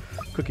tough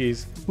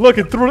cookies. Look,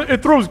 it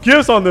throws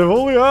gifts on them.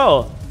 Holy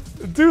hell,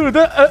 dude!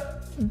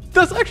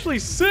 That's actually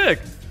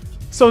sick.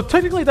 So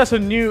technically, that's a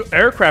new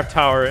aircraft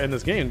tower in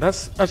this game.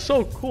 That's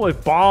so cool.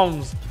 It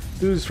bombs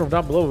dudes from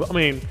down below. I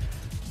mean,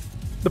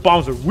 the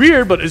bombs are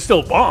weird, but it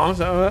still bombs.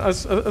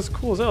 That's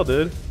cool as hell,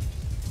 dude.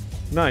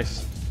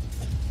 Nice.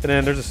 And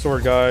then there's a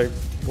sword guy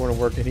going to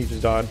work, and he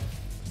just died.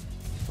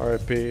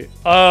 R.I.P.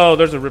 Oh,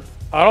 there's a rip.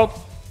 I don't.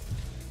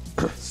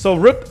 So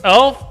ripped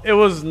elf. It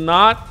was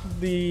not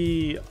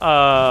the.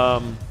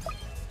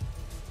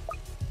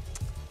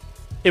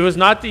 It was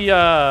not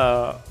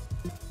the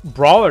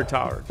brawler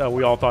tower that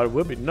we all thought it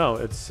would be. No,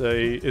 it's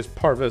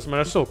part of this. Man,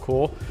 that's so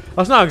cool.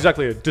 That's not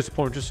exactly a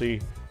disappointment to see.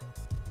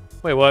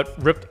 Wait,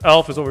 what? Ripped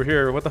elf is over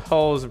here. What the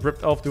hell is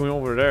ripped elf doing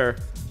over there?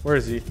 Where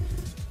is he?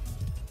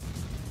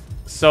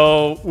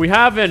 So we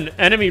have an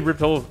enemy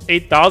ripped elf with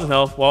 8,000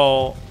 health,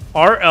 while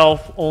our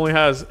elf only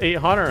has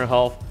 800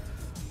 health.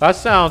 That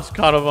sounds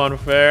kind of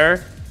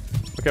unfair.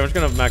 Okay, I'm just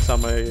gonna max out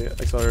my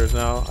accelerators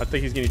now. I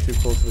think he's getting too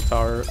close to the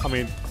tower. I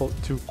mean,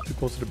 too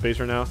close to the base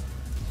right now.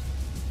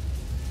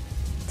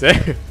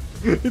 Dang.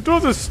 He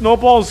throws his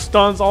snowballs,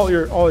 stuns all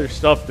your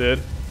stuff, dude.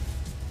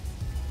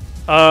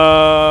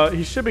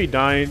 He should be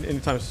dying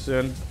anytime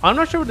soon. I'm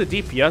not sure what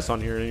the DPS on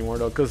here anymore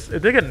though, because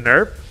it did get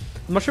nerfed.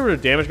 I'm not sure where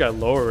the damage got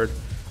lowered.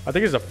 I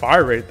think it's a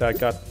fire rate that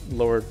got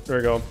lowered. There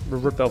we go.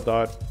 Ripped elf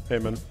died. Hey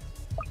man.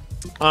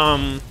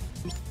 I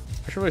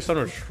should really start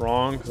with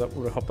strong because that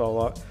would have helped out a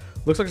lot.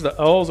 Looks like the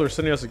elves are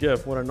sending us a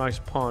gift. What a nice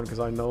pawn, because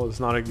I know it's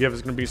not a gift.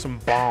 It's gonna be some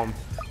bomb.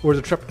 Or it's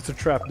a trap. It's a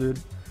trap, dude.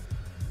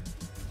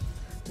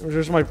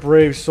 There's my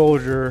brave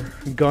soldier,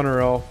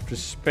 gunner elf,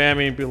 just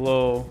spamming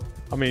below.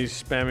 I mean,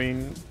 he's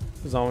spamming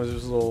zombies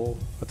with little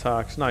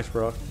attacks. Nice,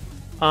 bro.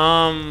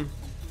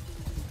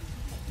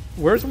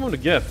 Where's the one with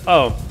the gift?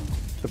 Oh,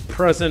 the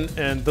present.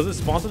 And does it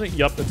spawn something?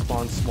 Yup, it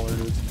spawns smaller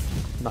dudes.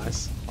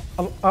 Nice.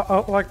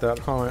 I like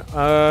that comment.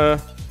 I'm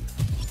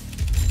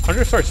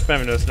gonna start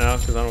spamming this now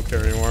because I don't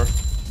care anymore.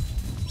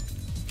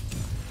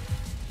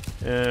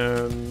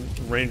 And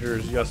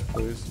rangers, yes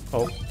please.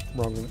 Oh,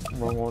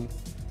 wrong one.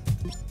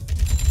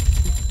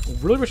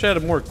 Really wish I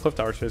had more cliff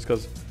tower space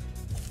because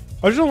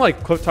I just don't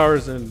like cliff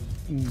towers in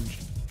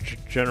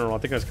general. I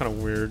think that's kind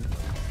of weird.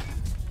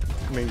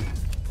 I mean,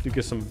 you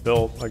get some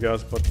built, I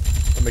guess, but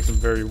that makes them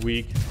very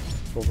weak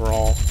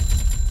overall.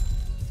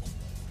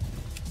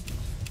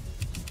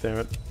 Damn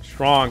it.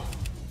 Strong.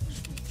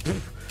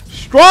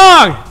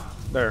 Strong!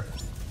 There.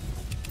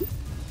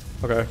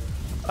 Okay.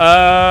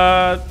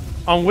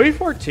 On wave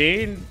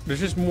 14, there's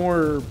just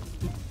more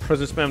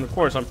present spam. Of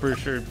course, I'm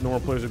pretty sure normal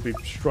players would be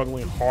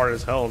struggling hard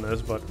as hell in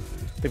this, but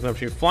I think I'm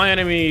seeing flying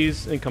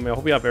enemies incoming. I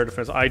hope we have air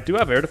defense. I do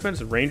have air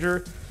defense and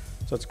ranger,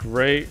 so that's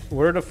great.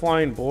 Where are the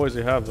flying boys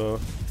they have,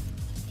 though?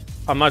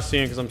 I'm not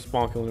seeing because I'm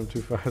spawn killing them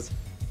too fast.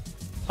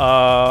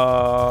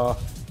 Or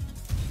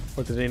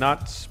did he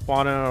not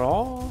spawn in at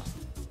all?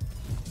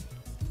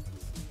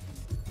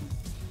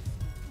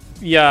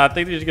 Yeah, I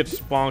think they just get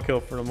spawn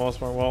kill for the most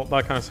part. Well,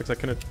 that kind of sucks. I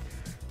couldn't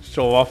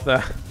show off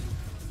that.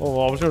 Oh,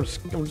 well, I'm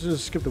just gonna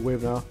skip the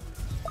wave now.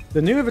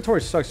 The new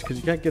inventory sucks because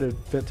you can't get a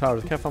fit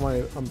towers. I can't find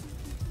my.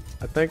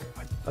 I think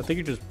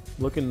you're just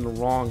looking in the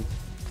wrong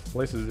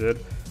places, dude.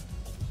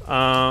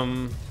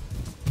 Hold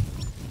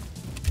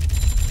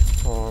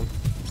on.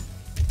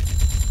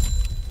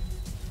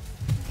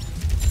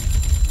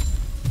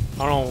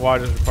 I don't know why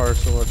this requires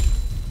so much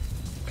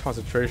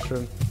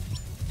concentration.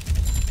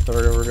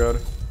 We're good.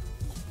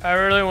 I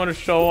really want to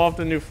show off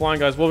the new flying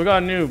guys. Well, we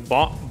got a new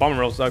bomber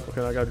rail stack.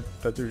 Okay, I got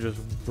that dude just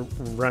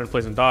ran in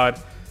place and died.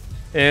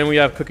 And we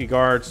have cookie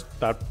guards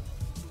that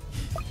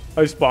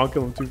I spawn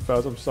killed him too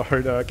fast. I'm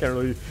sorry that I can't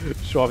really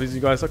show off these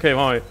guys. Okay,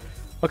 fine.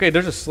 Okay,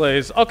 there's just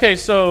slaves. Okay,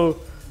 so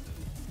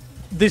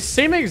the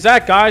same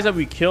exact guys that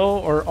we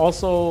kill are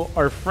also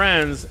our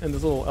friends in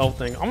this little elf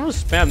thing. I'm gonna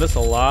spam this a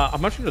lot.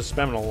 I'm actually gonna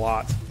spam it a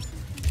lot.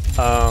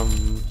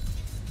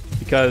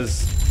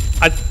 Because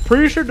I'm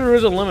pretty sure there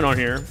is a limit on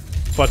here.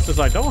 But since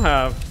I don't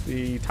have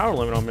the tower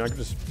limit on me, I can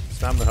just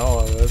spam the hell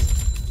out of this.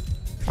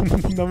 I'm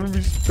gonna be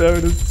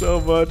spamming it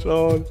so much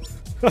on.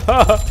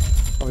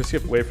 I'm gonna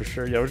skip wave for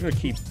sure. Yeah, we're just gonna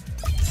keep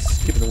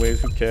skipping the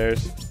waves. Who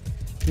cares?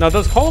 Now,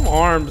 does column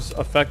arms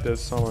affect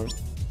this? Column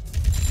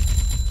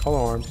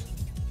arms.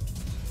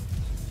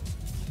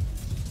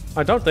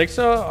 I don't think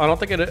so. I don't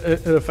think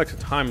it affects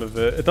the time of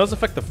it. It does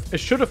affect the. It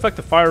should affect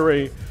the fire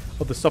rate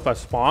of the stuff that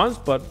spawns,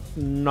 but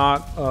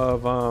not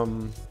of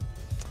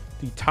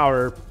the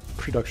tower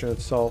production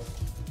itself.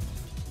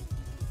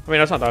 I mean,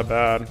 that's not that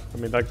bad. I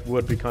mean, that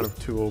would be kind of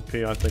too OP.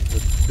 I think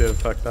it did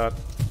affect that.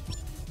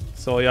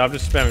 So yeah, I'm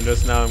just spamming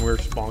this now, and we're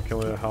spawn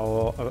killing the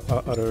hell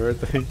out of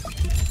everything.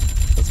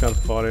 That's kind of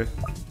funny.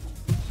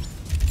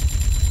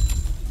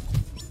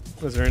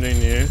 Is there anything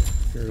new?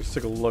 Here, let's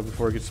take a look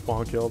before we get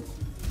spawn killed.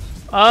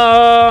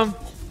 Not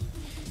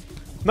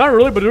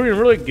really, but doing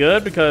really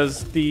good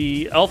because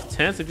the elf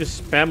tents, they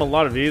just spam a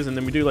lot of these, and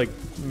then we do like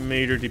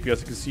major DPS.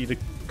 You can see the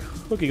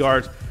cookie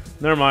guards.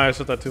 Never mind, I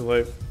set that too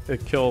late.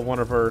 It killed one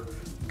of our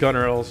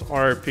gunner elves.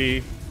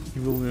 RP,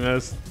 you will be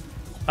missed.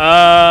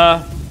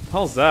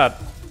 How's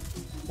that?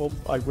 Well,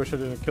 I wish I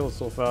didn't kill it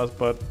so fast,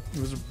 but it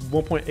was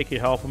 1.8k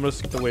health. I'm gonna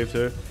skip the wave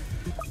too.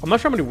 I'm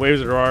not sure how many waves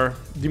there are.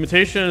 The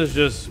mutation is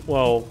just,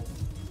 well,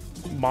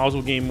 mobs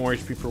will gain more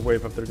HP per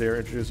wave after they are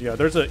introduced. Yeah,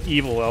 there's an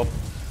evil elf.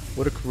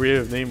 What a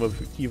creative name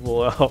of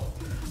evil elf.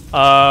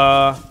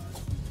 How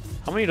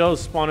many of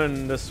those spawn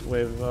in this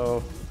wave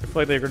though? I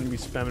feel like they're gonna be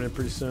spamming it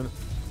pretty soon.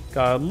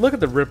 God, look at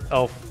the rip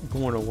elf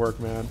going to work,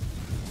 man.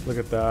 Look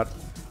at that.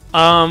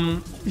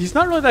 He's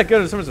not really that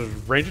good in terms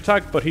of range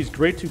attack, but he's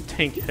great to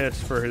tank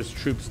hits for his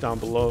troops down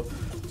below.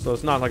 So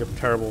it's not like a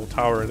terrible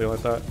tower or anything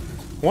like that.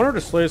 I wonder if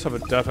the slaves have a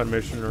death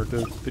animation, or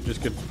do they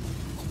just get...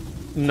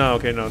 No,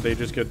 okay, no, they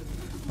just get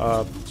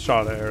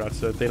shot at air,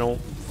 that's it. They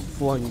don't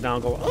fling down,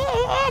 go...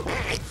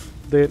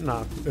 They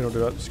don't do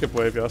that. Skip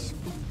wave, yes.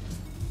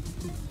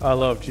 I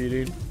love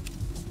cheating.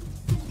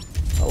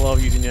 I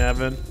love using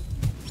admin.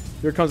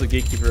 Here comes the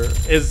gatekeeper.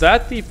 Is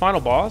that the final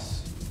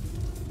boss?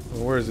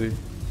 Oh, where is he?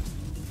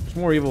 There's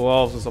more evil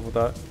elves and stuff like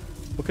that.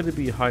 What could it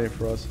be hiding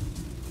for us?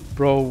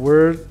 Bro,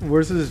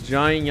 where's this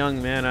giant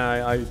young man?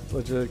 I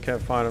legit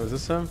can't find him. Is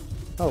this him?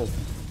 Oh.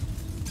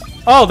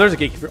 Oh, there's a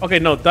gatekeeper. Okay,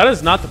 no, that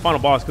is not the final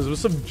boss because it was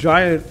some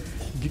giant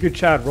Giga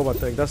Chad robot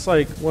thing. That's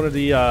like one of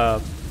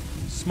the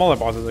smaller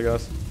bosses, I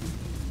guess.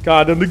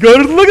 God, and the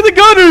gunners. Look at the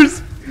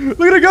gunners!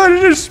 Look at the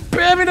gunners just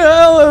spamming the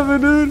hell out of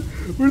it,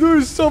 dude. We're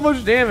doing so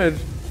much damage.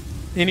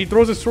 And he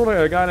throws his sword like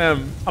a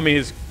goddamn, I mean,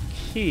 his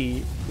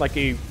key like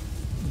a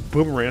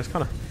boomerang. It's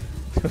kind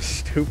of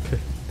stupid.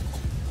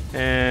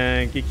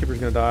 And Gatekeeper's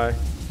gonna die.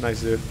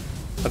 Nice, dude.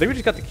 I think we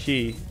just got the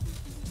key.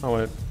 Oh,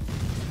 wait.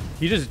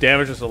 He just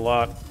damaged us a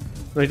lot.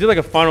 He did like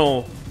a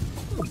final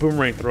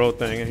boomerang throw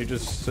thing, and he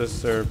just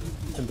sits there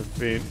in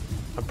defeat.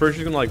 I'm pretty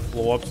sure he's gonna like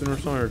blow up soon or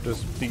something, or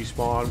just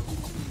despawn.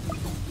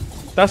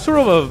 That's sort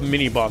of a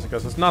mini boss, I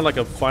guess. It's not like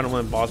a final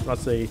end boss, but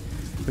that's a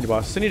mini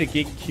boss. Sending the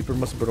Gatekeeper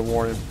must have been a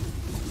warning.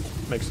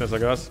 Makes sense, I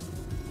guess.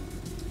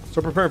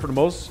 So preparing for the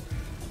most.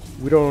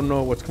 We don't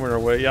know what's coming our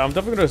way. Yeah, I'm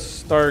definitely gonna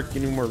start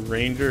getting more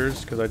rangers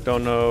because I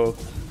don't know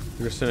if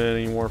we're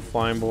sending any more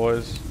flying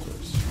boys.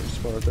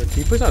 Right there. Can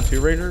you place down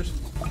 2 rangers?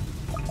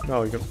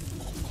 No, you can.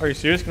 Are you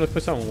serious? Can you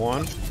place down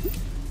 1?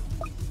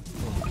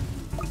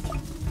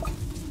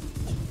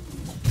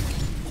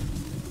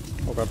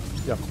 Oh god,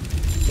 yeah.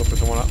 Go for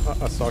someone.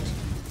 That sucks.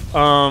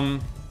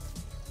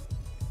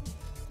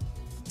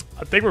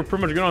 I think we're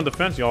pretty much good on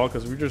defense, y'all,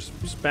 because we're just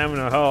spamming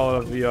the hell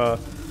out of the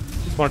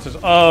sponsors.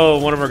 Oh,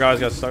 one of our guys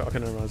got stuck. Okay,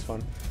 never mind, it's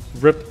fine.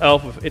 Ripped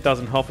elf with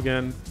 8,000 health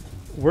again.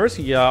 Where is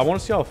he? Yeah, I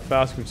want to see how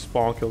fast we can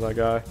spawn kill that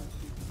guy.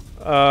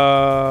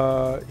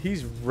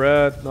 He's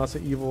red, not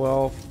an evil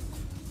elf.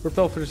 Ripped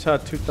elf just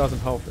had 2,000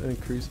 health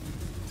increase.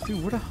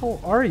 Dude, where the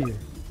hell are you?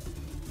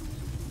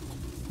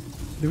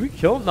 Did we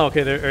kill him? No,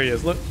 okay, there he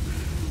is. Look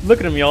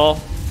at him, y'all.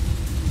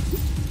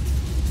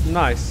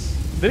 Nice.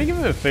 They didn't give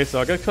him a face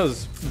though. I guess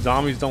because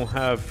zombies don't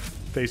have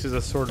faces.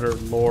 That's sort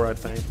of lore, I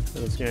think,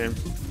 in this game.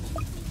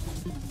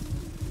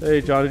 Hey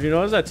John, did you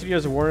notice that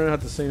TDS Warning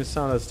had the same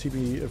sound as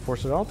TB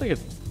Enforcer? I don't think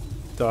it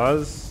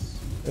does.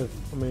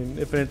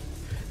 If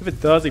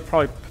it does, they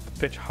probably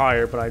pitch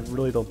higher, but I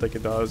really don't think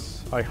it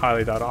does. I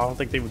highly doubt it. I don't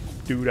think they would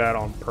do that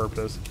on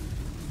purpose.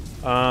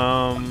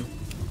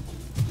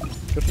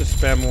 Just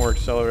spam more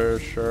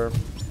accelerators, sure.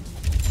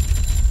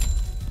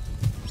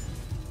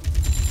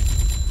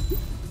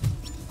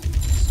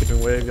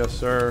 Skipping wave, yes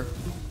sir.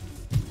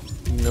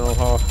 You know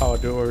how I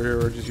do over here,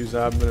 or just use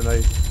admin and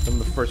I'm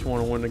the first one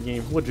to win the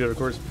game. Legit, of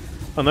course.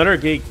 Another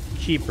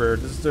gatekeeper.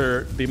 This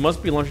is they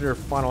must be launching their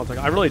final attack.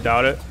 I really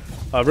doubt it.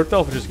 Ripped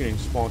Elf is just getting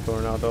spawn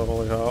killer now though,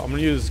 holy hell. I'm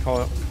gonna use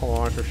call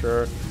launch for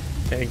sure.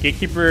 And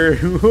gatekeeper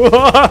is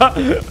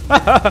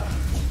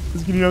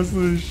getting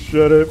absolutely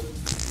shut up.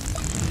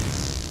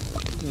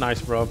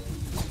 Nice, bro.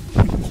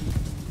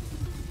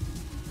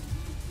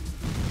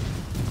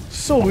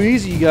 So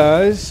easy,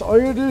 guys. All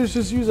you gotta do is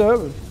just use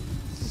admin.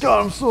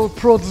 God, I'm so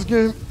pro at this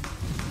game.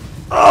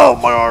 Oh,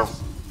 my arm.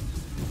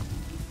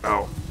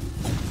 Ow.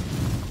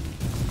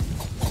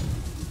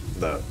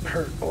 That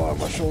hurt a lot.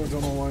 My shoulder,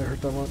 don't know why it hurt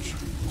that much.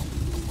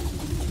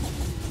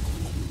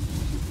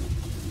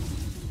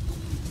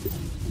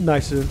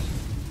 Nice, dude.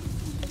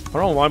 I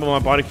don't know why, but my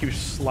body keeps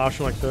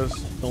slouching like this.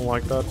 Don't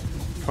like that.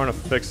 I'm trying to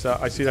fix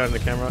that. I see that in the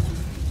camera.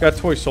 Got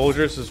toy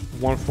soldiers. This is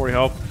 140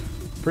 health.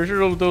 Pretty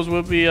sure those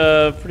would be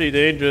pretty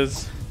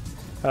dangerous.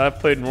 I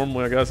played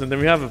normally, I guess. And then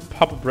we have a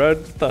pop of bread.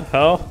 What the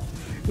hell?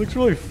 It looks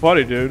really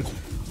funny, dude.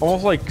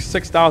 Almost like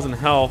 6,000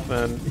 health,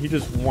 and he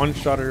just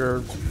one-shot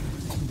your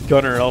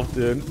gunner elf,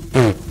 dude.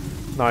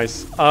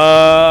 Nice.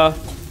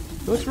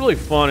 It looks really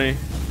funny.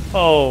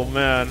 Oh,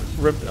 man.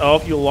 Ripped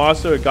elf, you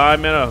lost to a guy,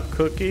 man, a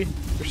cookie?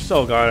 You're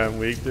so goddamn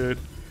weak, dude.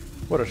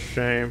 What a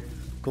shame.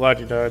 Glad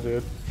you died,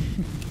 dude.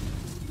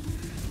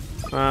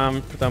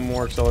 Put down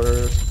more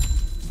accelerators.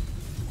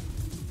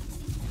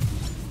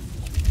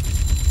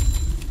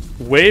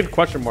 Wave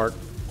question mark.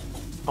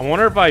 I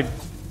wonder if I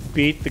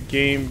beat the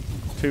game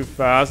too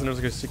fast and there's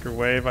like a secret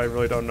wave. I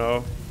really don't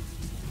know.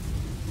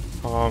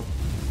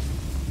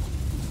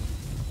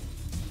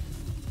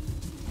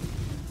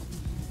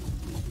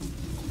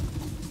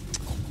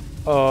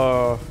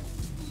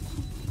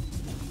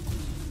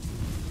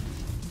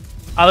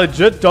 I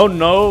legit don't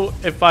know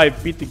if I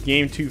beat the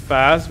game too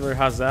fast where it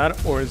has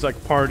that, or it's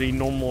like part of the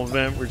normal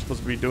event we're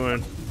supposed to be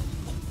doing.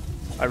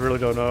 I really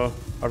don't know.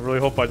 I really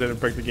hope I didn't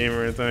break the game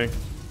or anything.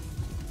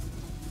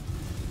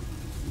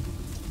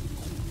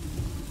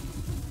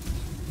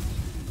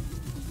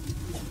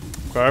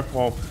 Okay,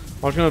 well,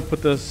 I'm just gonna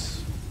put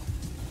this.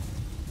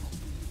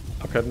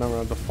 Okay, never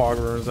mind. The fog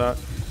ruins that.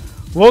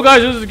 Well,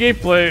 guys, this is the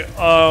gameplay.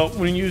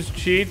 When you use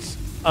cheats,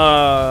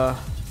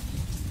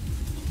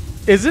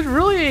 is it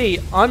really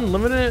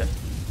unlimited?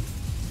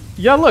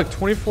 Yeah, look,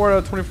 24 out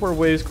of 24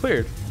 waves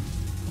cleared.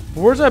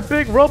 Where's that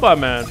big robot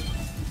man?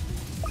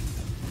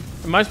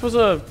 Am I supposed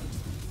to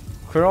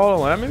clear all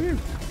the land, maybe?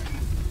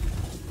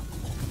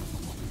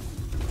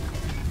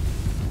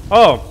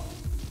 Oh.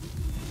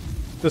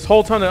 This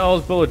whole time the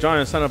L's built a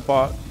giant sent a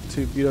bot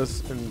to beat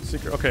us in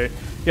secret. Okay.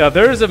 Yeah,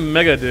 there is a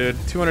mega dude.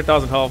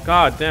 200,000 health.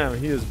 God damn,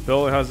 he is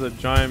built. It has a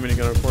giant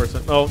minigun, of course.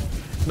 No,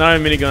 not a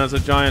minigun. It's a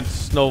giant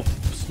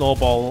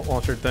snowball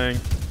launcher thing.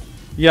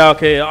 Yeah,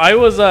 okay. I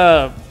was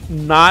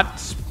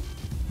not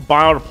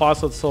buying the plot,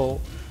 so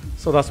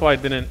that's why I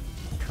didn't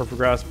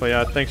progress. But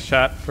yeah, thanks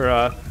chat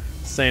for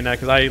saying that,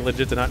 because I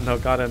legit did not know.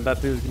 God damn,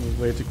 that dude's getting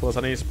way too close.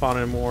 I need to spawn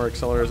in more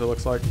accelerators, it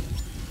looks like.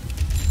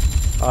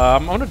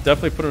 I'm gonna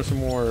definitely put in some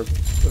more of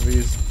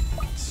these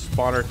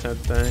spawner tent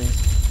things.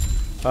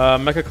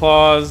 Mecha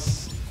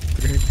Claws,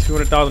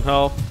 200,000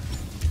 health.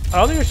 I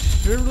don't think it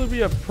should really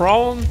be a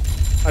problem.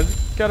 I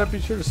just gotta be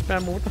sure to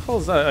spam more. What the hell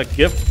is that? A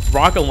gift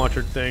rocket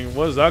launcher thing.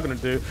 What is that gonna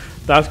do?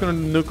 That's gonna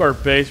nuke our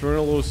base. We're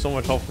gonna lose so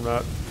much health from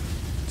that.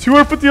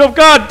 250 health.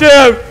 God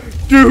damn!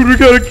 Dude, we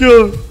gotta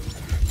kill him.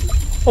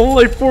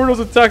 Only like 4 of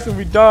those attacks and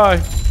we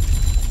die.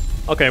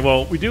 Okay,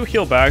 well, we do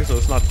heal back, so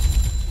it's not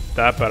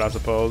that bad, I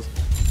suppose.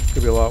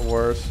 Could be a lot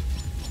worse.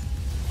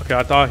 Okay,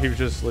 I thought he was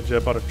just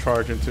legit about to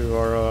charge into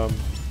our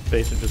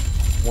base and just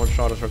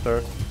one-shot us right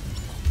there.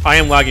 I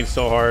am lagging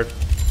so hard.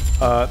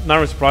 Not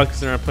really surprised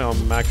considering I'm playing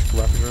on max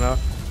graphics right now.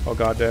 Oh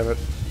god damn it.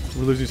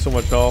 We're losing so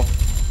much health.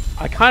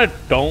 I kind of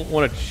don't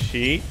want to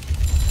cheat.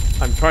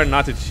 I'm trying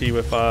not to cheat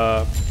with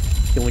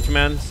healing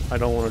commands. I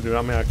don't want to do that.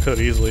 I mean, I could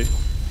easily.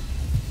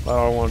 But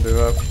I don't want to do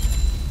that.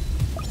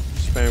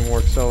 Spamming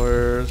more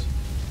accelerators.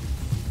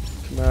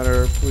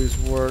 Commander, please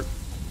work.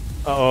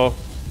 Uh-oh.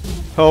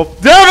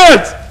 Help. Damn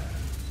it!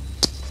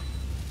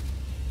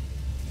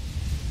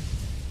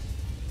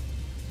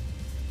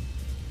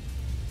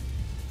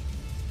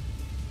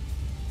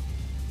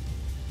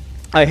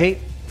 I hate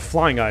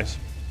flying guys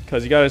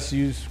because you guys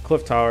use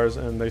cliff towers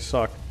and they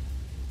suck.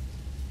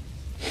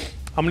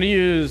 I'm gonna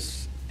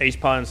use Ace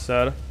Pod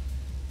instead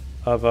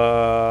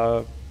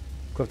of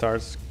cliff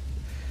towers.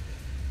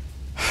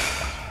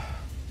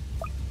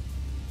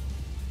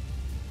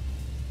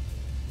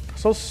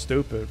 So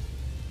stupid.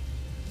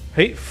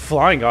 hate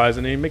flying guys,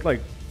 and they make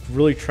like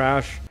really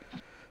trash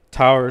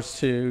towers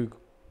to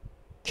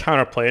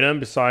counterplay them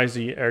besides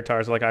the air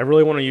towers. Like, I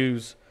really want to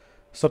use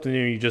something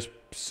new, you just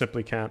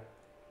simply can't.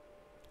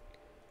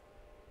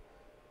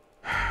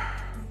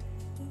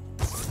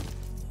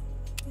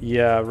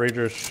 Yeah,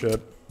 Rager's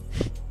shit.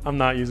 I'm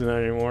not using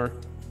that anymore.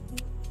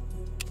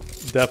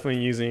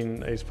 Definitely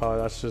using Ace Pilot.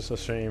 That's just a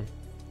shame.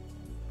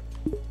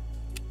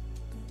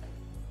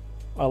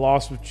 I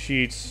lost with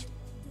cheats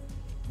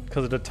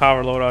because of the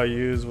tower load I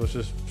used was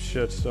just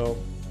shit. So,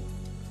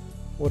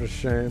 what a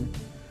shame.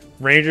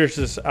 Ranger's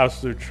just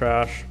absolute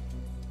trash.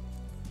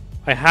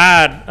 I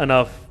had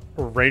enough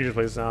Ranger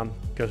plays down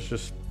because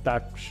just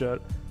that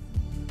shit.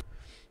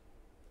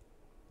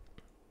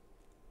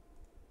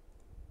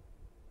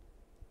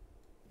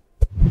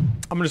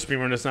 I'm gonna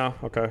speedrun this now.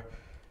 Okay.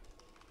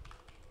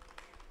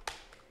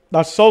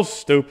 That's so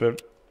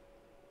stupid.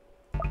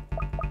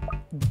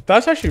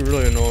 That's actually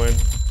really annoying.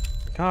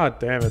 God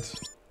damn it.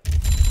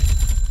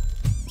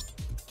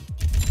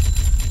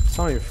 It's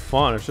not even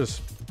fun. It's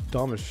just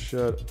dumb as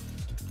shit.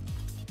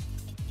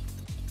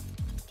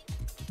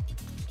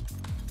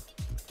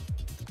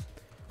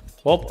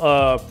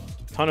 Well,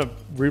 time to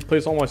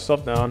replace all my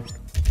stuff down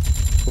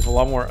with a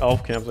lot more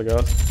elf camps, I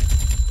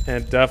guess,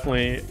 and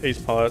definitely ace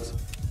pilots.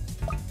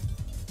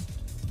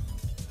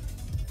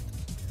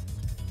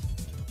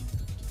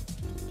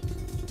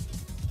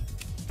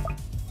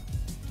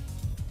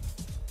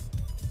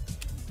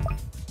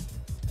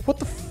 What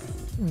the?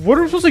 What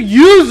are we supposed to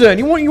use then?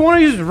 You want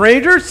to use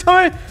Rangers?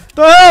 The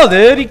hell,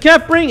 dude! You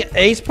can't bring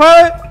ace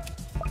pilot.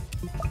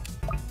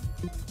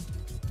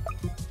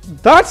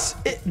 That's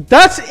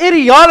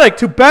idiotic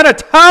to ban a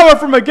tower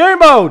from a game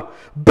mode.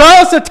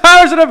 Balance the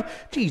towers that have.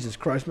 Jesus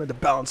Christ, man! The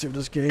balancing of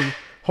this game.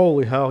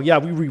 Holy hell! Yeah,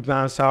 we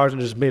rebalanced towers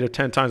and just made it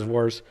 10 times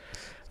worse.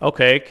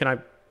 Okay, can I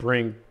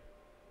bring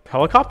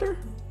helicopter?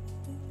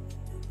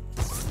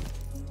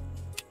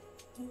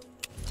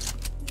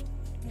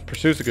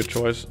 Pursuit's a good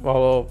choice.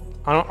 Well,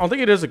 I don't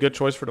think it is a good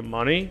choice for the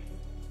money,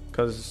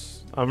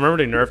 because I remember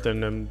they nerfed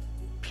it and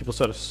people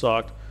said it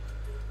sucked.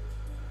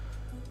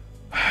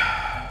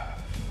 I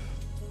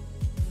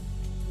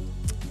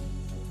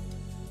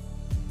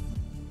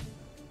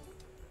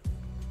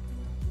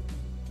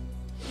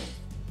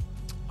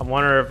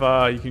wonder if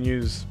you can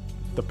use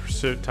the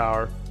Pursuit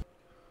Tower.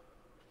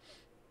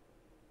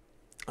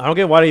 I don't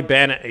get why they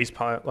ban an ace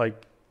pilot.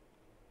 Like,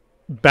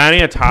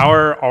 banning a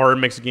tower already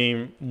makes the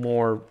game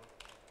more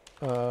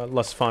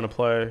less fun to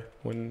play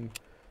when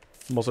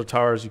most of the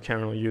towers you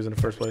can't really use in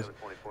the first place.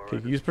 Okay,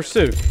 you can use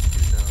Pursuit.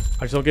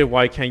 I just don't get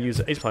why you can't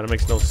use Ace Pilot. It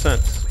makes no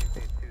sense.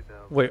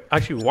 Wait,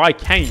 actually, why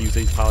can't you use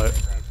Ace Pilot?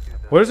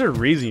 What is their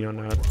reasoning on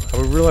that? I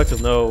would really like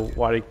to know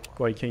why you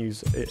can't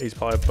use Ace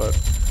Pilot, but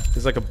is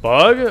it like a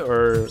bug,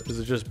 or is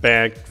it just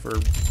banned for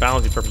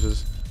balancing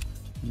purposes?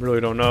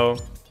 Really don't know.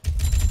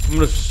 I'm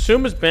gonna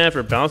assume it's banned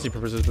for balancing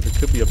purposes, but it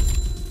could be a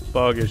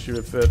bug issue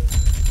if it.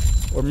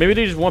 Or maybe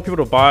they just want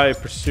people to buy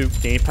Pursuit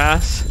Game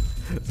Pass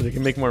so they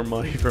can make more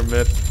money from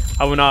it.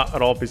 I would not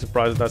at all be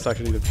surprised if that's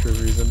actually the true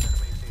reason.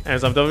 And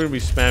so I'm definitely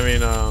going to be spamming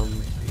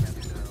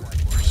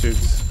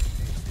Pursuits.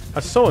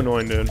 That's so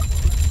annoying, dude.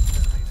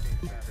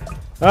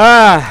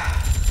 Ah!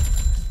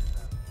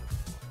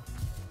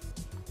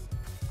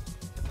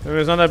 I mean,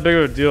 it's not that big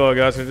of a deal, I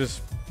guess. I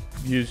just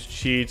use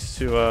cheats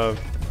to,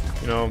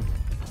 you know,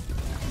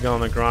 get on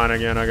the grind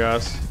again, I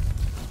guess.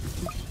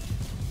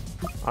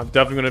 I'm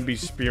definitely going to be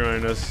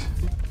spearrunning this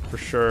for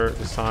sure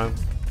this time.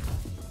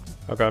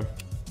 Okay.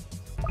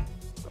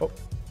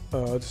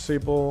 Oh,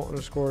 disable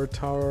underscore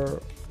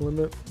tower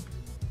limit.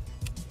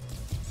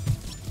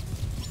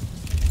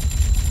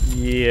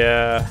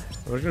 Yeah.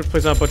 I'm just going to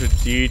place down a bunch of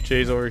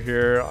DJs over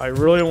here. I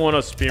really want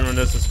to speedrun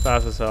this as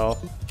fast as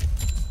hell,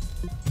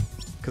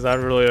 because that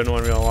really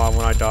annoyed me a lot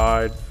when I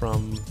died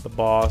from the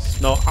boss.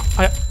 No,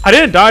 I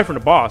didn't die from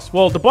the boss.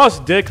 Well, the boss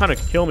did kind of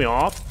kill me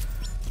off,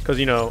 because,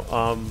 you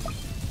know,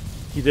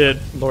 he did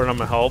lower down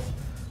my health,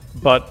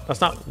 but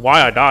that's not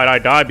why I died. I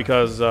died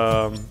because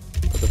of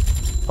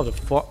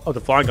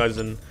the flying guys,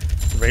 and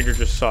the Ranger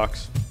just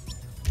sucks.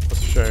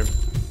 That's a shame.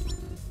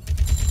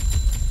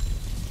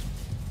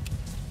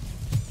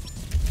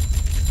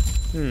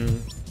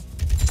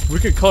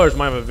 Wicked Colors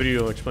might have a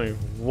video explaining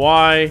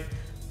why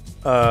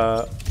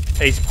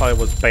Ace Pilot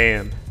was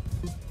banned,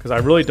 because I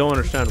really don't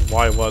understand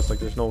why it was. Like,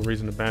 there's no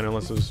reason to ban it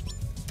unless it was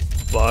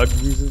bug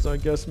reasons, I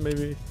guess,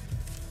 maybe.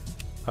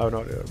 I have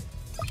no idea.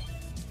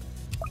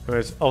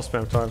 Anyways, elf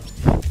spam time.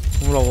 I'm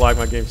gonna lag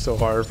my game so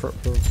hard from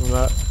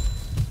that.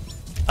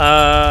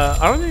 I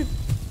don't need.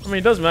 I mean,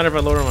 it doesn't matter if I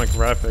lower my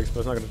graphics,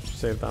 but it's not gonna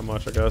save that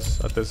much, I guess,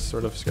 at this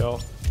sort of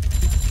scale.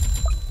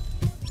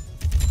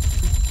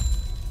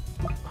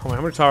 Oh,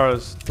 how many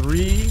towers?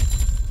 3,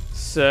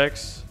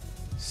 6,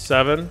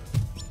 7,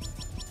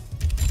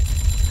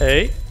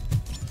 8,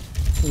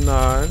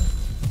 9,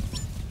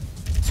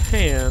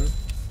 10,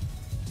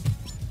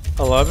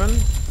 11,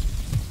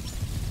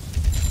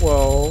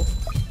 12,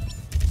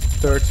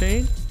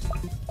 13,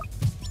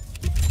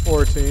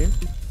 14,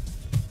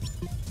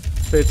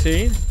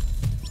 15,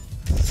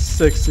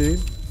 16,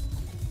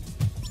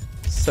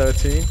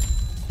 17,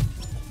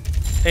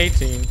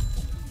 18.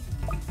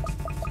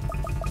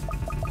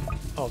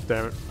 Oh,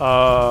 damn it.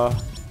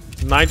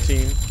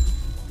 19,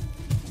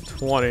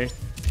 20.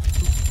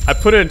 I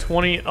put in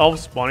 20 elf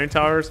spawning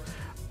towers.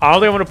 I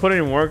don't think I'm going to put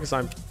any more because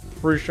I'm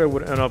pretty sure it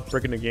would end up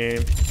breaking the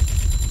game.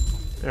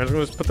 And I'm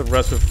going to just put the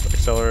rest with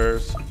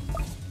accelerators.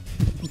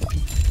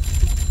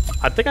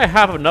 I think I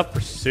have enough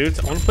pursuits.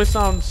 I want to place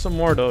down some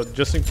more though,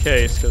 just in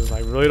case, because I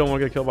really don't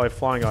want to get killed by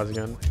flying guys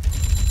again.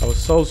 That was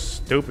so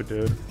stupid,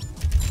 dude.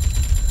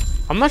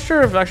 I'm not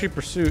sure if actually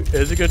pursuit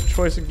is a good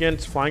choice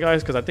against flying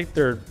guys, because I think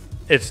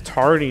its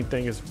targeting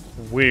thing is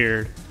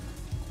weird,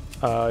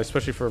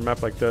 especially for a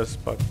map like this.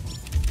 But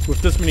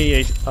with this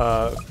many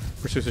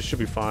pursuits, it should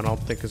be fine. I don't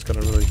think it's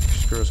gonna really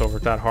screw us over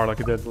that hard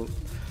like it did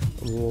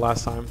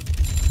last time.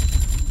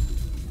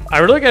 I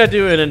really gotta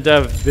do an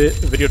in-depth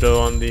video though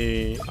on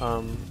the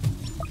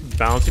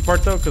bouncy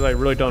part though, because I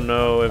really don't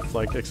know if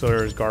like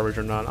accelerator is garbage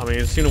or not. I mean,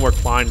 it seemed to work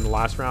fine in the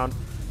last round,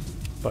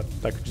 but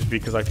that could just be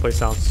because I placed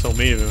down so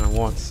many of them at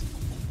once.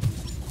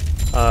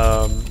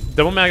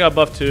 Double Man got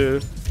buffed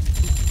too.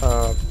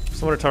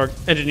 Some other tower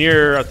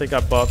engineer I think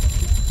got buffed,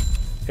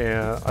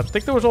 and I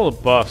think there was all the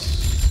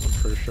buffs. I'm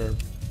pretty sure.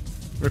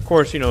 And of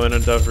course, you know, an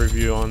in-depth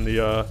review on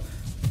the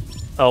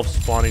elf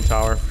spawning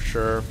tower for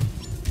sure.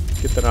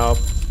 Get that out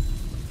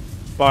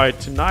by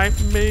tonight,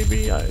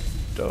 maybe. I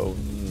don't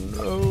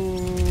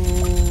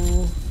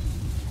know.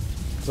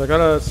 Cause I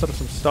gotta set up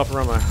some stuff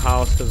around my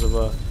house because of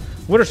a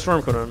winter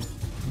storm coming.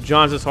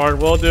 John's is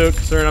hard. Well, dude,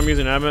 considering I'm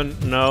using Evan,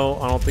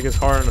 no, I don't think it's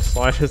hard in the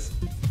slightest.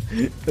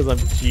 Because I'm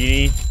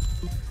Genie.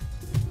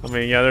 I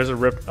mean, yeah, there's a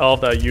ripped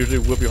elf that usually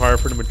would be hard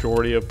for the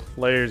majority of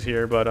players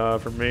here, but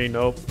for me,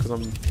 nope, because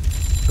I'm a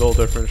little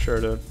different, sure,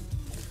 dude.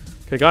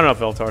 Okay, got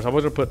enough elf towers. I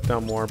was gonna put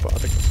down more, but I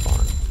think that's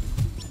fine.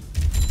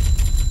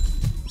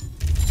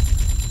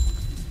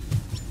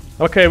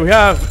 Okay, we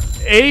have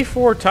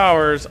 84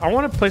 towers. I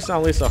want to place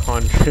down at least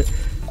 100.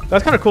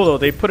 That's kind of cool though.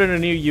 They put in a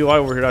new UI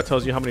over here that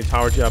tells you how many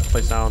towers you have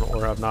placed down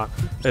or have not.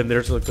 And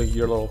there's like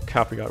your little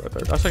cap you got right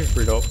there. That's actually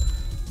pretty dope.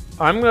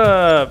 I'm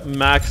gonna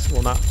max,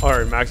 well not,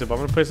 alright, max it, but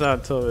I'm gonna place that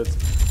until it's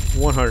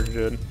 100,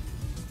 dude.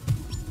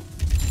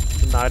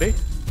 90.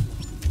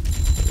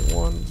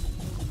 91.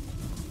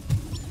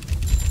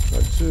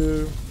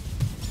 92.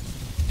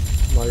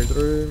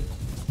 93.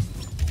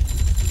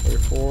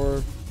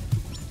 34.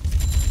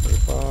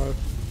 35.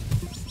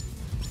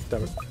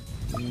 Damn it.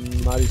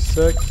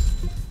 96.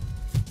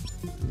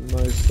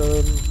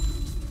 97,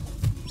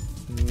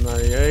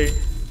 98,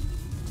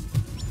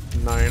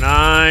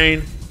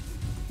 99,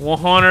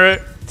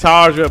 100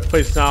 towers we have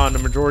placed down, the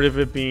majority of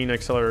it being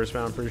accelerators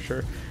found, I'm pretty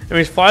sure. I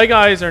mean, fly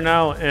guys are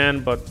now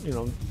in, but, you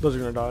know, those are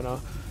going to die now.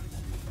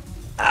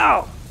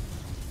 Ow!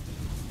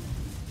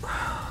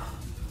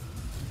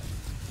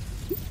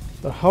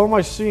 The hell am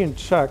I seeing?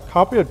 Check.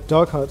 Copy a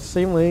duck hunt.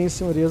 Same lane,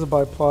 same ideas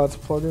by plots,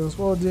 plugins.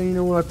 Well, dude, you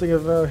know what I think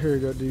about? Here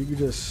you go, dude. You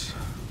just...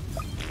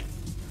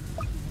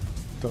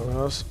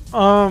 Dumbass.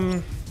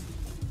 Well,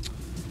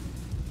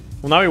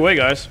 now we wait,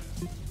 guys.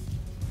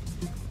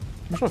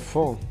 Where's my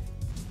phone?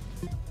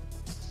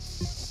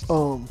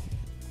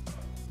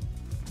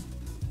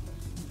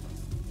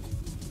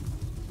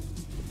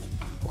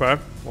 Okay.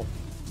 Well,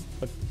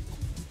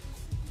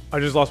 I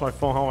just lost my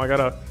phone. Home. I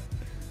gotta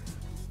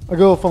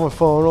find my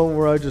phone. I don't know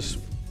where I just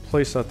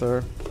placed that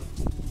there.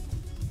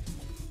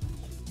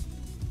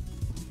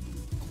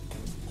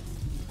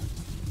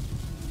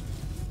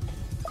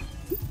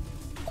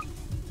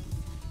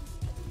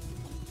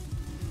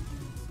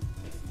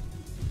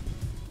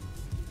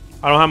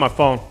 I don't have my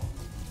phone.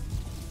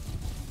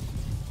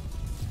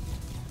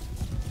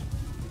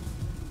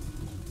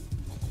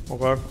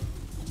 Okay.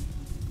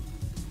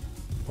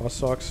 Well, that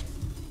sucks.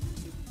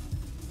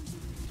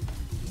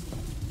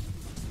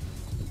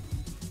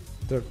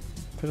 Did I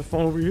put the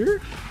phone over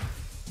here?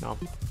 No.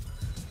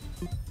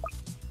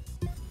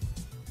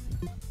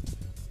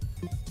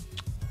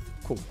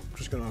 Cool.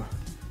 Just gonna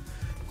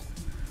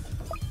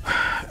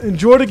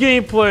enjoy the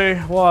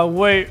gameplay while I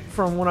wait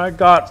from when I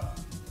got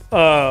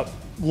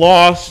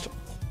lost.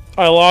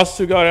 I lost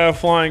to goddamn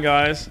flying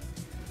guys.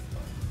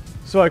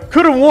 So I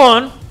could have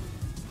won,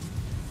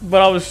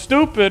 but I was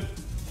stupid.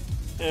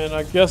 And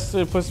I guess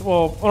it puts,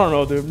 well, I don't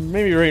know, dude.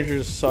 Maybe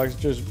Rangers sucks,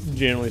 just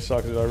genuinely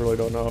sucks. I really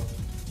don't know.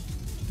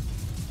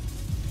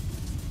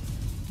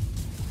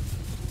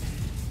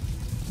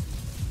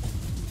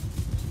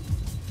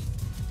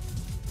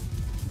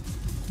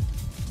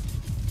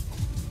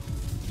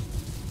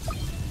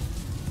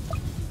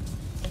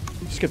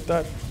 Skip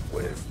that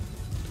wave.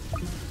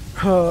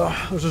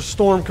 There's a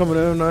storm coming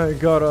in. I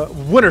got a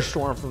winter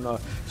storm from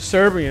the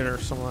Serbian or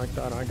something like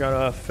that. I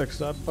gotta fix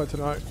that by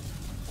tonight.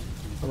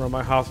 Around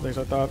my house and things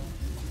like that.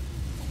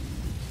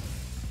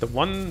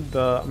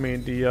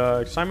 The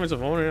excitements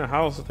of owning a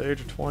house at the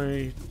age of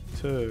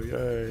 22.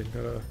 Yay,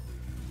 got a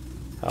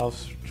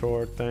house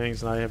chore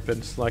things, and I have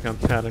been slacking on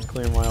that and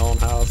cleaning my own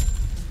house.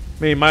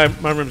 I mean, my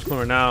room's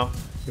cleaner now.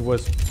 It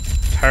was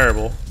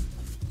terrible,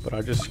 but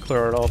I just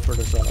cleared it all for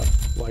this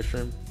live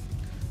stream.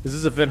 Is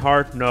this event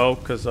hard? No,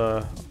 because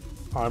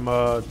I'm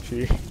a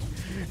G.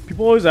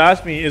 People always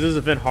ask me, is this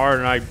event hard?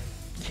 And I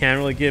can't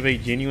really give a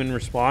genuine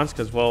response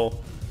because, well,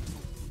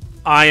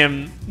 I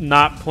am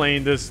not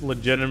playing this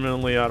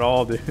legitimately at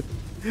all, dude.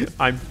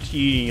 I'm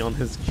cheating on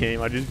this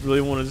game. I just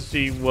really want to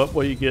see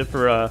what you get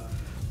for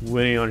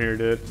winning on here,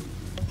 dude.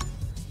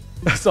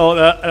 That's all.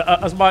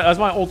 That's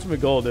my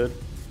ultimate goal, dude.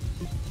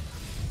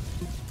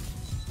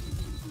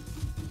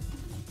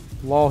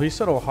 Lol, he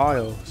said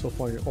Ohio. So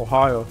funny.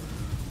 Ohio,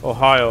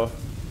 Ohio,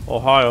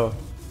 Ohio,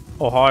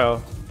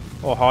 Ohio,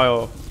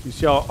 Ohio. You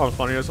see how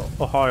unfunny it is?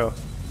 Ohio,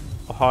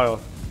 Ohio,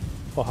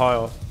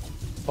 Ohio,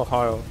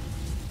 Ohio,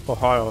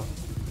 Ohio,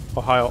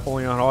 Ohio,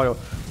 only in Ohio.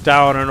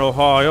 Down in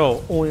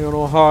Ohio, only in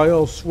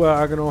Ohio,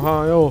 swag in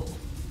Ohio.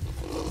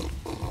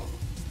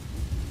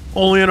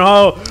 Only in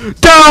Ohio.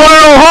 Down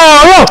in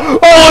Ohio!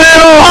 Only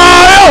in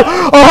Ohio!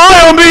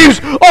 Ohio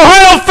memes!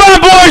 Ohio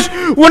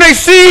fanboys! When they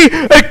see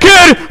a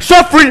kid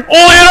suffering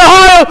only in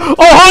Ohio!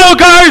 Ohio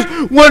guys!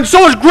 When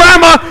someone's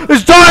grandma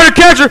is dying of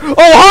cancer!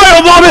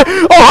 Ohio mommy!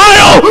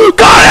 Ohio!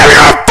 God damn,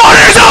 you're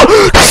funny as hell!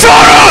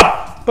 Shut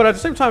up! But at the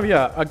same time,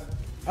 yeah,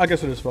 I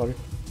guess it is funny.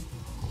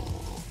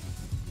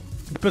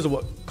 Depends on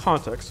what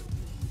context.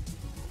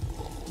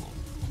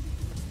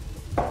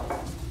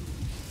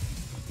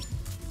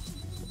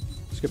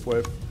 Skip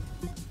wave.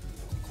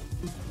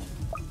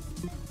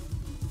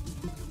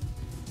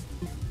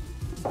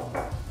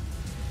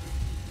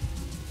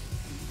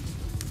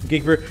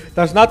 Geekver.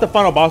 That's not the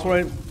final boss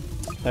fight.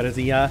 That is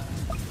the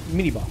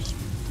mini boss.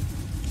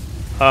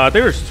 I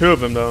think there's two of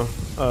them though.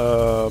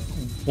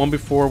 One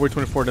before Wave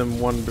 24, then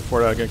one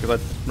before that again.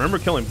 Because I remember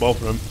killing both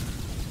of them.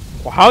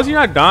 Well, how is he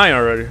not dying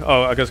already?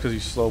 Oh, I guess because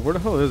he's slow. Where the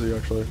hell is he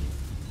actually?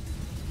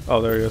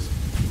 Oh, there he is.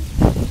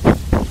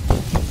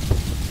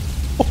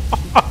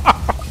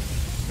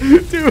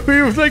 Dude,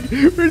 he was like,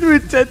 we're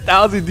doing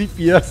 10,000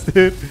 DPS,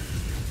 dude.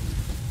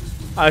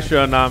 I should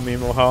have not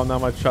meme Ohio. Now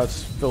my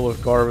chat's filled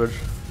with garbage.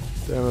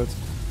 Damn it.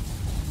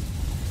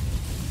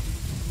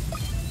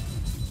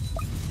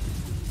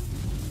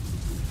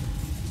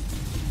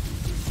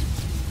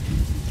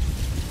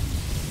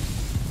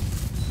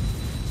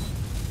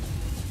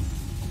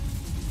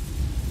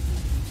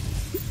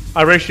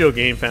 I ratio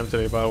game fam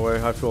today, by the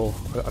way. I feel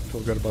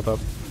good about that.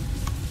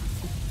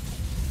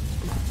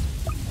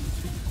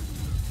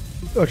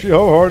 Actually,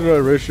 how hard did I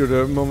ratio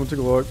that moment? Take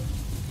a look.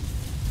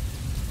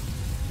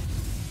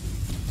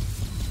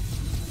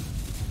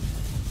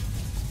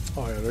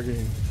 Oh yeah, they're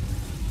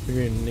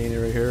getting nanny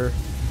right here.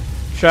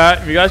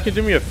 Chat, if you guys can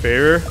do me a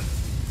favor,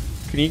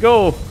 can you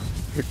go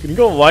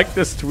like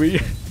this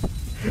tweet?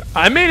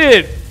 I made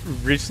it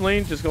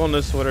recently. Just go on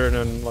this Twitter and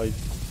then like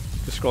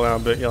just scroll down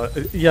a bit.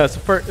 Yeah, it's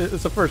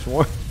the first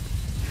one.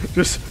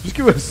 just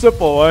give it a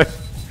simple way.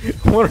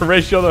 I want to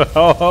ratio the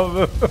hell out of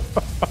it.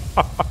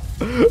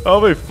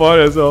 That'll be fun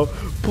as hell.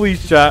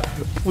 Please chat.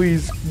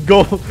 Please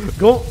go.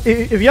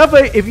 If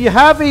you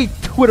have a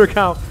Twitter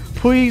account,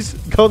 please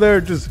go there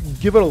and just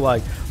give it a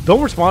like.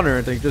 Don't respond or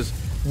anything. Just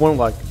one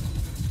like.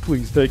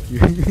 Please, thank you.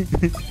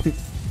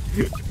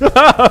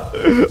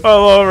 I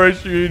love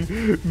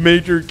ratioing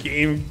major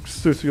game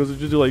studios and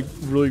just do like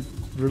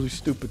really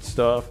stupid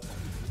stuff.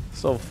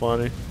 So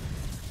funny.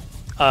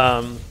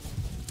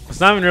 It's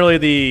not even really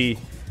the.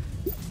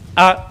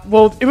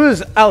 Well, it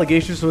was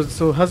allegations,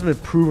 so it hasn't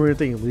been proven or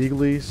anything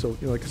legally, so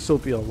you know, it could still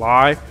be a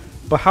lie.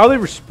 But how they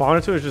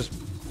responded to it is just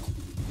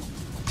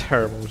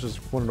terrible. It's just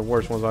one of the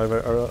worst ones I've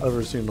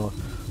ever seen in a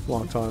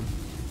long time.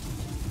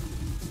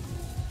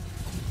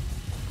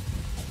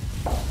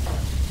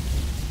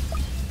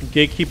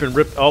 Gatekeeping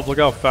ripped elf. Look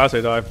how fast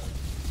they die.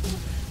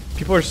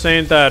 People are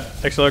saying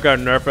that Accelerate got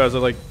nerfed as it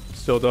like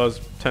still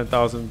does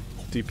 10,000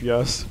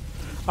 DPS.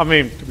 I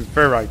mean, to be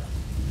fair, I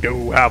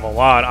do have a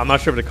lot. I'm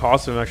not sure if the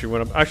cost of them actually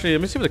went up. Actually,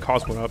 let me see if the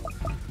cost went up.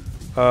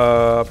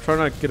 I'm trying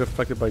not to get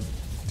affected by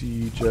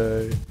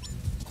DJ.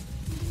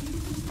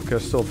 Okay,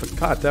 still.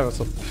 God damn it!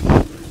 So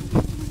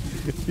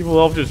people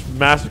all just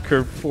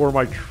massacred 4 of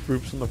my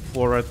troops on the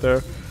floor right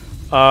there.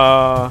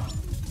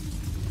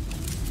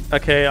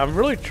 Okay, I'm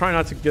really trying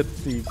not to get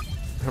the.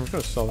 I'm just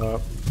gonna sell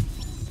that.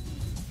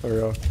 There we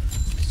go.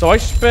 So I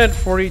spent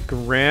 40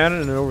 grand,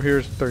 and then over here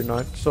is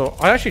 39. So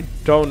I actually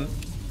don't.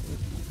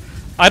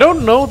 I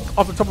don't know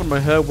off the top of my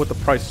head what the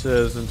price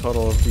is in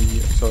total of the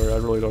accelerator. I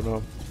really don't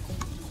know.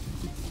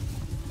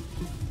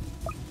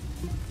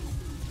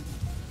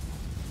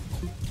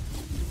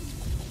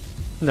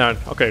 No,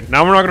 okay,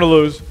 now we're not gonna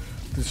lose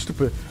this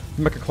stupid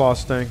Mecha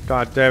Claws thing.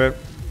 God damn it.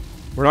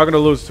 We're not gonna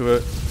lose to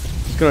it.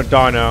 He's gonna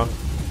die now.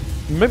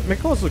 Mecha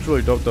Claws looks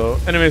really dope though.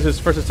 Anyways, his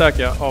first attack,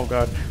 yeah. Oh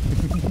god.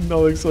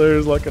 No accelerator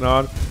is locking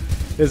on.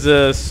 Is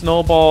a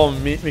snowball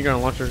meat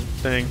gun launcher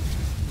thing.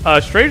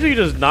 Strangely, he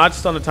does not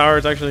stun the tower.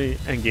 It's actually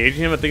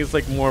engaging him. I think it's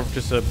like more of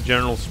just a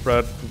general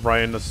spread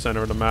right in the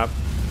center of the map.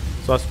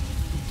 So that's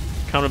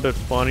kind of a bit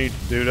funny to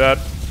do that.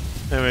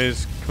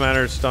 Anyways,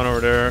 commander is stun over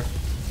there.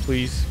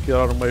 Please get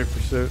out of my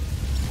pursuit.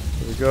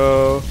 There we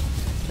go.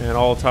 And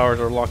all towers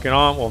are locking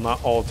on. Well,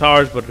 not all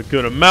towers, but a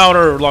good amount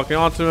are locking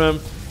onto him.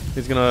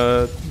 He's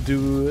gonna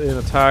do an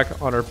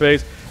attack on our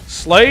base.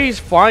 Slay's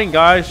flying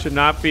guys should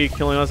not be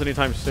killing us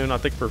anytime soon. I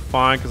think we're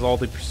fine because all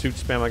the pursuit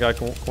spam I got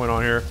going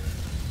on here.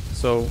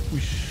 So we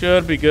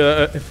should be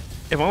good.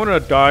 If I'm gonna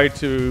die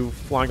to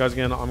flying guys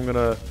again, I'm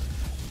gonna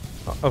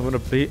do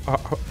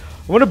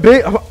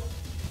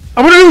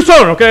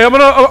something. Okay, I'm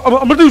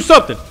gonna do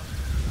something.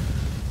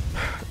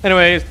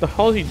 Anyways, the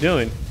hell is he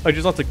doing? I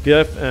just left a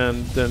GIF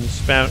and then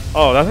spam.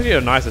 Oh, that's actually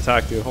a nice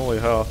attack, dude. Holy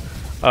hell.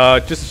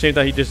 Just a shame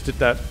that he just did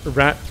that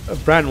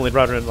randomly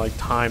rather than like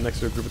time next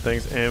to a group of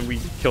things, and we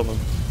killed him.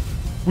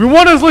 We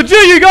won this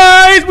legit, you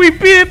guys! We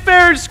beat it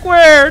fair and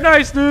square.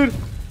 Nice, dude.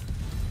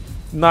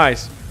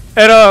 Nice.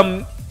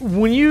 And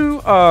when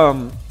you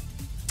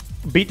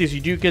beat this,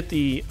 you do get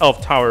the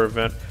Elf Tower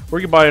event,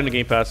 where you can buy it in the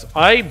Game Pass.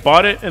 I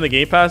bought it in the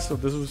Game Pass, so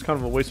this was kind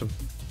of a waste of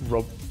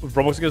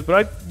Roblox, I guess,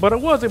 but I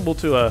was able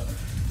to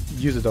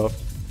use it though.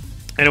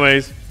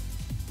 Anyways,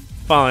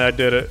 finally I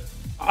did it.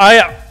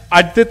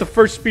 I did the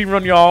first speed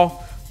run,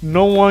 y'all.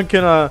 No one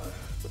can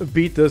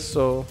beat this,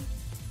 so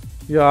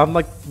yeah, I'm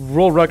like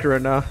world record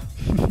right now.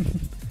 I'm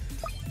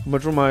gonna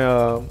join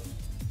my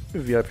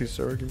VIP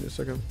server. Give me a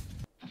second.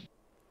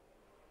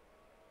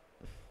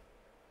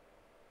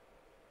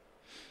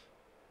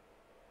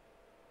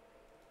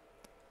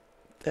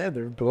 Damn,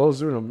 they're below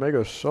doing a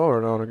mega show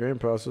right now on the Game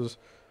Passes.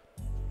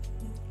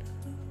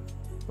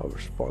 I'll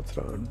respond to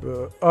that in a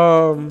bit.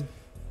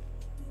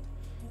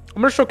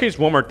 I'm gonna showcase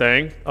one more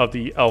thing of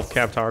the Elf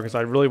Camp Tower because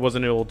I really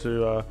wasn't able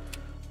to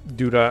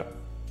do that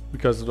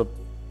because of the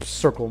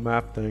circle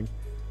map thing.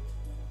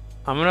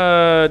 I'm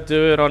gonna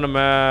do it on the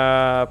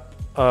map.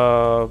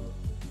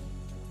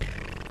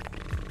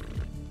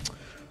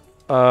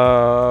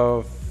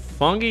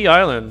 Fungi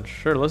Island.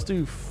 Sure, let's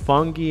do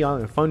Fungi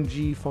Island.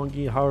 Fungi,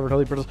 however the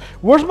hell you pronounce it.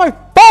 Where's my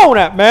phone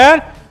at,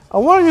 man? I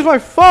want to use my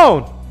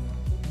phone.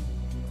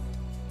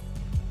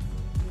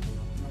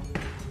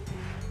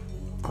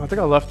 I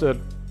think I left it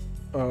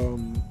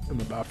in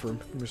the bathroom.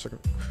 Give me a second.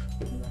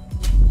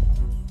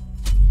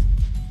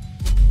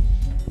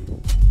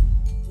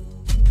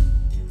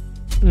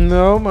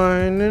 No,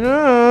 mine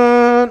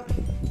not.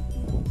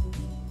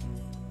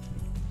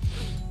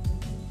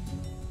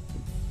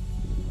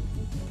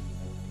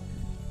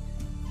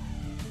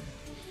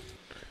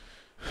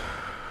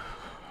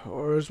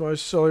 Where's my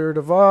cellular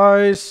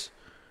device?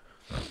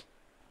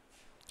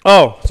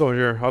 Oh, it's over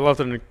here. I left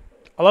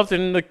it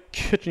in the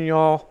kitchen,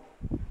 y'all.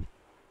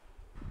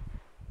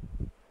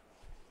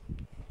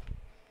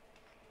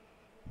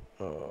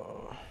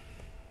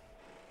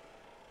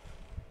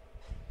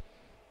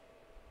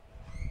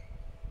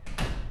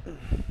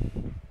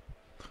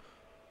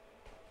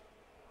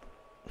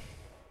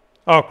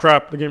 Oh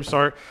crap! The game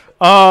started.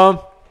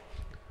 Fallen,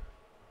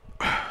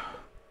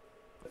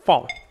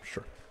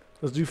 sure.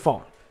 Let's do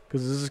Fallen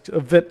because this is a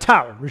Vent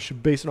Tower. We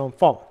should base it on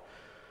Fallen,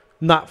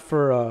 not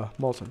for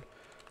Molten.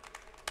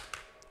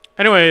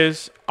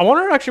 Anyways, I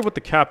wonder actually what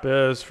the cap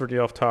is for the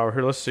Elf Tower.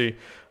 Here, let's see.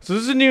 So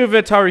this is a new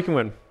event tower you can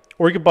win,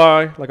 or you can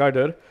buy like I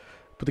did,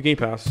 with the Game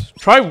Pass.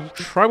 Try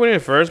winning it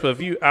first, but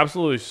if you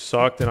absolutely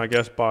suck, then I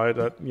guess buy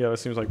that. Yeah, that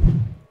seems like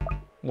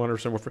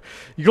 100% more free.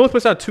 You can only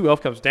place out 2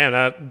 elf caps. Damn,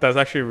 that's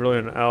actually really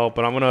an L.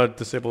 But I'm gonna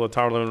disable the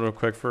tower limit real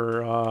quick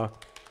for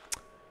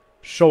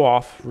show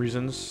off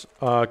reasons.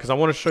 Because I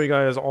want to show you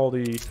guys all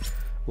the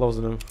levels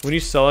in them. When you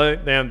sell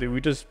it, damn, dude,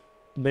 we just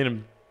made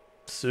him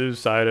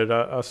suicided.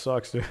 That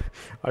sucks, dude.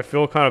 I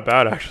feel kind of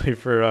bad actually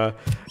for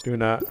doing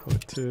that.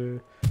 2.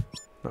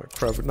 No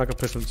crap. We're not gonna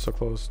place them so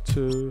close.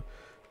 2,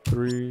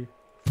 3,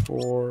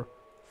 4,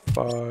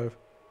 5,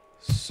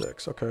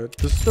 6. Okay,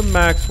 this is the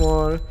max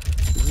one.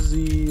 This is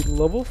the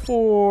level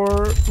 4,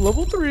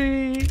 level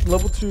 3,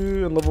 level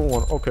 2, and level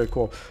 1. Okay,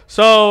 cool.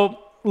 So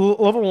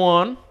level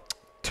 1,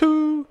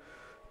 2,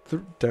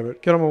 damn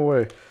it, get on my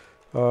way.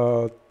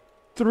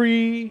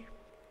 3,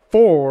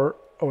 4.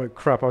 Oh wait,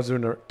 crap, I was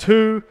doing that.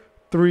 2,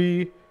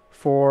 3,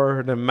 4,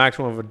 and then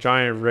maximum of a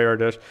giant rare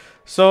dish.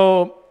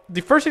 So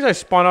the first things I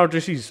spawn out are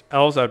just these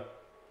elves that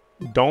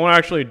don't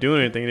actually do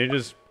anything. They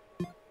just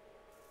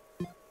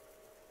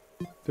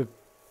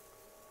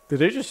did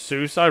they just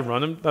suicide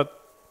run them?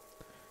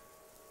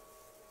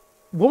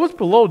 What was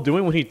Below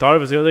doing when he thought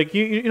of it? Like,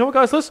 you know what,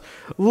 guys?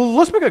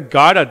 Let's make a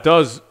guy that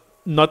does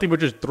nothing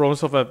but just throw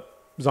himself at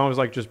zombies,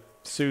 like just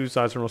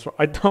suicides from.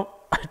 I don't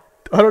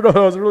know. That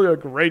was really a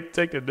great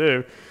thing to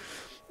do.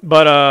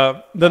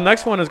 But the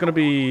next one is gonna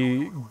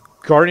be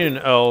Guardian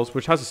Elves,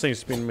 which has the same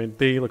speed. I mean,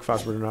 they look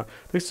faster, but they're not.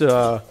 Thanks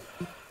to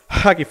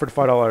Hacky for the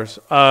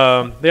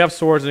 $5. They have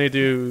swords and they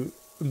do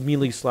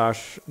melee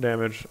slash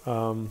damage.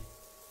 I'm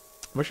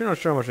actually not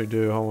sure how much they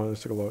do. Hold on,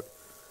 let's take a look.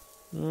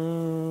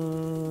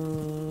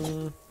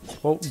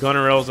 Well,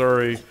 Gunner Elves are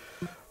already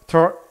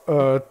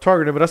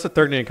targeted, but that's the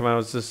third name come out.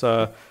 It's this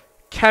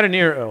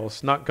Cannoneer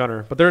Elves, not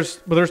Gunner. But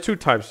there's 2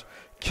 types,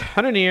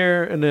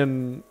 Cannoneer and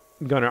then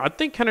Gunner. I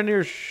think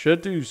Cannoneer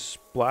should do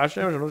splash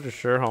damage. I'm not just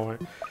sure how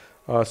much.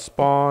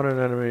 Spawn an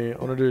enemy. I'm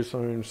gonna do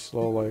something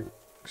slow, like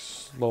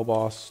slow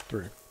boss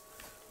 3. There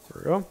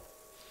we go.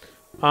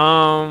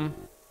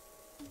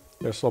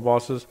 Yeah, slow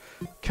bosses.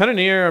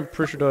 Cannoneer, I'm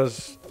pretty sure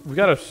does. We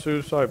got a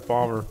suicide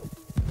bomber.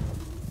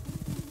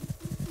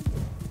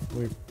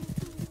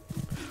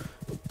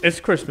 It's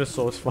Christmas,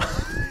 so it's fine.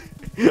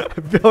 I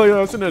feel like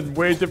I was in a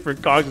way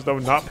different context that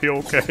would not be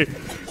okay.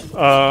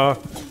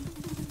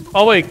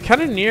 Oh wait,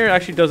 Cannoneer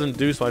actually doesn't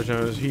do slash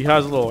damage. He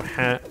has a little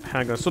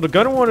handgun. So the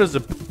gun one is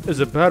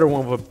a better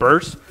one with a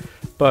burst,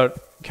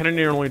 but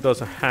Cannoneer only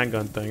does a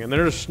handgun thing. And then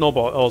there's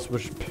Snowball Elves,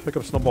 which pick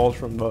up snowballs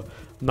from the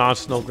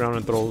non-snow ground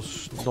and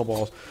throws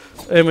snowballs.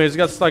 Anyways,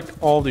 got like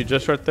all the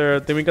just right there.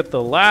 Then we got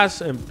the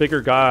last and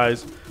bigger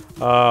guys,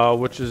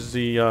 which is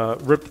the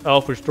Ripped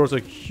Elf, which throws a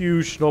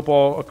huge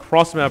snowball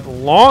across the map.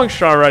 Long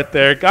shot right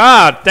there.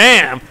 God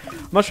damn!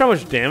 I'm not sure how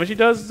much damage he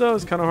does though.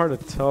 It's kind of hard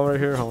to tell right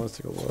here. Hold on, let's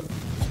take a look.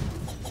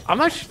 I'm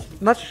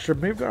not sure.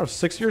 Maybe around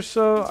 60 or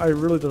so. I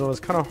really don't know. It's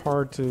kind of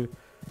hard to.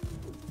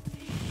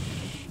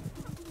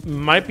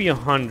 Might be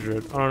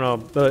 100. I don't know,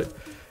 but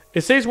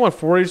it says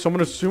 140, so I'm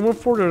gonna assume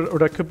 140, or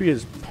that could be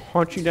his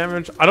punching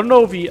damage. I don't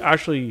know if he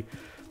actually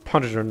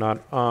punches or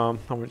not. I'm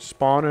gonna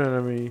spawn an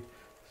enemy.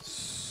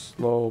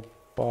 Slow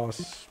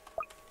boss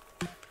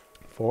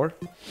 4.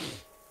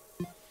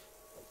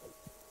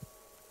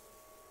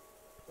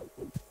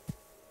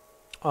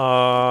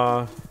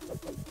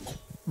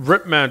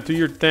 Rip man, do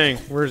your thing.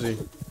 Where is he?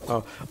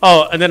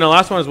 Oh, and then the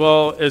last one as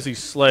well is the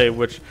slave,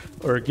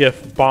 or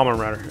gift bomber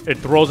rather. It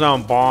throws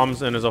down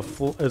bombs and is a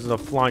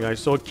flying guy,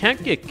 so it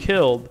can't get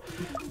killed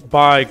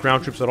by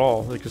ground troops at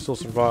all. It can still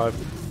survive.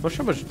 I'm not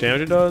sure how much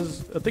damage it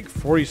does. I think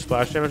 40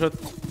 splash damage. I'm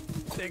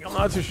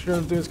not too sure. I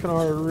think it's kind of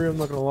hard to read. I'm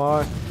not gonna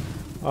lie.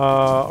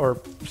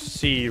 Or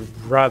see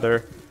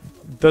rather.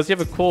 Does he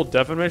have a cool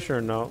death animation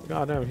or no?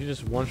 God damn, he's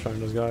just one-shotting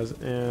those guys.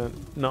 And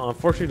no,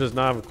 unfortunately, he does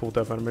not have a cool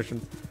death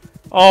animation.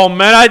 Oh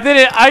man, I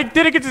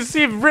didn't get to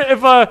see if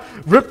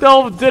Ripped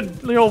Elf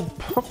did, you know,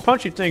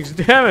 punchy things.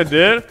 Damn it,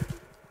 dude.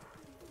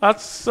 That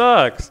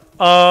sucks.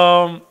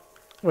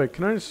 Wait,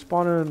 can I just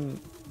spawn in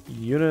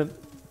unit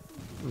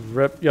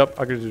Rip? Yep,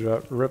 I can do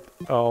that.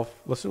 Ripped Elf.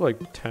 Let's do like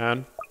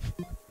 10.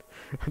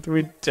 Do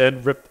we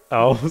 10 Ripped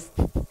Elves?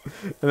 And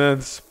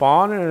then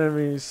spawn an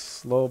enemy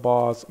slow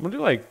boss. I'm gonna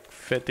do like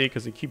 50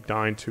 because they keep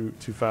dying too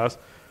fast.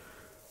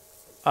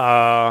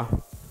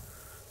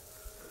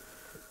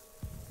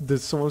 Did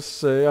someone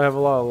say I have a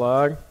lot of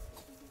lag?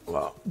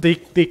 Wow.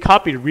 They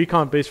copied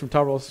recon base from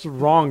Tower. It's the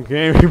wrong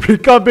game.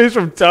 Recon base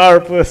from Tower,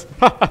 please.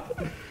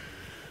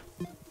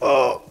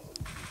 Oh.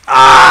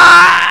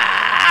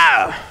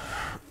 Ah!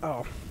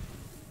 Oh.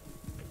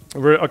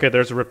 Okay,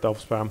 there's a Ripped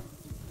Elf spam.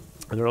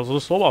 And there's also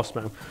a slow boss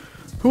spam.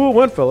 Who will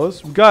win,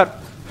 fellas? We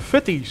got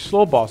 50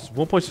 slow bosses,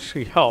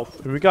 1.60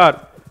 health, and we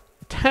got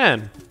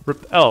 10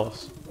 Ripped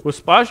Elves with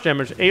splash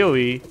damage,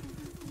 AoE,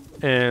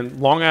 and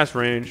long ass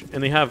range,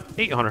 and they have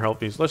 800 health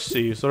piece. Let's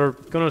see. So they're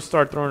gonna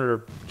start throwing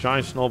their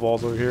giant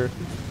snowballs over here.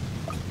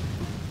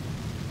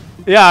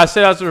 Yeah, I say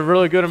that's a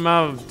really good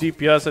amount of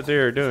DPS that they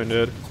are doing,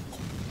 dude.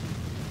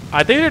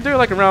 I think they're doing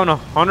like around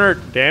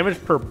 100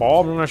 damage per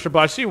ball. I'm not sure, but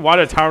I see why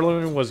the tower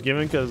limit was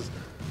given because,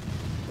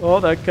 well,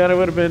 that kind of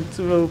would have been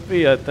too OP,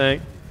 I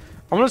think.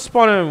 I'm gonna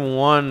spawn in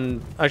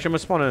one. Actually, I'm gonna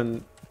spawn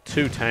in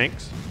 2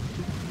 tanks.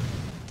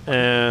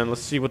 And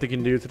let's see what they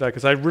can do to that,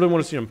 because I really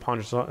want to see them punch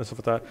and stuff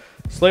like that.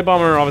 Slave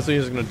Bomber obviously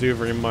isn't going to do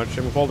very much,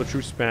 and with all the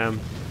true spam.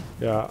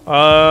 Yeah.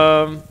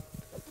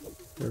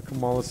 Here,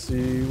 come on, let's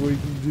see what you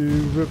can do.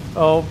 Rip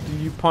Elf, do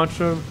you punch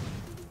him?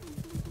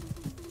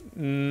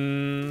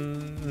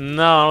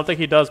 No, I don't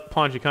think he does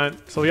punch. He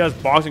can't. So he has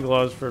boxing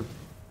gloves for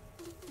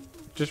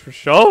just for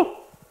show?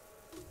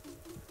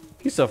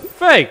 He's a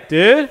fake,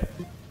 dude.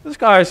 This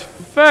guy's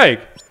fake.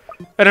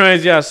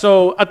 Anyways, yeah,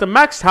 so at the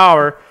max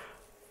tower,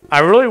 I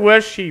really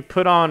wish he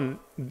put on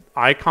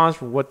icons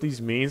for what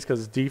these means,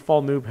 because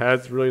default noob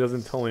heads really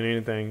doesn't tell me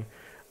anything.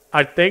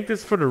 I think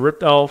this is for the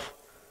Ripped Elf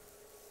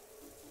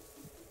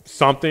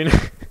something.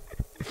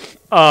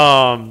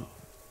 I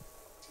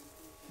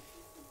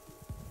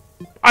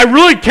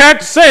really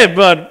can't say it,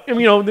 but you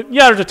know,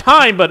 yeah, there's a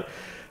time, but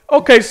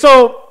okay,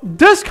 so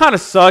this kind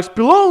of sucks.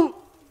 Below,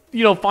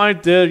 you know,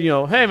 Fine did, you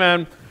know, hey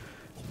man,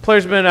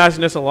 players have been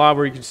asking this a lot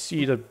where you can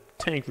see the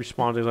tank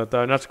respawn, things like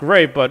that, and that's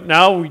great, but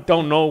now we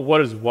don't know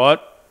what is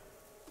what.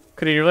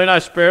 Could he really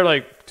not spare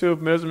like 2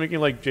 minutes of making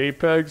like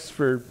JPEGs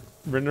for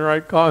render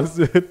icons?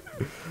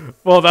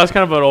 Well, that's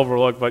kind of an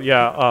overlook, but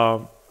yeah,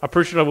 I'm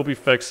pretty sure that will be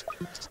fixed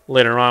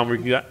later on.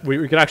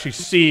 We can actually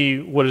see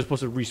what is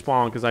supposed to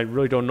respawn, because I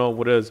really don't know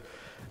what is.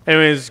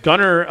 Anyways,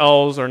 Gunner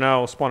Elves are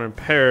now spawning in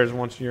pairs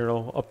once you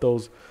know up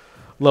those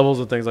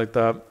levels and things like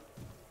that.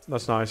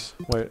 That's nice.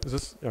 Wait, is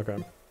this okay?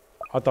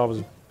 I thought it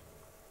was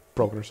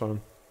broken or something.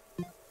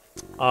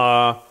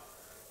 How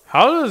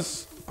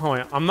does... Oh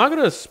wait, I'm not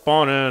gonna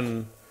spawn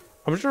in.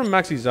 I'm just gonna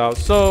max these out.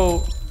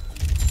 So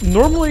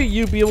normally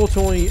you'd be able to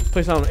only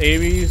place down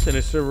ABs in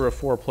a server of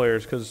 4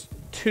 players, because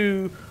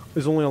 2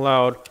 is only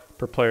allowed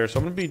per player. So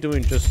I'm gonna be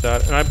doing just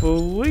that, and I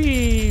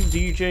believe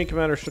DJ and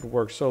Commander should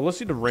work. So let's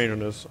see the range on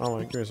this. Oh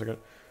wait, give me a second.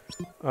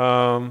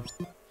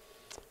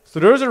 So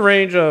there's a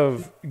range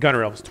of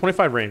Gunner Elves,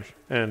 25 range,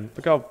 and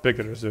look how big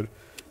it is, dude.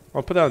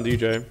 I'll put that on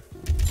DJ.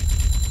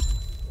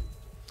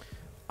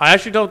 I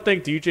actually don't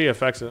think DJ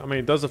affects it. I mean,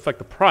 it does affect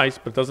the price,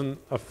 but it doesn't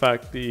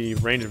affect the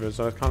range of it,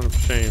 so that's kind of a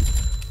shame.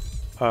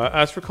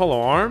 As for Color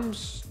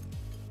Arms,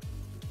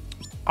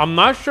 I'm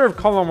not sure if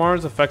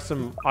Calamars affects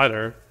him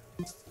either.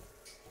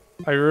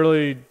 I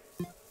really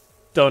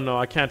don't know.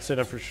 I can't say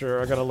that for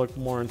sure. I gotta look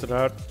more into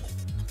that.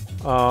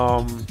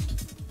 Yeah,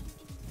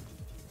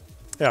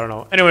 I don't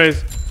know.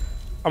 Anyways,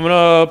 I'm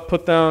gonna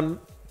put down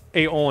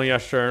 8 only. Yeah,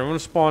 sure. I'm gonna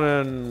spawn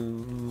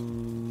in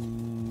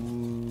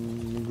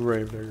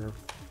Gravedigger.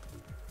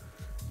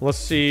 Let's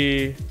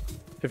see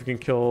if we can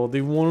kill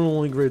the one and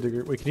only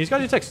Gravedigger. Wait, can these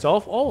guys detect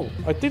stealth? Oh,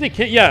 I think they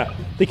can. Yeah,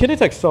 they can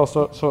detect stealth,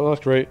 so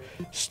that's great.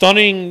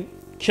 Stunning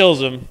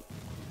kills him.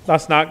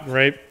 That's not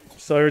great.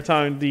 So every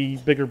time the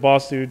bigger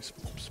boss dudes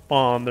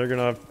spawn, they're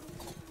gonna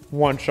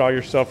one-shot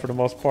yourself for the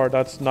most part.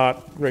 That's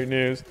not great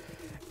news.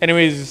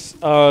 Anyways,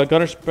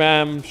 gunner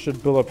spam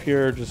should build up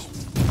here. Just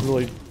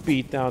really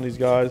beat down these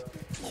guys.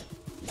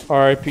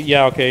 RIP.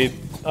 Yeah, okay.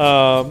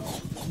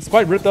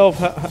 Despite Ripped Elf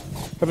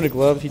having a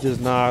glove, he does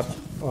not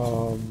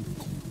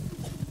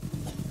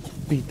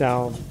beat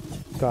down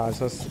guys.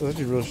 That's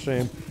actually a real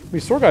shame. I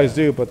mean, sword guys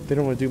do, but they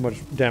don't really do much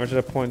damage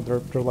at that point.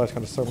 Their lives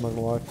kind of suck, I'm not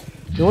gonna lie.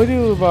 They only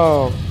do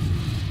about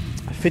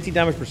 50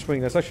 damage per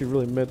swing. That's actually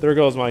really mid. There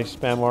goes my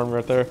spam armor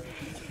right there.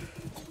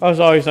 That was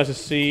always nice to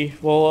see.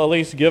 Well, at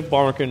least Gift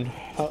Bomber can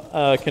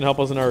help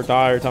us in our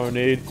die every time we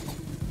need.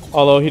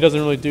 Although he doesn't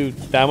really do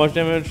that much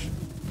damage.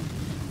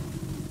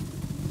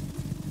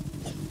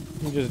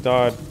 He just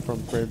died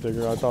from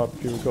Gravedigger. I thought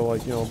he would go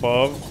like, you know,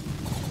 above.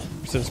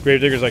 Since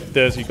Gravedigger's like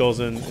this, he goes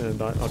in and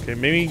die. Okay,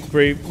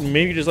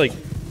 maybe just like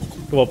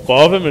go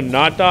above him and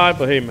not die.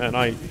 But hey, man,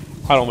 I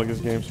don't like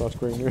this game, so that's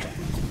great news.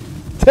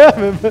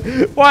 Damn it,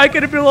 man. Why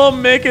couldn't it be a little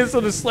make it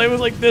so the slave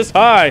was like this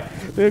high?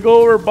 They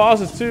go over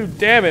bosses too.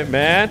 Damn it,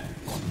 man.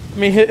 I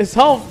mean, his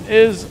health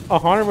is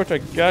 100, which I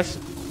guess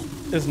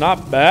is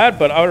not bad,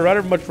 but I would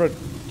rather much for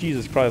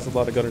Jesus Christ, that's a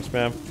lot of gunner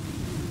spam.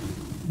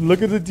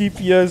 Look at the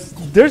DPS.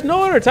 There's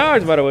no other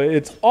towers, by the way.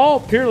 It's all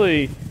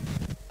purely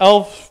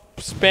elf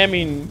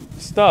spamming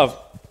stuff.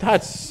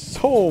 That's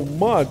so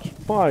much.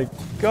 My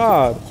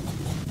God.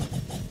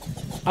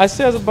 I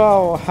say it's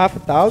about half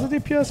 1,000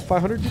 DPS,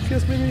 500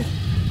 DPS maybe.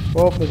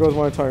 Well, there goes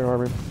my entire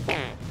army.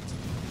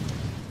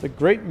 The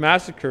great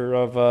massacre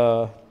of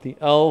the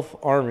elf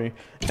army.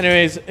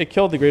 Anyways, it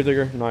killed the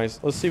Gravedigger. Nice.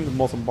 Let's see if the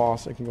Molten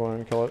Boss, I can go in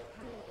and kill it.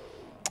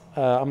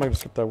 I'm not gonna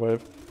skip that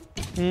wave.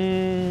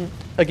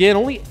 Again,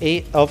 only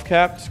 8 elf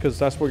caps because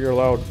that's what you're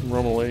allowed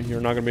normally.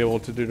 You're not gonna be able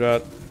to do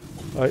that.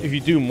 If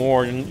you do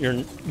more,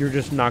 you're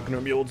just not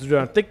gonna be able to do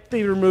that. I think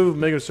they removed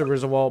Mega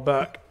Servers a while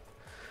back.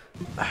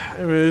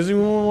 Anyways,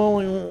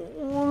 only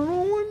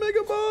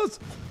Mega Boss.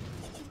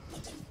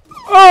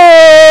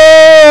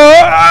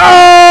 Oh,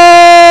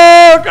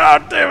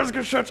 God damn, it's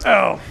gonna shut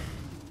L.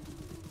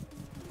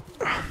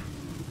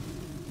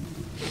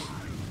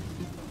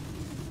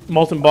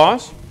 Molten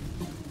Boss.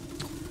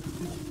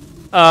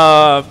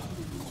 So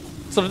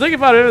the thing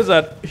about it is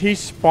that he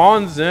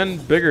spawns in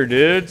bigger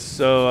dudes,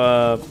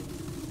 so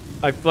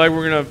I feel like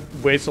we're gonna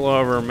waste a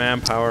lot of our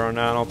manpower on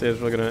that. I don't think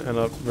it's really gonna end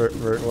up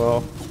very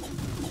well.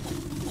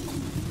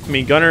 I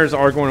mean, gunners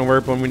are going to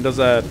work, but when he does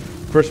that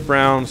Chris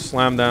Brown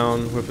slam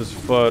down with his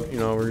foot, you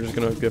know, we're just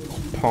gonna get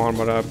pawned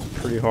by that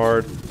pretty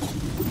hard.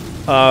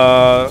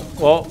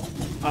 Well,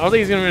 I don't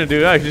think he's gonna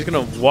do that. He's just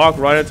gonna walk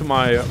right into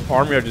my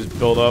army I just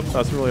built up.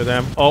 That's really a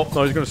damn. Oh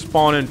no, he's gonna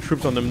spawn in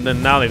troops on them, and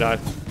then now they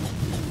died.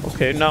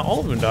 Okay, now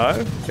all of them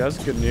died. Okay,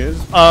 that's good news.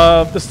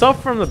 The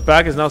stuff from the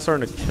back is now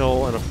starting to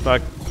kill and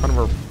affect kind of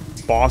our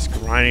boss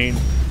grinding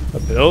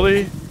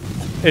ability.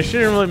 It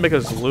shouldn't really make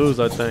us lose.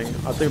 I think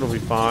it'll be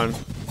fine.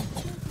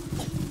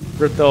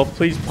 Riptel,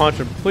 please punch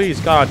him. Please,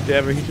 God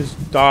damn it, he just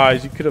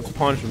dies. You could have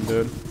punched him,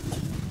 dude.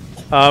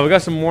 We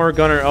got some more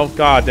gunner. Oh,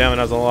 God damn it,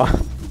 that's a lot.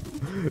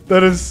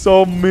 That is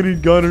so many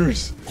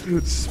gunners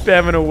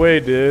spamming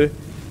away, dude.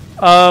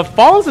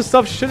 Falls and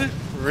stuff shouldn't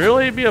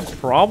really be a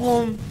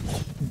problem.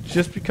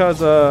 Just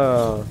because,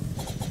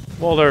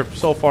 well, they're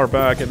so far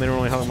back and they don't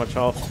really have that much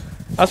health.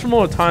 As for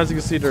most of the times, you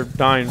can see they're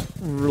dying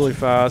really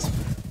fast.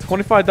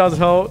 25,000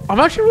 health.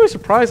 I'm actually really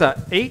surprised that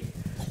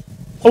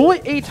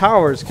only 8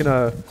 towers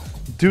can,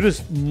 do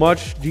this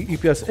much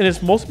DPS, and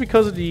it's mostly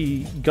because of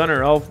the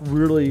gunner elf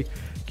really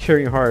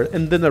carrying hard.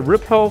 And then the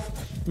rip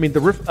health, I mean the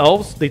rip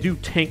elves, they do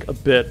tank a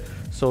bit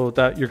so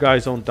that your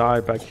guys don't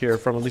die back here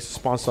from at least the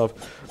spawn stuff.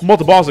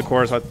 Multi boss, of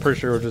course, I'm pretty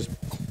sure will just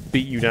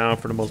beat you down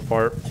for the most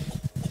part.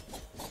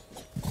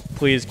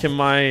 Please, can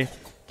my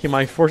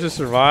forces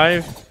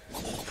survive?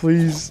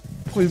 Please,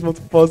 multi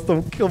boss,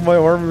 don't kill my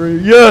armory.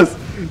 Yes,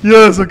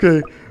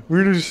 okay.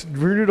 We're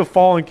gonna do the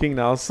Fallen King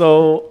now.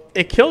 So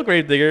it killed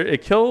Gravedigger,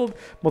 it killed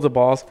Multi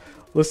Boss.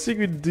 Let's see what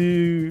we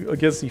do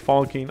against the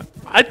Fallen King.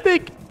 I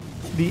think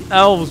the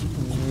elves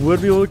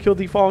would be able to kill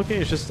the Fallen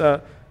King. It's just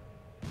that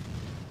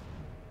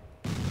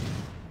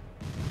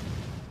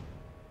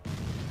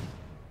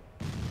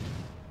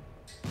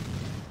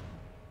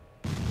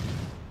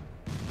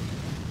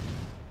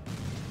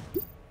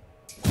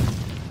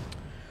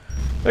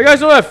you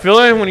guys know that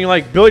feeling when you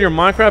like build your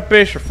Minecraft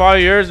base for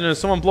 5 years and then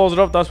someone blows it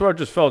up? That's what I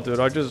just felt, dude.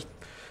 I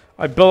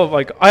built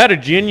like I had a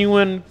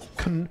genuine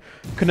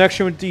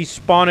connection with these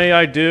spawn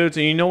AI dudes,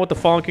 and you know what the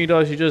Fallen King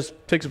does? He just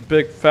takes a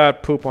big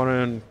fat poop on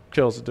it and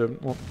kills it,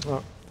 dude. Well,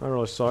 that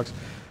really sucks.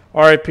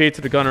 RIP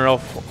to the Gunner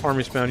Elf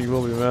army span. You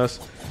will be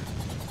missed.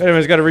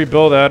 Anyways, got to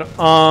rebuild that.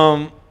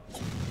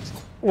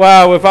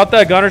 Wow, without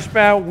that Gunner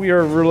span, we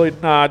are really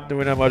not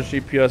doing that much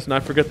DPS. And I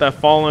forget that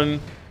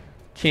Fallen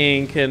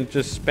King can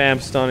just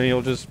spam stun and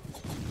he'll just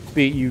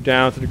beat you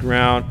down to the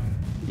ground.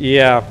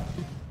 Yeah.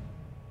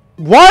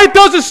 Why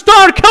does the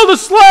stun kill the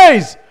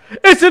slays?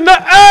 It's in the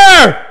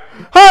air!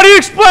 How do you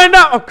explain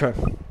that? Okay.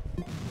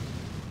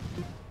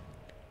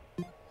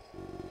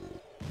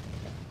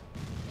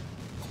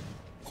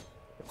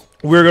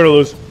 We're gonna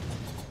lose.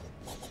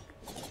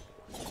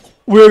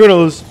 We're gonna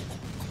lose.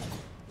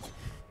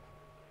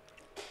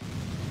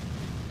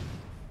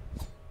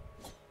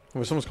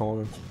 Oh, someone's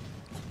calling me.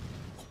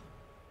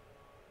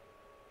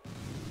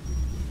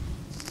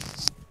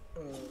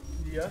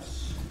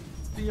 Yes.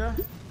 Yeah.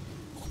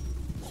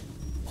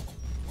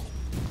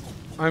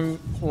 I'm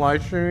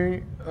live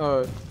streaming.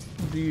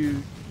 Do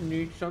you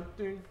need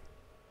something?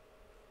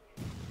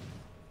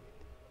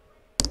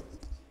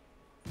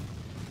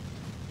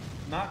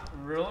 Not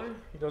really.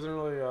 He doesn't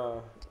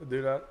really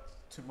do that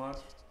too much.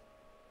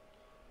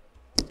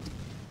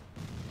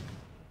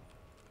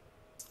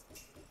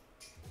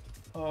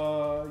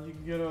 You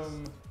can get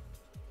him.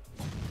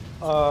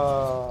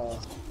 I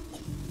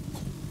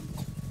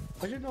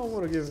don't know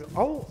what to give.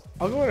 I'll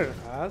go ahead and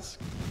ask.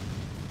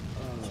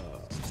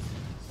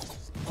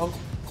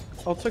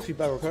 I'll text you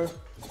back, okay?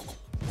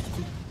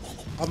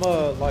 I'm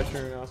live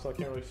streaming now, so I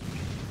can't really.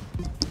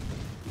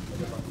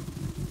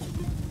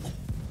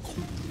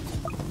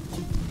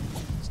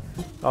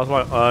 That was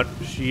my aunt.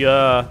 She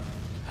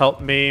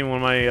helped me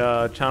when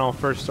my channel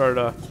first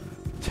started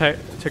to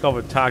take off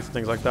with tax and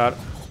things like that.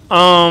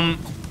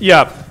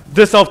 Yeah,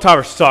 this elf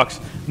tower sucks.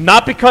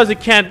 Not because it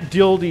can't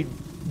deal the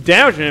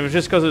damage in him, it's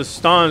just because his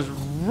stuns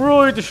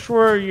really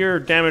destroy your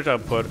damage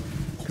output.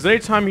 Because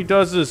anytime he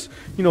does this,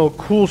 you know,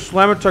 cool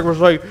slam attack where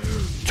it's like,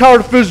 tower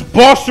defense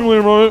boss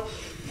simulator moment.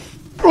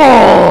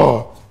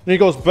 Oh! And he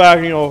goes back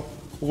and, you know,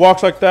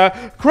 walks like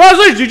that.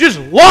 Congratulations, you just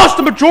lost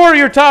the majority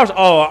of your towers.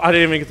 Oh, I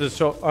didn't even get to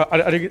show.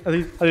 I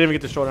didn't even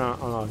get to show it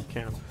on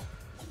cam.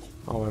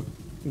 Oh man,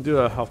 do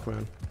a health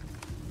command.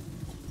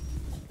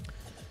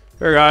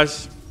 Here,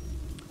 guys.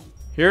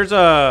 Here's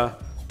a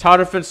tower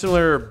defense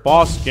simulator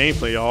boss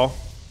gameplay, y'all.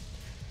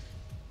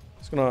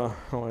 It's gonna.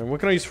 Oh man, what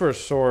can I use for a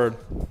sword?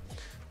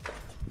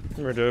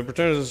 Here, dude.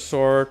 Pretend it's a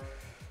sword.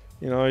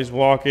 You know, he's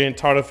walking.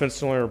 Tower defense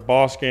simulator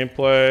boss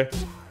gameplay.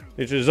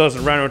 He just does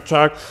a random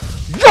attack.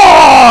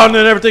 And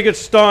then everything gets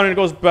stunned and it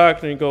goes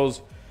back and he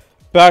goes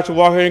back to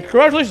walking. And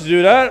congratulations,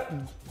 dude.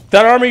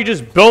 That army you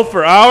just built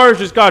for hours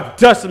just got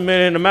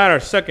decimated in a matter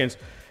of seconds.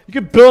 You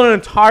could build an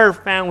entire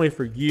family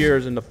for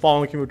years and the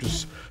Fallen King would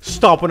just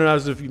stomp on it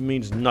as if it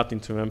means nothing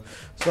to him.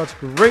 So that's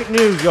great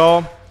news,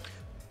 y'all.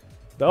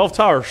 The Elf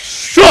Tower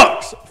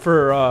sucks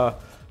for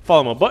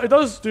Fallen mode, but it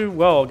does do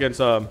well against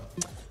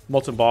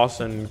Molten Boss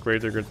and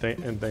Grave Digger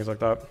and things like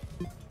that.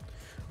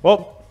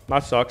 Well,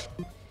 that sucks.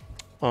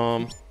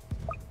 I'm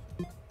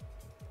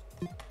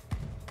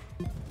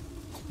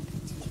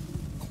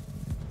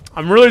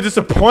really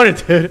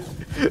disappointed, dude.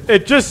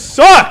 It just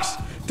sucks.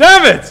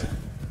 Damn it!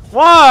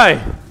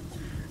 Why?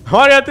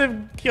 Why do I have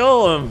to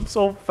kill him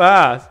so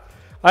fast?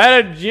 I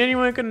had a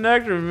genuine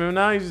connection with him, and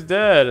now he's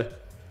dead.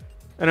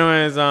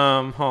 Anyways,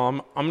 hold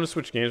on. I'm gonna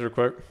switch games real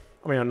quick.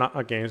 I mean,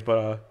 not games,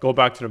 but go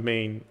back to the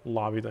main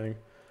lobby thing.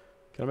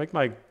 Can I make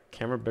my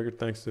camera bigger?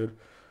 Thanks, dude.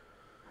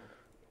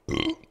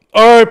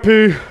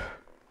 RIP.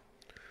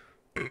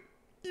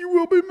 You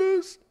will be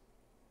missed.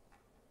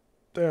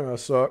 Damn, that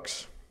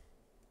sucks.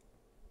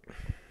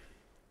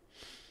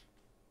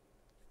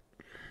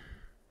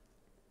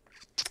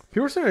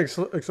 People are saying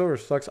Accelerator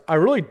sucks. I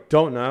really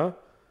don't know.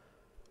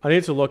 I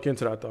need to look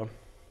into that, though.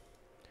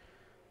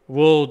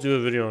 We'll do a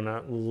video on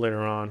that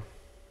later on.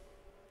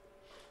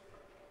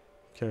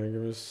 Okay,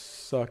 give me a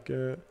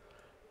second.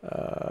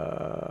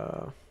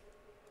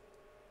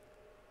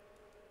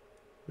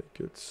 Make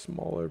it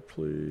smaller,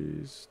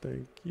 please.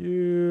 Thank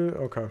you.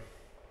 Okay.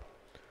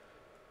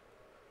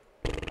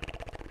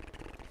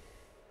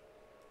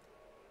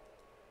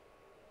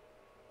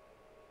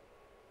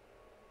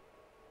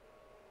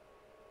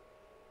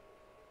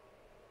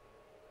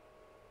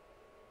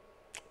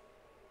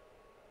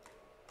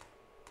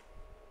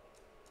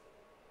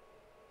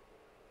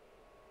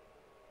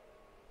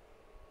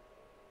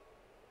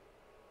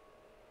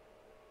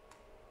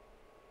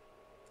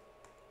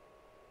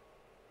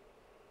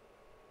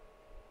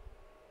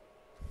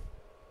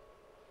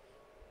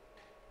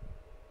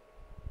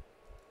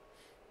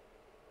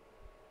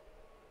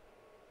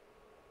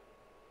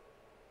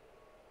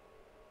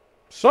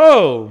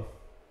 So,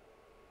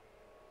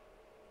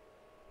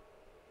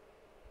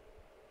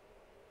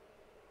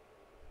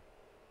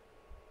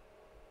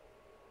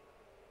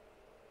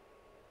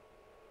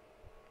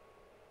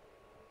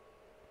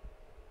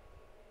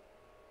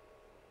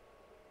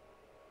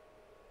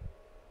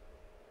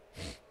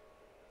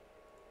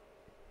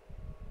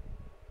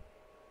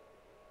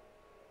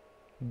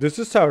 this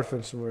is tower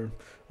defense somewhere.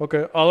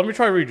 Okay, let me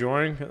try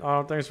rejoining. I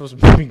don't think it's supposed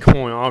to be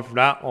going on for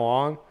that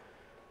long.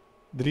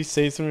 Did he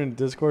say something in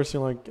Discord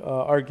saying like,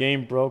 our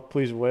game broke,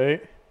 please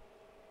wait?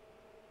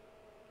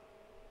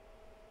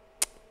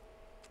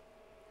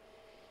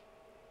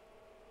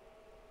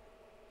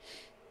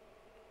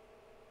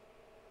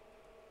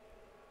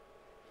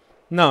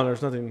 No,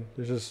 there's nothing.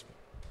 There's just...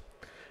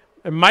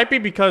 It might be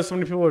because so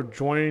many people are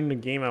joining the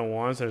game at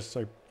once that it's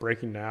like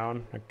breaking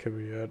down. That could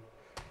be it.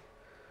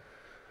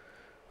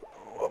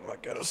 Oh my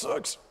god, it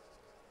sucks.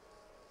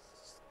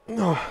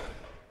 No.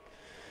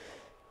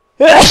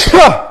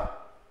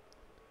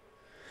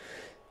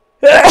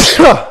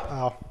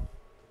 Ow.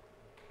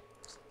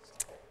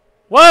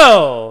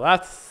 Whoa,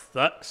 that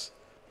sucks.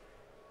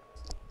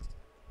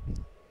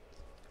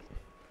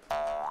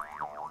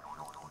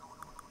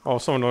 Oh,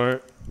 someone on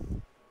it.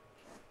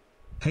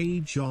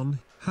 Hey John,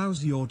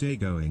 how's your day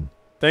going?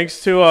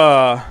 Thanks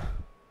to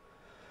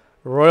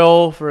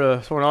Royal for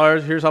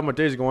 $20. Here's how my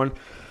day's going.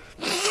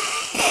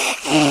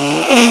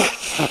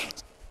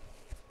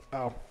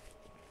 Ow.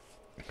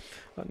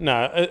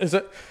 Nah, it's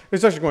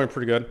actually going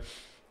pretty good.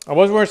 I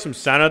was wearing some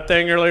Santa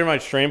thing earlier in my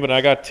stream, but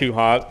I got too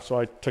hot, so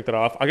I took that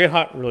off. I get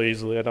hot really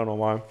easily. I don't know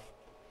why.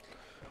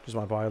 Just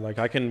my body. Like,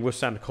 I can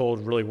withstand the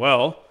cold really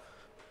well.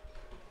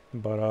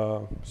 But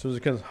as soon as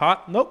it gets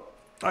hot, nope.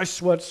 I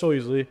sweat so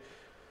easily.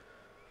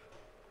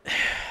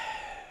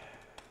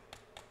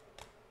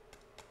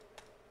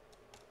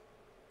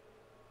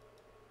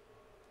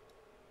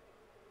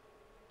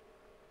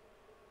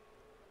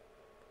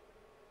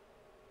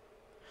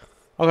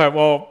 Okay,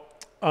 well,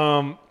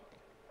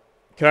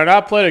 can I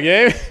not play the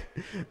game?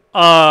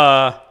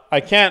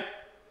 I can't.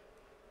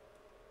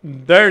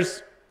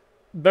 There's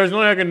nothing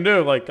I can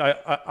do. Like,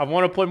 I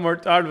want to play more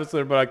Tower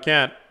Defense, but I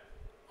can't.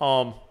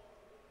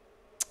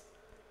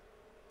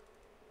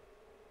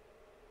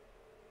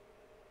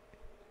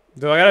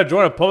 Do I gotta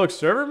join a public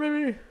server,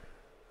 maybe?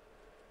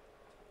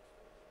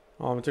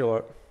 Oh, let me take a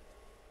look.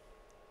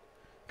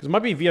 Because it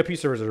might be VIP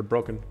servers that are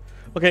broken.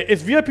 Okay,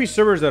 it's VIP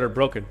servers that are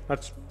broken.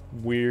 That's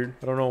weird.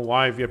 I don't know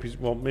why VIPs.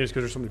 Well, maybe it's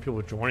because there's so many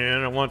people joining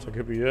in at once. That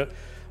could be it.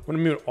 I'm gonna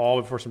mute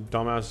all before some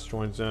dumbass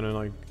joins in and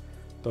like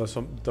does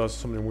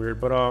something weird.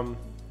 But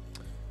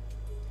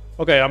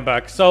okay, I'm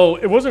back. So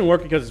it wasn't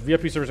working because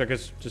VIP servers, I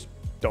guess, just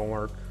don't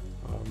work.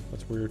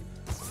 That's weird.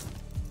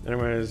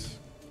 Anyways,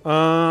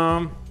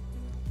 that's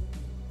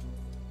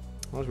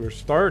weird.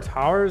 Starter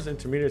towers,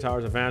 intermediate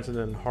towers, advanced, and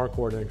then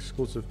hardcore and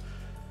exclusive.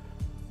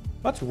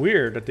 That's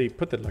weird that they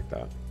put it like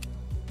that.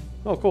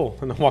 Oh, cool.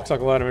 And the walk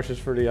cycle animations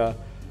for the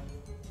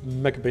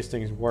mecha based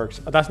things works.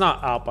 That's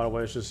not out, by the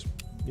way. It's just,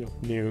 you know,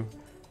 new.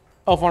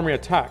 Elf army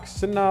attacks.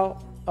 Send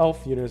out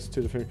elf units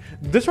to defend.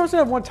 This one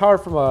have one tower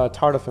from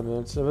Tower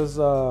Defense. It was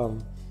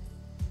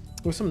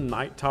some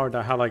night tower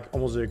that had like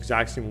almost the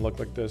exact same look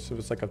like this. It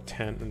was like a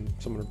tent and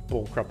some other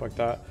bull crap like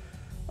that.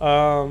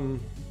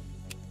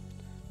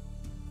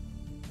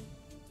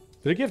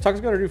 Did it give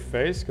Toxic a new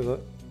face? Because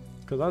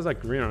I was like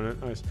green on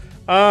it. Nice.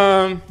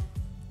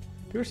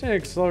 People were saying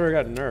Accelerator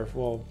got nerfed.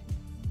 Well,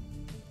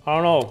 I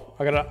don't know.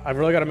 I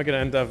really gotta make an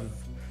in-depth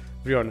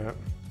video on that.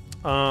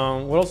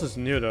 What else is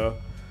new though?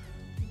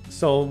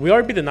 So we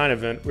already beat the 9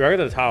 event. We already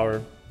got the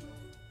tower.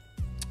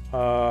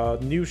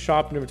 New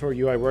shop and inventory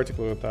UI. Where to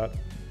go with that?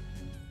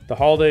 The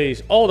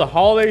holidays. Oh, the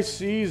holiday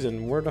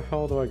season. Where the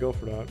hell do I go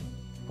for that?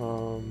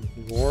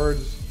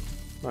 Rewards.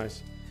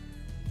 Nice.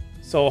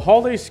 So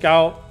holiday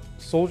scout,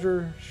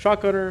 soldier,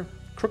 shotgunner,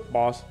 crook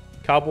boss,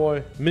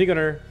 cowboy,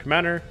 minigunner,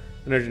 commander,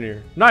 and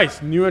engineer.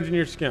 Nice. New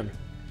engineer skin.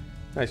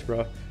 Nice,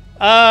 bro.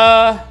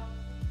 I'm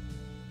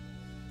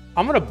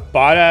gonna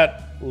buy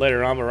that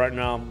later on, but right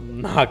now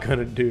I'm not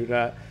gonna do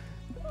that.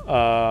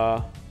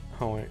 Oh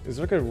wait, is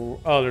there like a?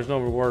 Oh, there's no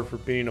reward for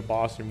being a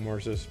boss anymore.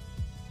 It's just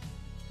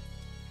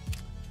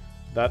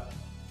that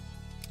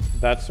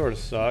sort of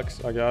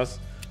sucks, I guess.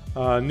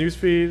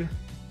 Newsfeed,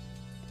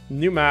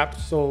 new map.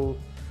 So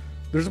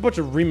there's a bunch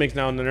of remakes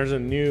now, and then there's a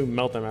new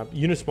meltdown map.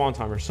 Unit spawn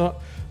timer. So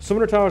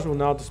summoner towers will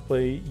now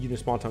display unit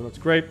spawn time. That's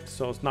great.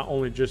 So it's not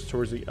only just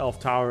towards the elf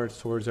tower; it's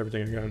towards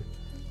everything again.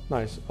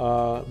 Nice.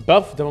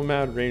 Buff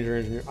Demoman Ranger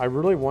Engineer. I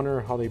really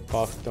wonder how they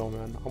buff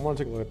Demoman. I want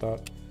to take a look at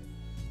that.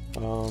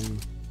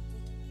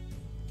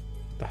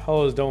 The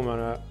hell is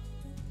Demoman at?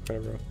 Okay,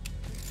 bro.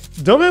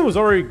 Demoman was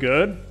already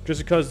good,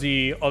 just because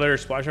the other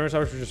Splash Hammer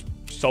towers were just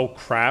so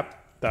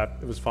crap that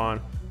it was fine.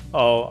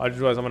 Oh, I just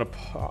realized I'm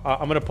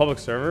in a public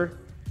server,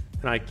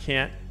 and I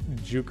can't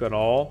juke at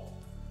all.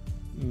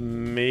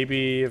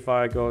 Maybe if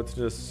I go to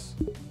this.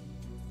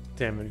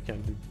 Damn it, you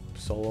can't do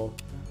solo.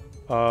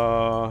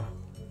 Hold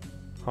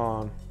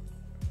on.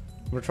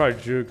 I'm gonna try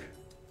juke.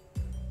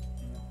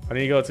 I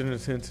need to go into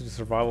the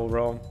survival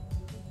realm.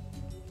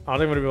 I don't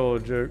think I'm gonna be able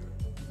to juke.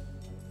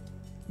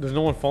 There's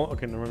no one following.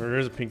 Okay, no, there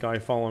is a pink guy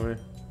following me.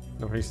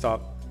 No, he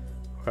stopped.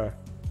 Okay,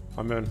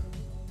 I'm in.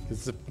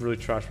 This is really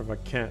trash, but I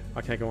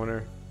can't go in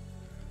there.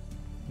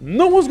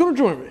 No one's gonna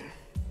join me.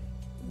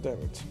 Damn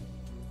it.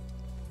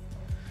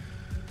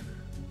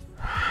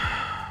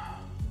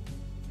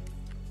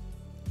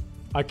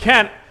 I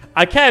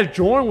can't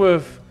join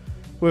with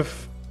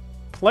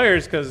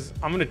players because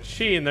I'm gonna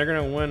cheat and they're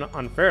gonna win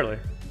unfairly.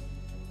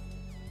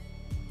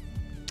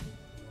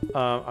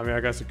 I mean, I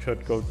guess it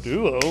could go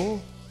duo.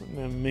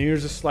 And maybe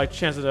there's a slight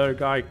chance that the other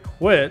guy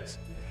quits.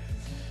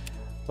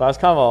 But that's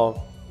kind of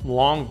a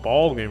long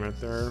ball game right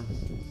there.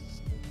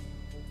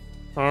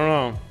 I don't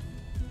know.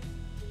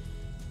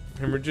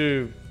 Can we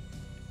do...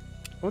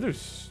 What do...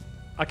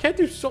 I can't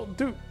do so...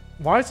 Dude,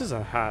 why is this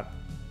a hat?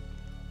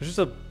 It's just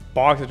a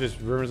box that just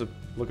ruins the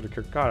look at the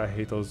character. God, I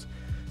hate those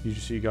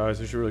UGC guys.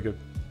 They should really get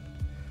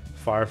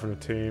fired from the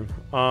team.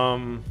 I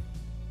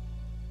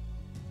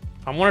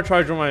want to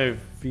try to join my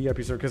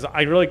VIP server because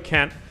I really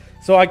can't.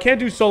 So I can't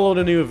do solo in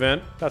a new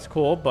event. That's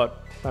cool,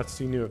 but that's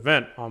the new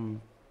event.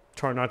 I'm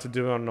trying not to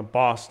do it on the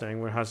boss thing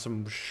where it has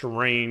some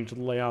strange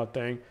layout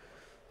thing.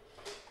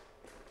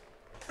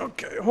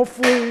 Okay,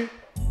 hopefully.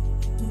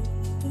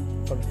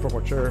 I just broke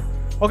my chair.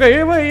 Okay,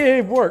 yeah,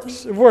 it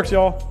works. It works,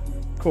 y'all.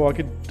 Cool. I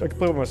could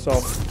play with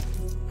myself.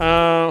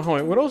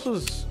 Hold on. What else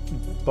was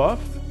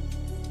buffed?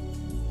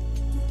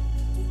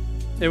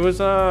 It was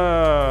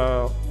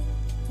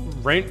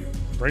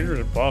Rangers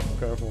are buffed.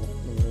 Careful.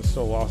 I mean, it's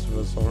still lost of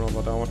it, so I don't know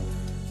about that one.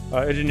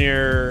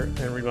 Engineer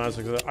and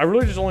rebound. I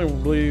really just only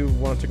really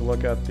want to take a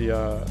look at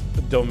the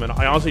Domain.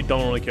 I honestly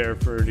don't really care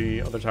for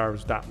the other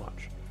towers that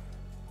much.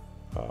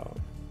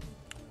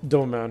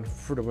 Domain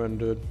for the win,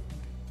 dude.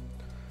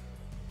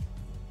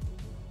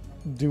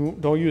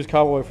 Don't use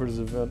Cowboy for this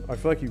event. I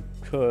feel like you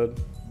could.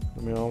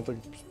 I mean, I don't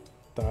think it's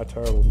that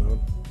terrible, man.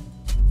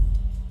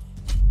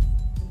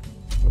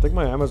 I think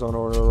my Amazon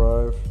order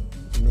arrived.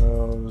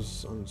 No,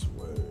 it's on its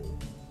way.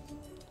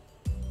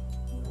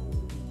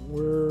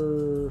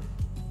 Where?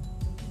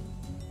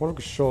 I want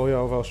to show you.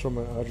 I'll show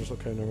my address.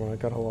 Okay, never mind. I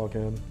gotta log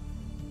in.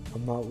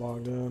 I'm not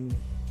logged in.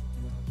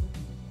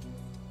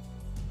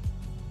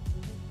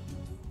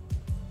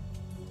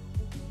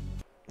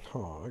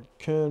 Oh, I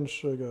can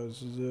show you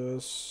guys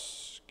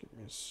this. Give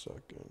me a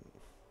second.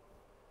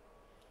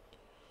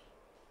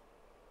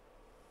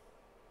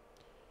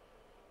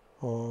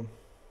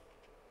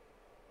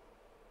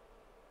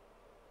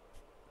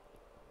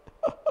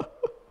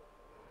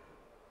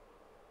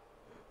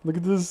 Look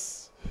at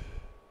this.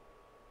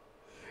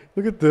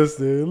 Look at this,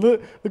 dude.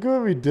 Look at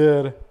what we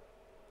did.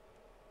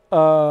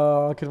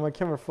 Can my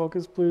camera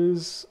focus,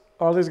 please?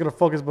 Oh, I think it's gonna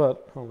focus,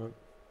 but hold on.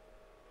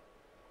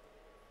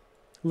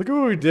 Look at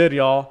what we did,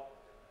 y'all.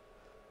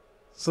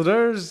 So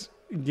there's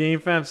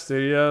GameFam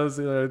Studios.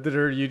 Did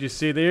their UGC.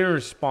 They didn't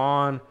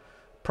respond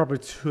probably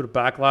to the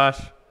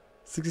backlash.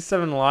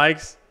 67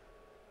 likes.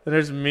 And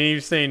there's me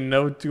saying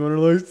no 200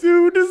 likes.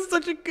 Dude, this is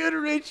such a good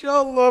ratio.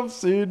 I love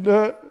seeing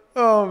that.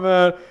 Oh,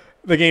 man.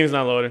 The game is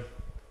not loading.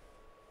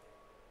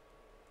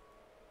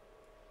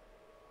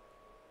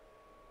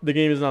 The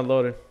game is not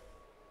loading.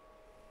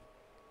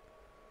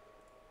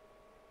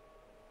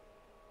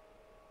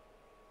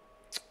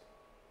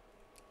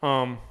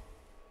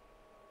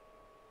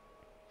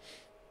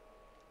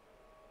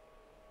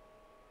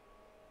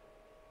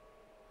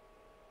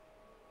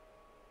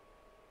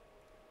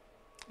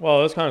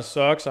 Well, this kind of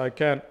sucks. I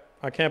can't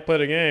play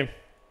the game.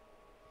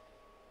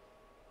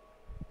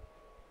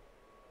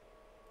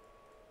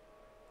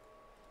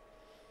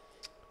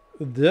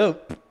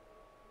 Dope.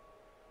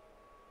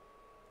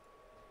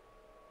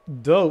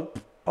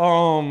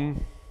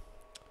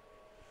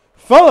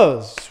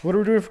 Fellas, what are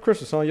we doing for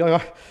Christmas? Huh?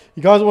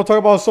 You guys want to talk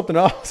about something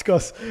else?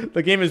 Because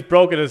the game is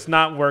broken. It's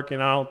not working.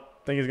 I don't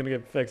think it's going to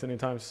get fixed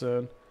anytime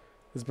soon.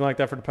 It's been like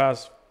that for the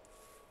past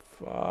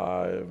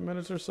 5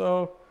 minutes or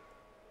so.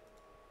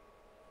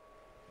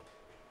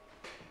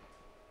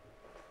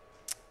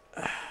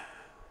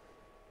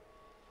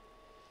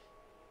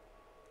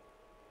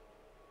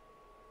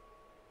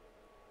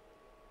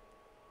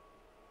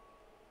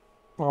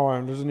 Oh,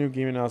 wow, there's a new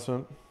game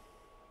announcement.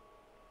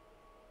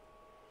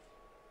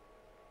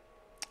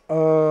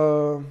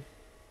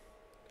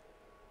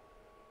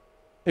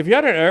 If you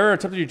had an error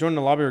attempting to join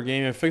the lobby or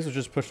game, and fix was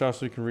just pushed out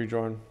so you can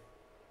rejoin.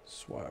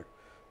 Swag.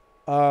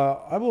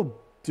 I will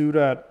do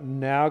that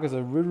now because I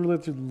really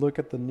like to look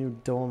at the new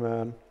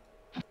Domain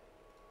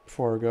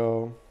before I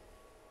go.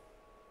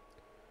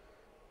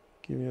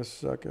 Give me a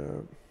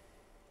second.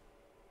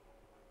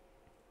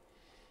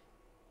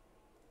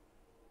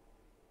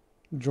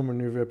 Join my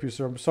new VIP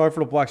server. I'm sorry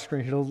for the black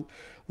screen here. Let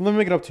me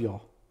make it up to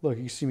y'all. Look,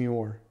 you can see me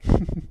more.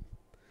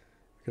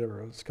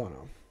 Whatever, it's gone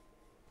on.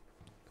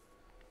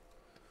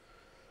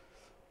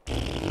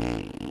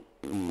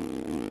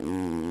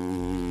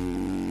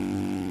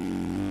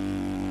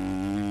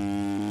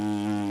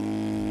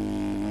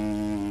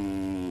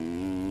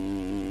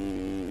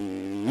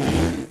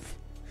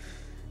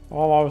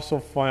 Oh, I was so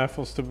funny. I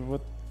feel stupid.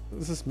 What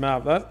is this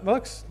map? That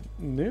looks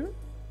new?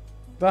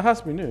 That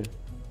has to be new.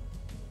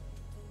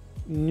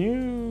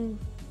 New.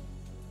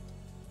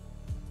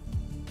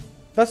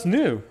 That's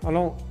new. I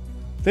don't.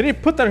 They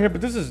didn't put that in here,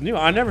 but this is new.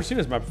 I've never seen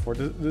this map before.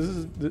 This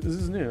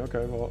is new.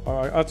 Okay, well,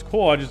 that's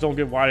cool. I just don't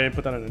get why they didn't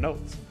put that in the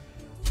notes.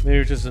 Maybe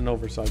it's just an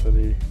oversight that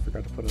they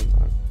forgot to put it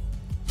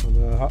in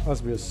there. That has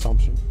to be an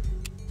assumption.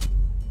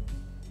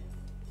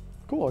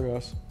 Cool, I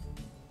guess.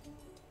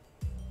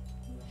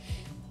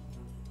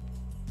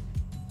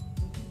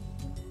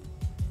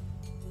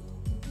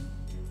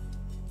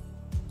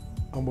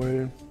 I'm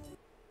waiting.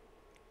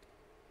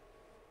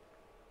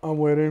 I'm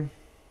waiting.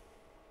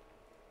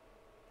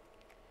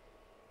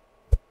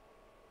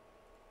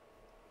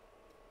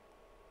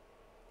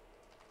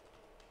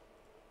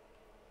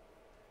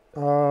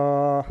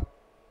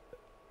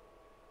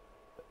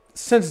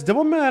 Since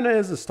Double Man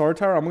is a star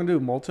tower, I'm gonna do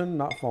Molten,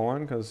 not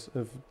Fallen, because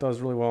if it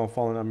does really well in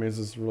Fallen, that means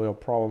it's really a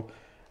problem.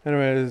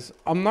 Anyways,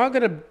 I'm not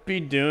gonna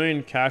be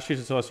doing cash sheets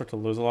until I start to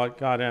lose a lot.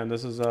 God damn,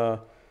 this is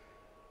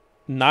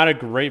not a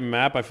great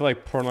map. I feel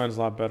like Portland's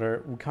a lot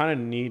better. We kind of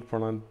need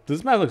Portland.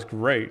 This map looks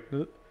great.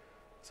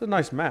 It's a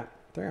nice map.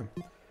 Damn.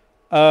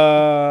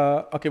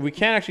 Okay, we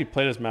can't actually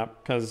play this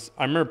map because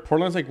I remember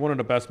Portland's like one of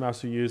the best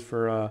maps to use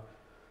for a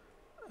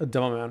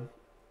demo man.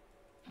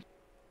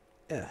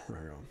 Yeah, there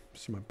we go.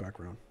 See my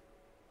background.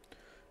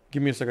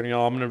 Give me a second,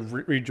 y'all. I'm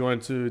gonna rejoin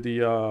to the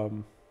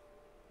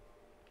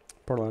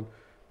Portland.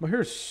 My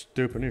hair is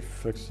stupid. I need to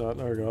fix that.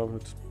 There we go.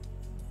 It's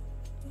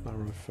not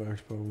really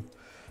fixed, but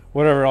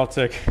whatever. I'll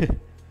take. Where?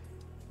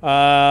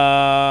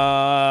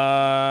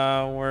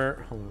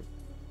 Hold on.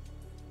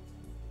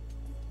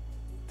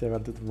 Damn, I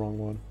did the wrong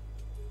one.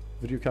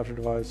 Video capture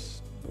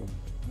device. Oh.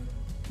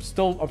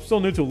 I'm still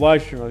new to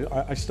live stream.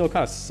 I still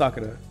kind of suck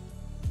at it.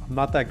 I'm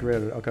not that great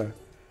at it. Okay.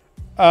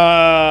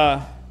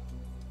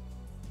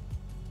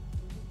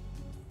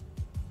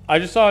 I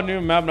just saw a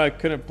new map and I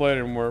couldn't play it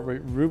anymore.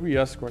 Wait, Ruby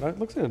Escort. That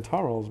looks like a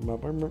Tyrell's map.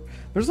 I remember.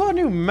 There's a lot of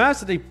new maps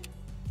that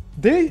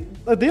they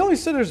only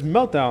said there's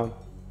Meltdown.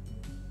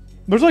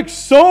 There's like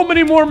so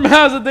many more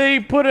maps that they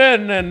put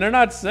in, and they're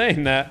not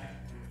saying that.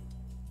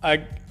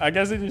 I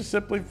guess they just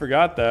simply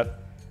forgot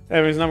that.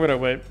 Anyways, now I'm gonna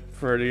wait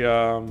for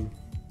the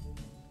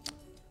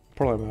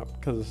Portland map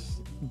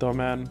because the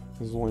man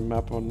is the only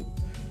map on.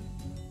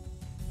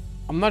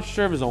 I'm not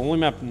sure if it's the only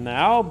map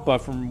now, but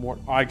from what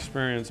I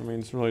experienced, I mean,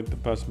 it's really the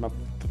best map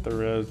that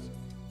there is.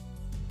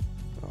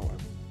 Oh,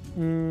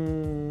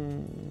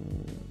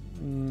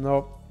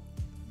 nope.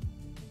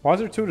 Why is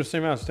there two of the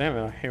same amount of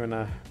stamina? I hate when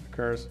that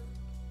occurs.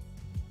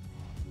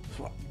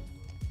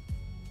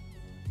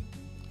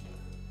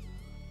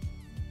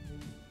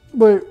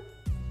 Wait,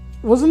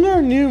 wasn't there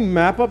a new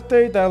map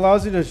update that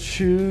allows you to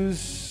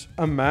choose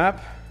a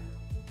map?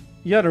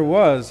 Yeah, there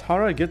was. How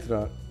did I get to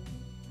that?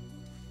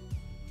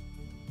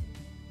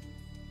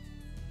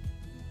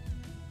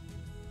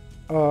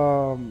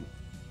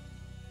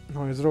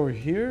 No, is it over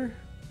here?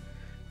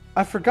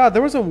 I forgot.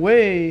 There was a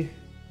way.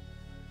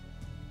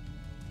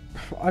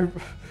 I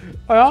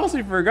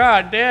honestly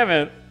forgot. Damn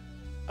it.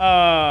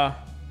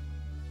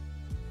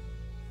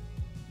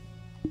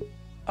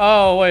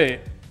 Oh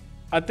wait.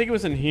 I think it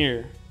was in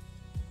here.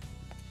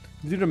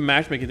 You do the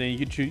matchmaking thing. You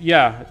could choose.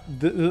 Yeah,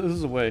 this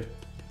is a way.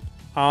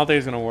 I don't think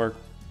it's gonna work.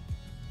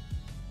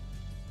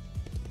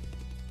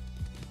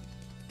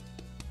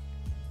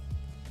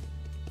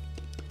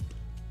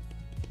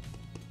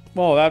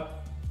 Well, that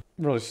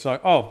really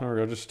sucked. Oh, there we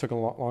go. Just took a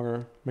lot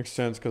longer. Makes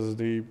sense because of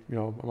the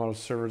amount of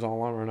servers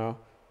online right now.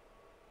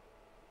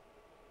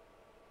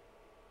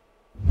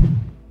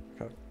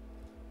 Okay.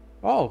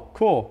 Oh,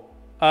 cool.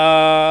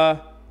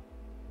 Yeah,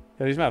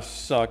 these maps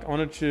suck. I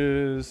want to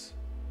choose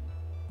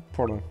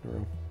Portland. There we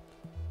go.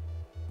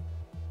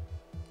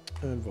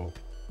 And vote.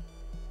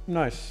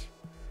 Nice.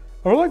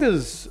 I really like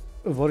this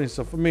voting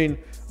stuff. I mean,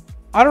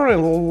 I don't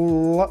really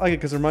like it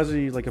because it reminds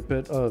me like a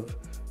bit of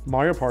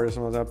Mario Party or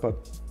something like that,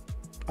 but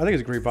I think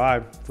it's a great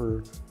vibe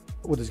for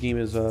what this game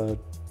is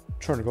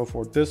trying to go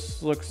for.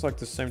 This looks like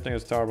the same thing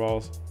as Tower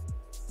Balls.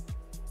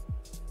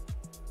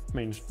 I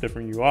mean, it's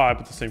different UI,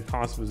 but the same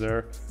concept is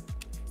there.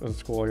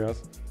 That's cool, I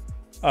guess.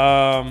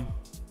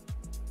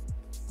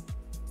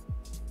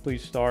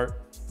 Please start.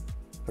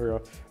 There we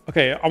go.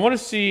 Okay, I want to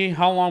see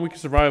how long we can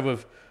survive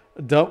with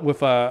double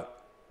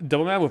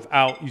man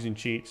without using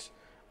cheats.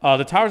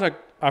 The towers,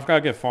 I've got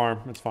to get farm.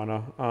 It's fine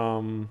now.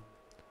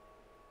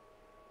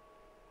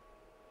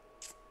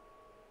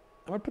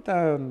 I'm gonna put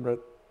that right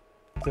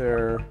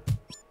there.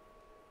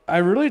 I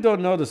really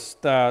don't know the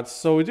stats,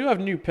 so we do have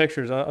new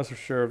pictures. That's for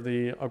sure of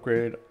the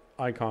upgraded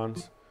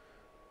icons.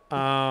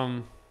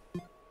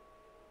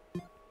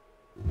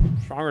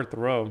 Stronger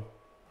throw. I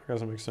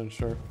guess that makes sense.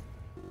 Sure.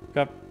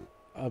 Got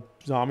a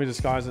zombie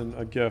disguise and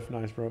a gift.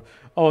 Nice, bro.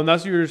 Oh, and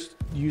that's yours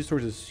used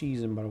towards the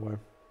season, by the way.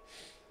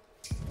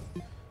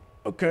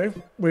 Okay,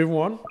 wave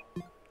one,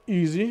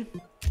 easy.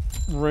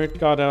 Range.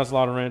 God, that's a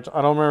lot of range.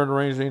 I don't remember the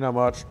range being that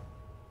much.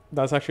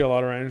 That's actually a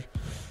lot of range.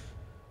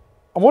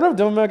 I wonder if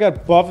Devilman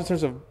got buffed in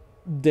terms of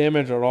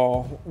damage at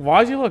all. Why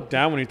does he look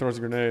down when he throws a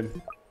grenade?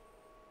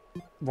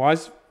 Why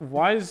is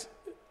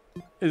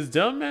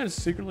Devilman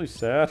secretly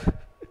sad?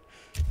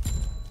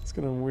 It's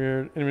kind of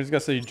weird. Anyways,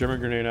 got to say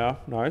German grenade now.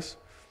 Nice.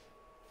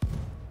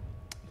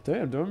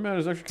 Damn, Devilman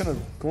is actually kind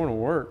of going to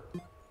work.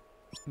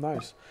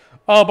 Nice.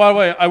 Oh, by the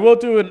way, I will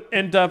do an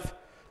in-depth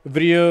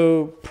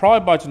video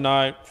probably by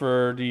tonight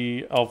for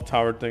the Elf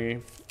Tower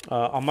thingy.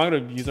 I'm not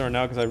going to use it right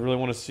now because I really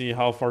want to see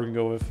how far we can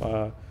go with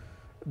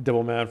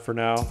Double Man for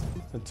now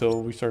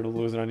until we start to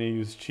lose and I need to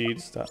use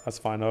cheats. That's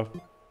fine though.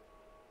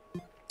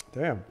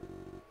 Damn.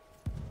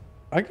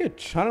 I get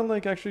China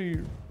Lake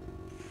actually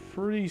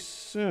pretty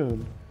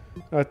soon.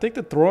 I think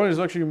the throwing is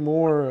actually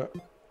more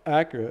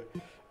accurate.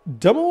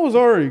 Demo was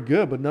already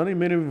good, but now they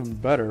made it even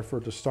better for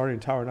the starting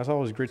tower. And that's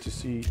always great to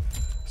see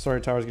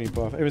starting towers getting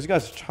buffed. Anyways,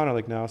 guys, China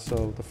Lake now,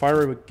 so the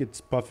fire rate gets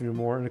buffed even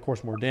more, and of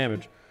course more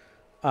damage.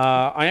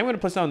 I am going to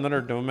place down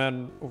another Dome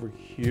Man over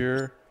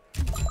here,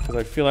 because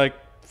I feel like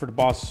for the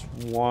boss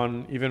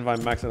 1, even if I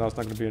max it out, it's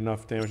not going to be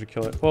enough damage to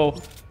kill it.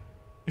 Well,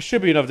 it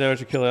should be enough damage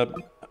to kill it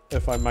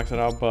if I max it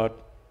out,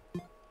 but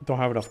don't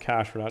have enough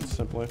cash for that,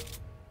 simply.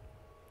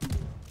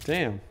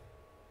 Damn.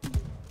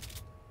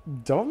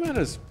 Dome Man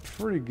is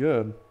pretty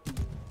good.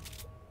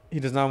 He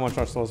does not want to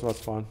charge slow, so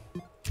that's fine.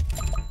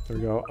 There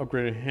we go.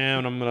 Upgraded him,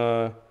 and I'm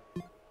gonna...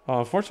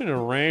 unfortunately,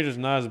 the range is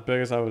not as big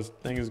as I was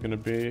thinking it was gonna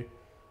be.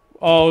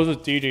 Oh, it was a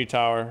DD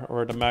tower,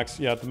 or the max...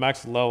 Yeah, the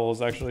max level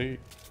is actually...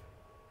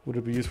 Would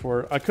it be used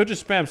for? I could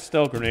just spam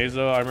stealth grenades,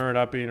 though. I remember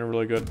that being a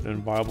really good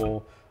and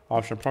viable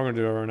option. I'm probably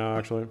gonna do it right now,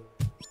 actually.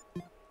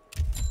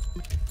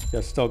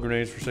 Yeah, stealth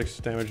grenades for 6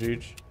 damage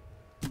each.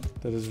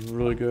 That is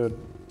really good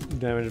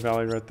damage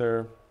value right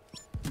there.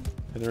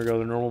 And there we go,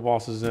 the normal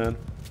boss is in.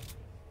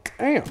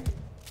 Damn.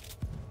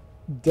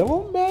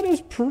 Devil Man is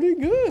pretty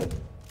good.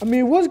 I mean,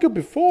 it was good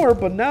before,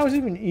 but now it's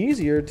even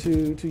easier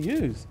to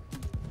use.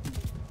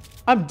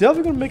 I'm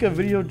definitely going to make a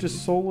video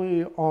just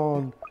solely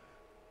on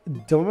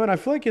Devil Man. I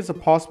feel like it's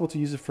possible to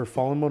use it for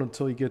Fallen mode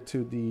until you get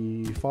to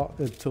the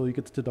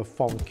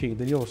Fallen King.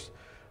 Then you'll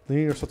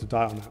start to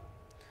die on that.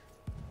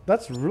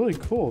 That's really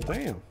cool.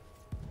 Damn.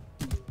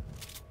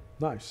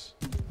 Nice.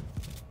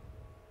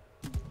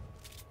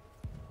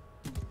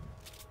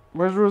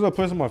 Where's the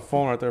place on my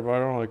phone right there, but I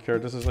don't really care.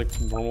 This is like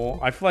normal.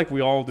 I feel like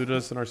we all do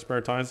this in our spare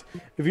times.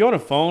 If you own a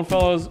phone,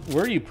 fellas,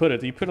 where do you put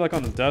it? Do you put it like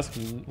on the desk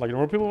and, like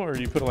normal people, or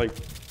do you put it like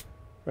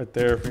right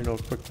there for, you know,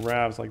 quick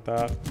grabs like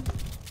that?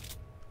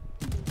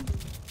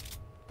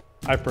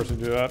 I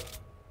personally do that.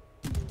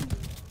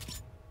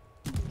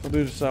 I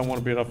do just want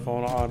to be on a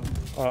phone on.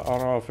 I don't know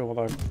how I feel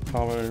about that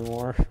comment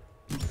anymore.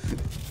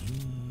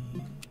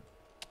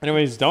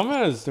 Anyways, Dome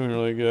is doing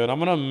really good. I'm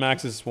gonna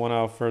max this one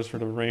out first for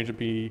the range to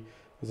be.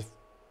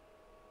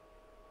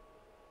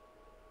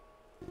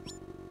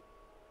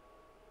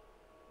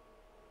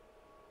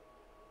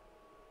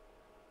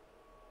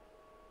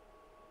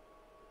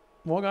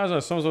 Well, guys,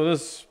 as soon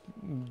as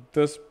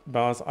this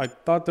balance, I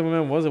thought the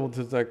man was able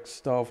to detect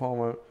stealth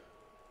helmet.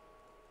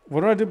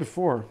 What did I do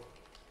before?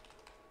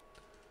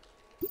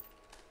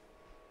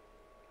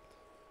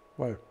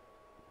 Wait.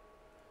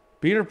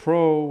 Beater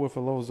Pro with a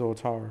low Zoe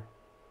tower.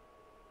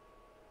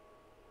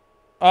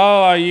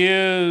 Oh, I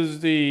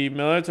used the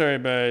military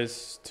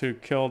base to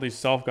kill these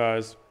stealth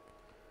guys.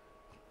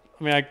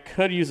 I mean, I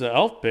could use the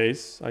elf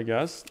base, I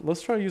guess.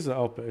 Let's try to use the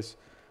elf base.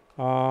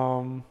 I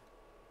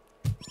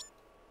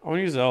want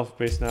to use the elf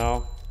base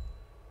now.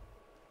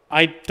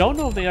 I don't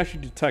know if they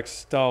actually detect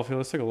stealth. Here,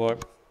 let's take a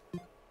look. They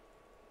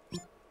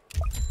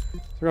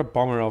got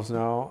bomber elves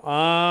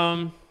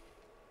now.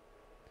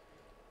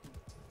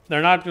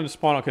 They're not going to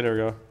spawn. Okay, there we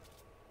go.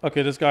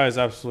 Okay, this guy is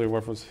absolutely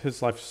worthless.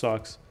 His life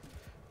sucks.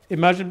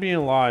 Imagine being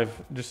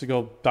alive just to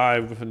go die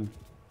within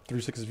 3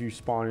 seconds of you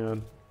spawning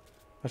in.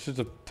 That's just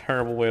a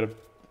terrible way to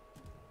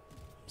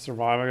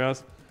survive, I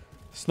guess.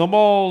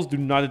 Snowballs do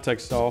not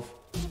detect stealth.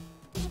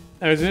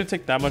 Anyways, it didn't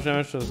take that much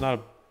damage, so it's not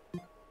a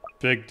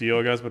big deal,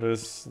 I guess, but it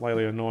is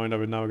slightly annoying that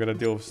now we gotta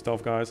deal with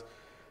stealth guys.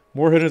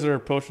 More hitters are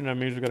approaching, that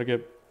means we gotta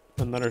get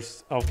another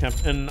elf camp.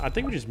 And I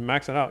think we just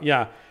max it out.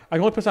 Yeah, I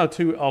can only put out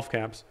 2 elf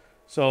camps.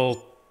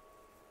 So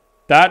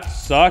that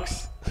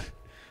sucks.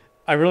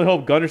 I really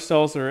hope gunner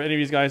stealths or any of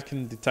these guys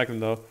can detect them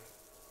though.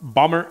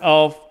 Bomber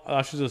elf,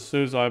 that's just a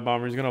suicide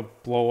bomber. He's gonna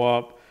blow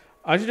up.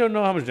 I actually don't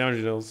know how much damage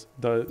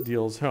it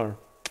deals. Here,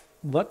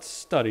 let's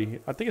study.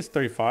 I think it's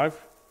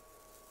 35.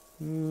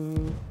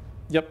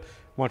 Yep,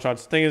 one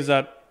shots. Thing is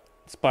that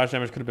splash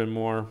damage could have been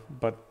more,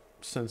 but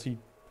since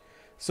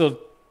so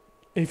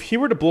if he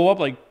were to blow up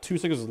like 2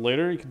 seconds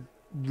later, he could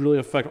really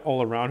affect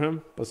all around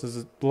him. But since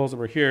it blows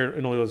over here,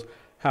 it only goes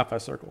half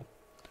that circle.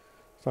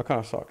 So that kind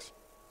of sucks.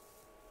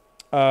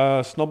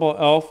 Snowball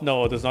elf,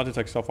 no, it does not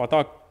detect stealth. I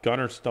thought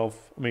gunner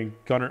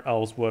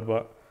elves would,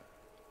 but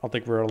I don't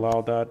think we're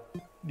allowed that.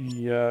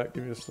 Yeah,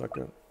 give me a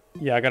second.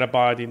 Yeah, I gotta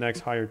buy the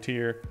next higher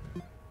tier.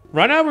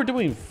 Right now we're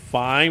doing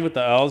fine with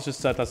the elves,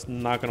 just that that's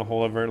not gonna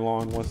hold it very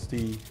long once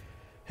the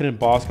hidden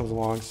boss comes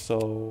along.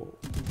 So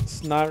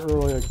it's not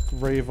really a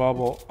very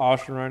viable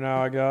option right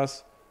now, I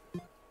guess.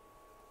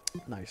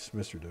 Nice,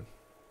 Mr. Dude.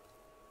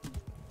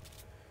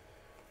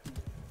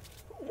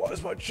 Why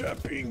is my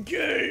chat being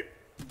gay?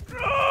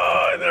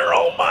 Oh, they're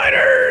all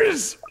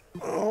minors.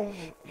 Oh,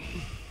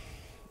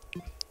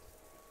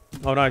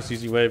 nice,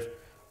 easy wave.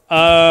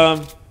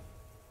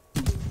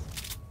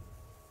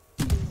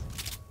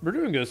 We're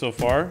doing good so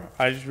far.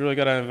 I just really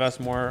gotta invest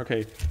more.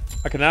 Okay,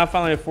 I can now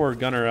finally afford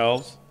gunner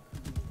elves.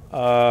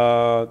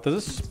 Does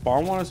this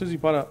spawn one as soon as you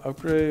bought an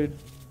upgrade?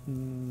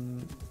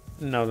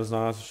 No, it does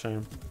not. That's a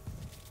shame.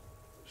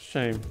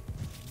 Shame.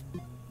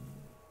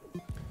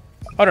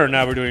 Other than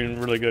that, we're doing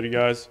really good, you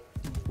guys,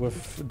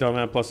 with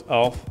Dumb plus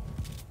elf.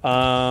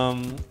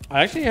 I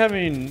actually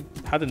haven't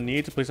had the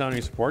need to place down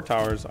any support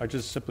towers. I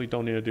just simply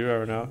don't need to do it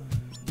right now.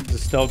 The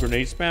stealth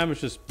grenade spam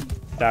is just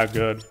that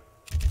good.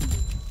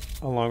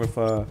 Along with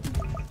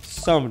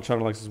some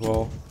Chunderlikes as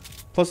well.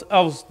 Plus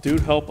elves do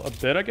help a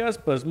bit, I guess,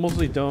 but it's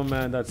mostly Dome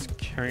Man that's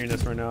carrying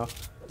this right now.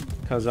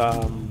 Because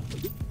had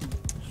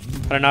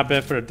it not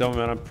been for the Dome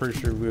Man, I'm pretty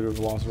sure we would have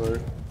lost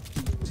already.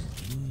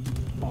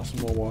 Lost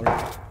some more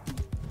water.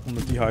 I'm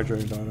a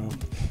dehydrated dino.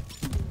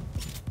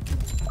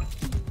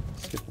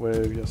 Skip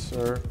wave, yes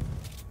sir.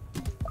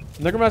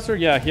 Necromancer,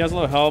 yeah, he has a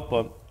lot of help,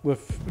 but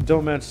with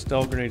Dome Man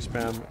stealth grenade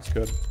spam, it's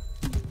good.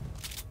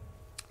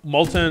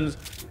 Moltons,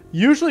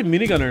 usually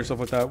minigunner and stuff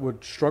like that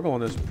would struggle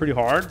on this pretty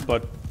hard,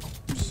 but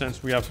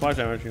since we have splash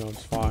damage, you know,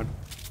 it's fine.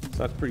 So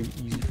that's pretty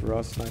easy for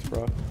us. Nice,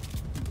 bro.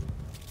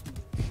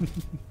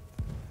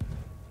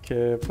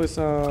 Okay, place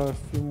a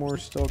few more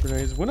stealth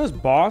grenades. When does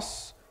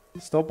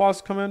stealth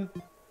boss come in?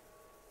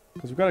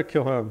 Because we gotta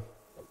kill him.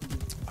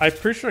 I'm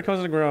pretty sure it comes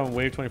in the ground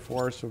wave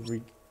 24, so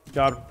we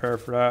gotta prepare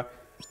for that.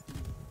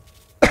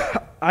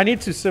 I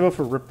need to save up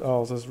for ripped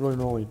elves. That's really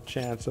the only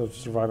chance of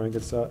surviving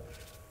against that.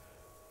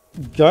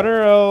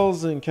 Gunner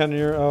elves and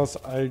cannoneer elves,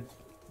 I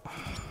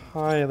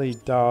highly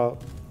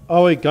doubt.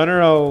 Oh wait,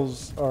 gunner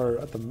elves are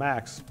at the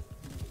max.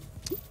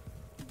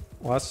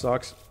 Well, that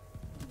sucks.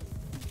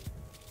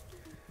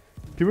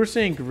 People are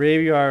saying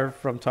graveyard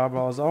from top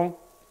elves. Oh,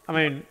 I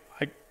mean,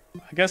 I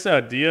guess the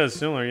idea is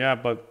similar, yeah,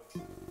 but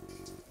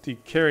the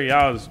carry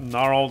out is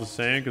not all the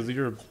same because these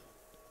are,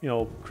 you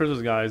know,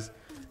 Chris's guys.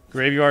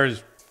 Graveyard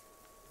is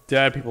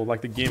dead people,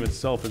 like the game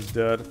itself is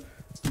dead.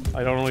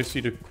 I don't really see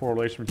the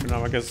correlation between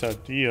them. I guess the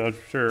idea,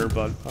 sure,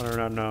 but other than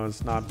that, no,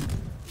 it's not.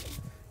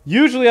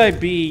 Usually I'd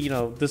be, you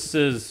know, this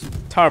is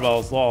Tower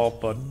Bell's law,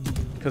 but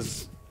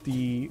because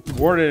the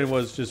Warden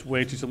was just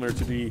way too similar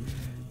to the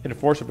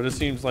Enforcer, but it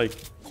seems like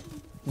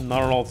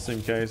not at all the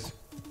same case.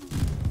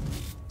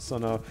 So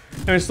no.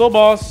 Anyway, slow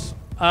boss.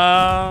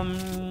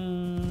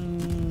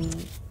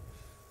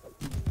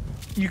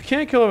 You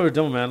can't kill it with a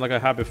Demo Man like I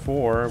had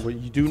before, but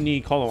you do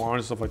need Call of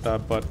Arms and stuff like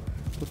that. But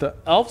with the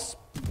elves,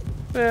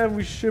 man,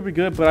 we should be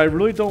good. But I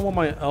really don't want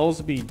my elves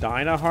to be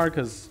dying that hard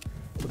because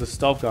with the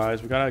stealth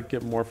guys, we gotta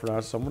get more for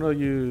that. So I'm gonna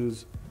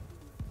use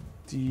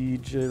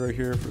DJ right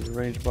here for the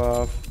range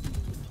buff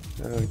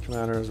and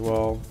commander as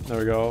well. There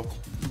we go.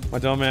 My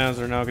Domans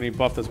are now getting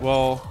buffed as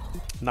well.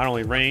 Not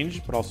only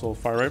range, but also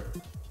fire rate.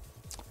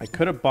 I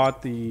could have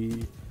bought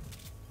the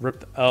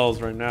ripped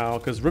elves right now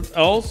because ripped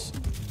elves,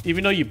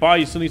 even though you buy,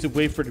 you still need to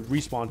wait for the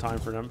respawn time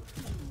for them.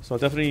 So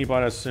definitely need to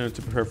buy that soon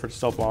to prepare for the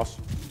stealth boss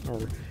or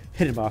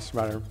hidden boss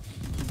rather.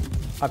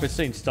 I've been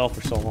saying stealth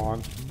for so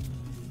long.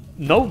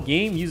 No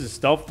game uses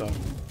stealth though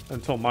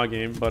until my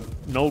game, but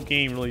no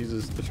game really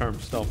uses the term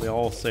stealth. They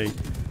all say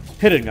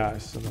hidden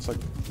guys, and that's like,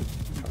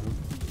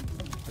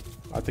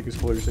 I think it's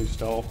cooler to say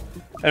stealth.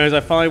 Anyways, I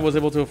finally was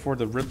able to afford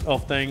the ripped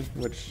elf thing,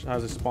 which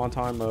has a spawn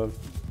time of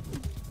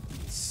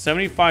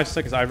 75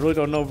 seconds. I really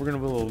don't know if we're gonna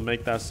be able to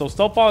make that. So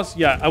stealth boss,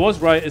 yeah, I was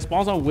right. It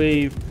spawns on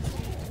wave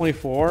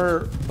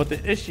 24, but the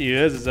issue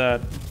is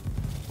that,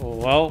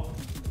 well,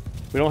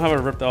 we don't have a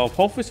ripped elf.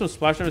 Hopefully, some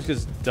splash damage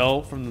gets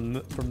dealt from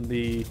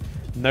the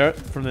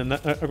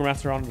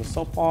Necromancer on the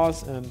stealth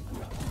boss, and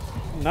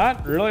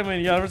not really. I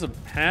mean, yeah, there was a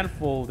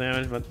handful of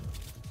damage, but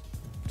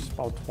just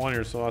about 20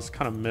 or so. That's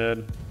kind of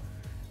mid.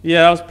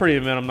 Yeah, that was pretty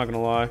mid. I'm not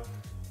gonna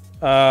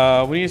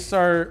lie. We need to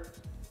start.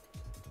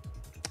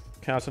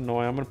 Okay, that's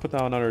annoying. I'm gonna put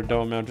down another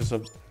dome man, just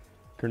a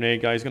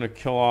grenade guy. He's gonna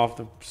kill off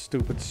the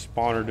stupid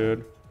spawner,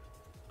 dude.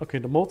 Okay,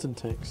 the molten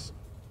tanks.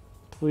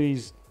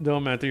 Please,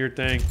 dome man, do your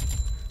thing.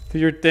 Do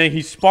your thing.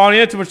 He's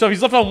spawning into much stuff.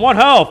 He's left on 1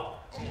 health.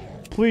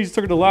 Please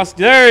took the last.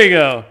 There you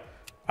go.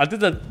 I did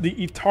the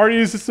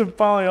Etardia system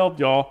finally helped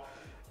y'all.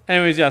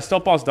 Anyways, yeah,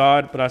 stealth boss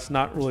died, but that's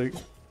not really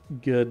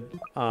good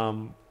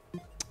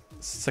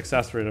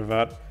success rate of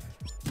that.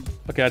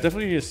 Okay, I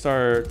definitely need to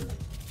start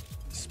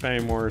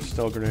spamming more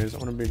stealth grenades.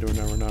 I'm gonna be doing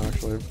that right now,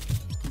 actually.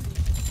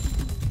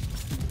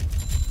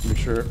 Make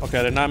sure. Okay,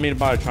 I did not mean to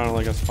buy a channel.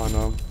 I guess fine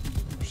though.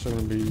 I'm still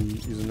gonna be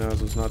using that,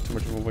 so it's not too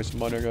much of a waste of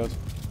money, I guess.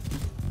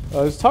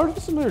 Is Tower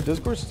Defense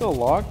Discord still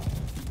locked?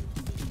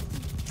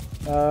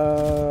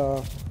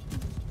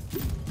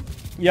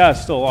 Yeah,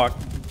 it's still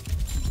locked.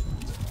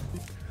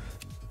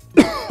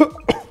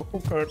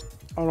 Okay.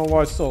 I don't know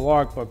why it's still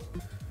locked, but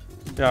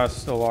yeah, it's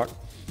still locked.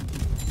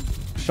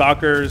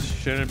 Shockers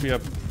shouldn't be a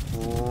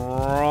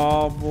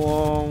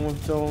problem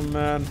with Dome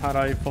Man. How do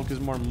I focus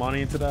more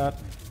money into that?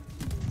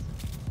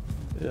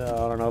 Yeah,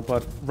 I don't know,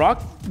 but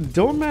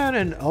Dome Man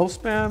and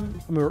Elf spam,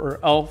 or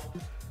Elf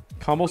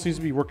combo seems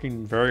to be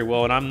working very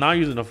well, and I'm not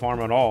using the farm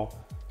at all.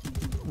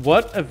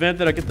 What event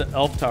did I get the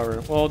Elf Tower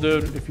in? Well,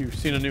 dude, if you've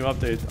seen a new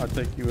update, I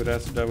think you would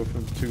answer that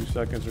within 2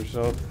 seconds or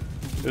so.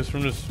 Just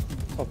from this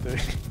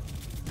update.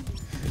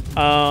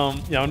 Yeah,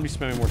 I'm gonna be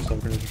spamming more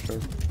stealth grenades for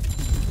sure.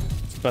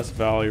 It's best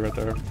value right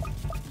there.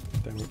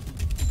 Damn it.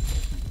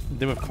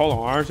 Then with Call of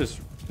Arms,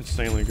 it's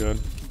insanely good.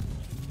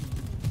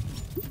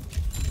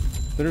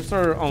 They're gonna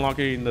start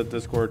unlocking the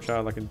Discord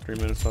chat like in 3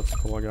 minutes. So that's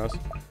cool, I guess.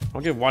 I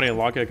don't get why they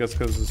unlock it. I guess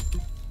because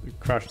we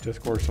crashed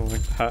Discord or something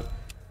like that.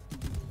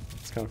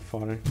 It's kind of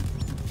funny.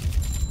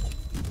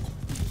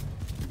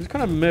 These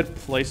kind of mid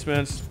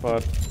placements,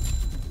 but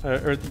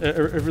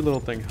Every little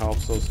thing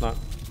helps, so it's not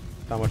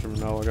that much of a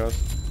no, I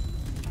guess.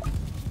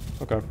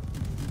 Okay.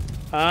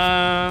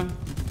 So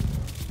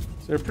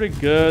they're pretty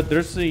good.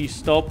 There's the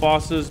stealth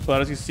bosses,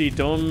 but as you see,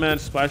 Dome Man,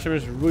 Splash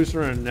Damage is really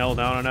starting to nail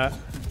down on that.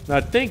 And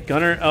I think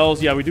Gunner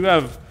L's, yeah, we do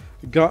have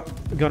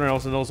Gunner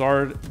L's, and those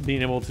are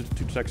being able to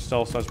detect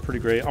stealth, so that's pretty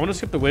great. I'm gonna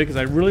skip the wave because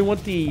I really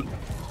want the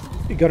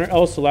Gunner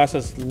L's to last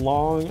as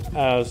long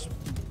as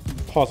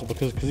possible,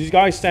 because these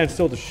guys stand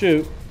still to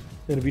shoot,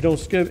 and if you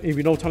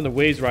don't time the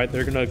waves right,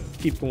 they're gonna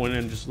keep going in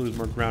and just lose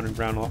more ground and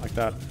a lot like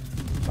that.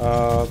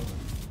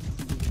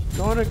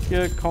 Gonna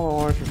get Colin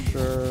Orange for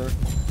sure,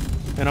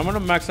 and I'm gonna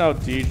max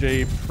out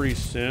DJ pretty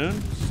soon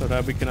so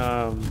that we can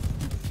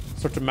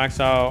start to max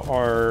out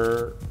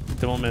our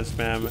Devilman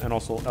spam and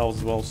also L's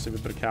as well, save a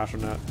bit of cash on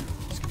that.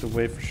 Skip the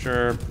wave for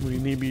sure. We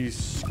need to be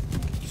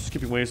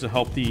skipping waves to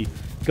help the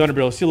gunner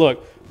build. See,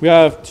 look, we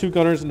have 2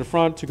 gunners in the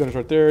front, 2 gunners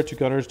right there, 2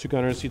 gunners, 2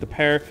 gunners. See the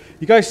pair.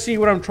 You guys see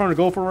what I'm trying to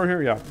go for right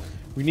here? Yeah.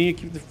 We need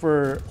to keep the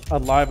fur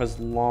alive as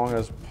long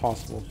as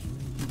possible.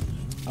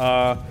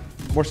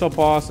 More stealth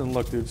boss, and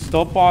look, dude,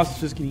 stealth boss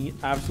is just getting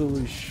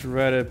absolutely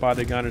shredded by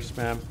the gunner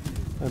spam,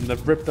 and the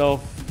ripped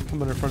elf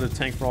coming in front of the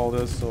tank for all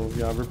this. So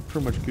yeah, we're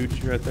pretty much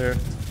Gucci right there.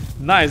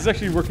 Nice, it's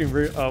actually working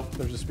very. Oh,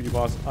 there's a speedy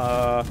boss.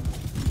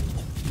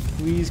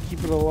 Please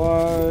keep it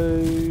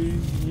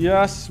alive.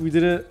 Yes, we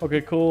did it.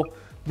 Okay, cool.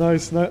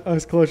 Nice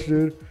clutch,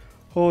 dude.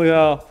 Holy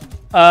hell.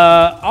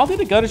 I don't think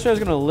the gunner spam is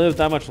gonna live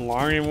that much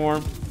longer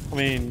anymore. I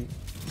mean,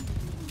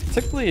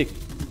 typically it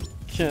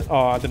can't.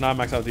 Oh, I did not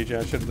max out DJ.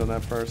 I should have done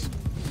that first.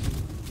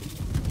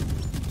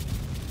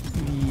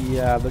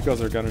 Yeah, there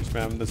goes our gunner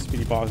spam. The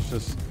speedy boss is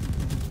just...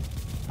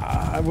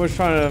 I was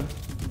trying to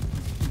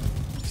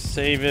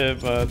save it,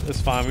 but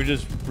it's fine. We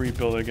just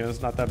rebuild it again.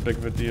 It's not that big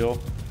of a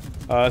deal.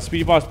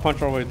 Speedy boss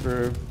punch our way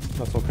through.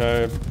 That's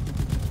okay.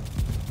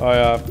 Oh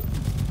yeah.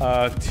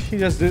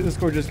 TDS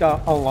Discord just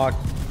got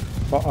unlocked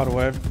out of the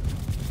way.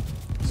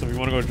 So if you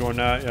want to go join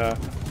that, yeah,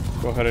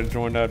 go ahead and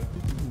join that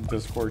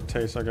Discord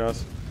taste, I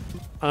guess.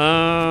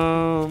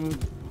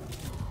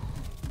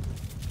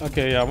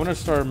 Okay, yeah, I'm gonna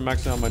start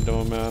maxing out my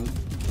Dome Man.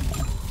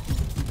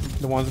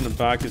 The ones in the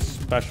back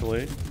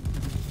especially.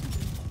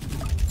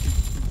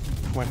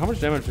 Wait, how much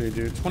damage do they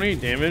do?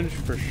 28 damage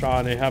per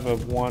shot. They have a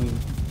 1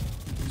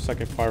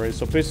 second fire rate.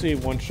 So basically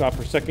 1 shot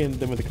per second.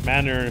 Then with the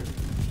commander,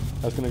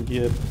 that's gonna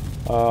get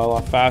a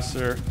lot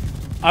faster.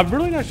 I'm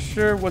really not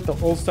sure what the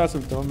old stats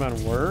of Dome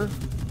Man were.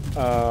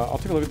 I'll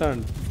take a look at that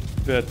in a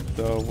bit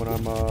though when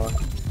I'm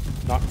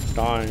not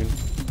dying.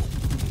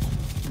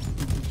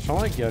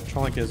 Tronic, yeah,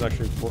 Tronic is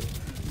actually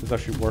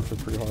worth it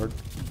pretty hard.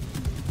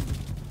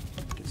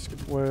 Okay,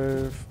 skip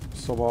wave,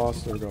 soul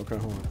boss. There we go. Okay,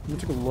 hold on. Let me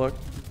take a look.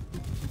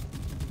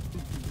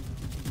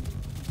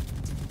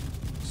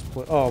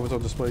 Display. Oh, it was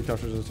on display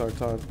captures the entire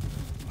time.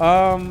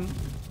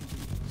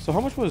 So how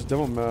much was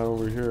Demo Man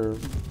over here?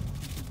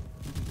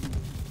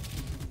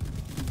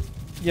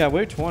 Yeah,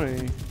 wave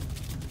 20.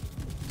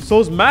 So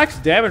his max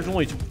damage was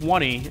only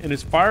 20, and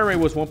his fire rate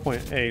was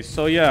 1.8.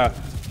 So yeah,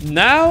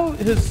 now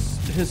his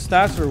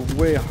stats are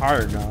way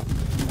higher now.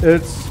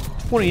 It's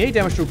 28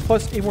 damage to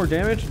plus 8 more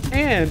damage,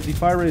 and the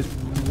fire rate is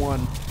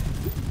 1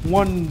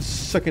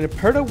 second.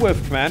 Paired up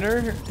with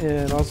Commander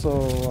and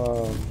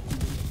also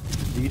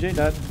DJ,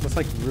 that's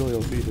like really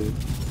OP, dude.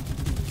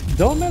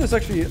 Delman is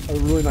actually a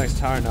really nice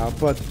tower now,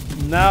 but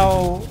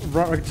now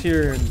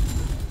Rocketeer and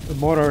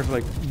Motor is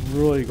like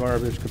really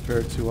garbage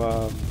compared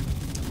to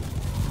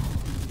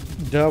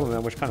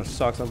Delman, which kind of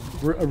sucks. I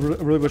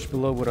really wish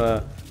below would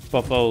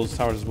buff those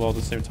towers as well at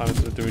the same time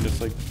instead of doing this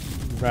like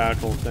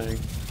radical thing.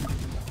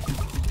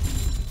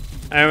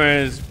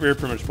 Anyways, we're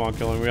pretty much spawn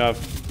killing. We have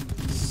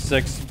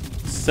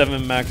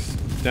 7 max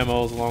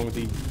demos along with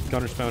the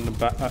gunner spam in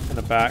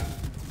the back.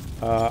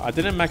 I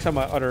didn't max out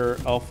my other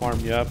elf farm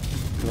yet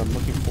because I'm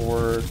looking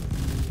forward.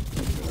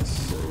 I'm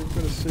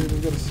gonna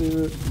save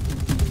it.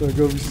 There we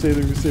go, we saved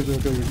it.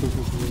 Okay, go.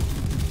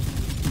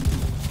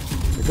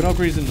 The good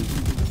upgrades in the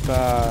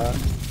back.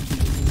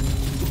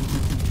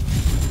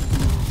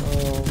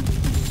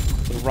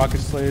 The rocket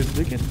slayers,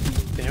 did they get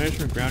damage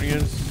from ground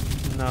units?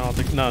 No, I don't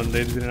think. No,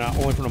 they did not.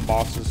 Only from the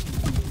bosses.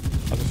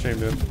 That's a shame,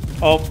 dude.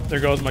 Oh, there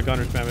goes my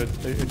gunner spam.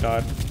 It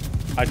died.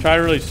 I tried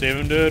to really save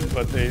him, dude,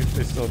 but they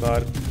still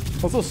died.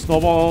 Also,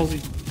 snowballs,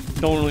 you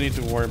don't really need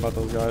to worry about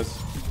those guys.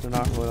 They're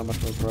not really that much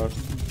of a threat.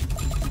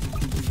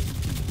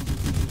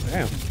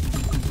 Damn.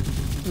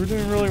 We're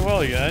doing really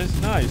well, you guys.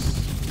 Nice.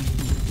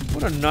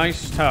 What a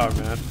nice tower,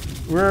 man.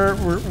 We're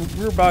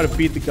about to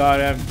beat the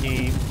goddamn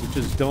game, which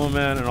is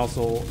Doman and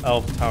also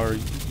Elf Tower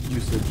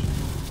usage.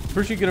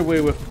 First, you get away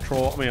with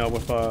patrol. I mean,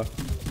 with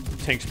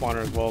tank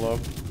spawner as well, though.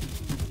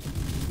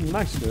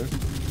 Nice, dude.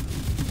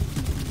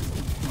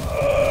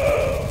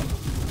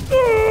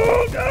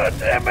 Oh, god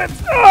damn it!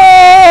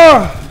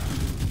 Oh!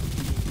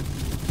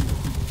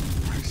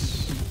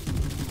 Nice.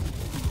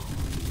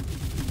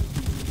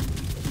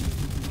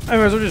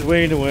 Anyways, we're just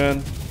waiting to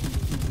win.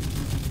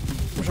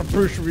 Which I'm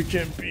pretty sure we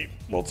can't beat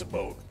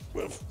multi-mode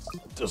with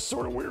this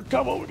sort of weird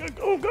combo. We got.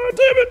 Oh god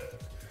damn it!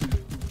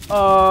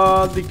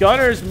 The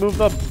gunners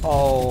moved up a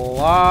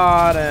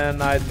lot,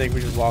 and I think we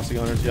just lost the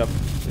gunners. Yep,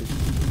 we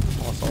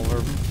lost all of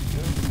our.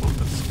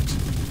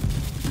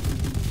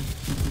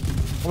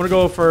 I'm gonna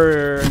go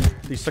for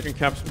the second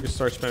cap so we can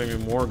start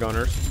spamming more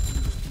gunners.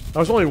 There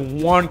was only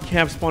one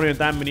camp spawning with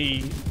that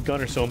many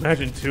gunners, so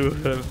imagine two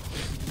of them.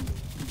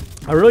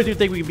 I really do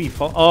think we could be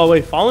oh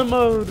wait, fallen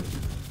mode.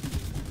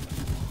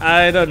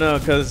 I don't know,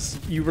 because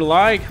you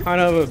rely kind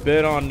of a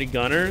bit on the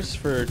gunners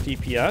for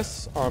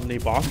DPS on the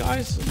boss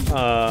guys.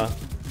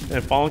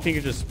 And Fallen King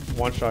can just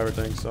one-shot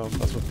everything, so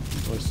that's what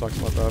really sucks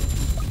about that.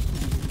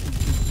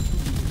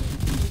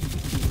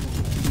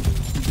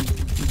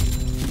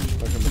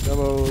 Back in the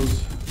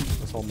demos.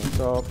 That's all messed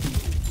up.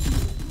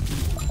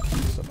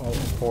 So, oh, I'm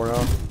 4 now.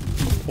 I'm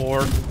 4.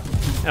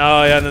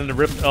 Oh yeah, and then the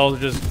Ripped Elf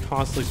just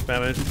constantly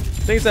spamming. The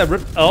thing is that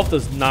Ripped Elf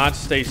does not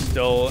stay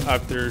still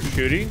after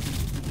shooting.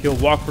 He'll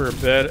walk for a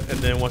bit, and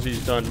then once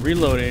he's done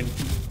reloading,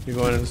 you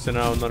go in and send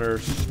out another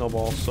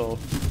snowball. So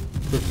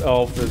Ripped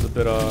Elf is a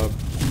bit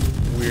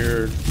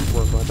weird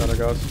work like that, I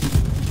guess.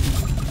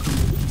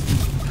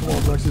 Come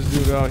on, Lex this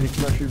dude out. He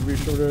can actually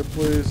reach over there,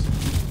 please.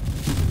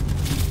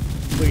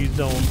 Please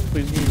don't.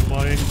 Please give me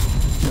money.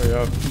 There you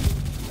go.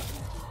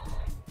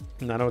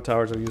 Nano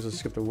towers I use to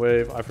skip the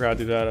wave. I forgot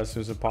to do that as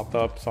soon as it popped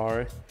up.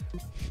 Sorry.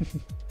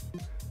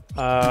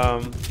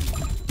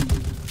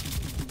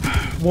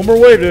 One more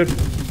wave, dude.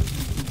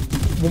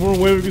 One more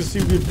wave. We can see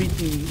if we can beat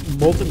the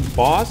Molten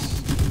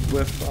Boss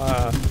with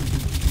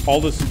all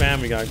the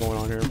spam we got going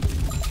on here.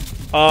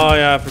 Oh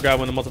yeah, I forgot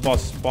when the Molten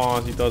Boss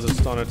spawns, he does a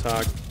stun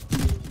attack.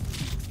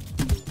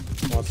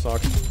 Oh, that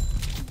sucks.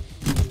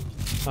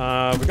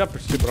 We got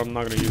Pursuit, but I'm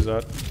not gonna use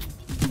that.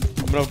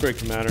 I'm gonna upgrade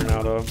Commander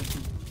now though,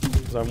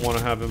 because I want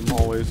to have him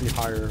always the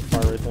higher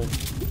fire rate thing.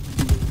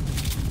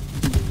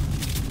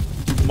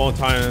 Molten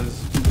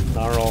Titans,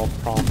 not at all a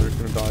problem. They're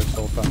gonna die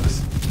so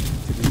fast.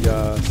 To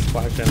the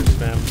splash damage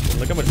spam. And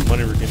look how much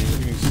money we're getting. We're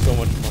getting so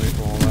much money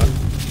from all that.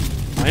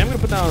 I am gonna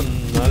put down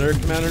another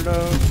Commander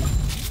though.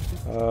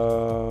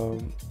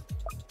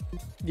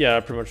 Yeah,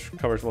 it pretty much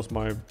covers most of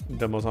my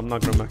demos. I'm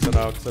not gonna max it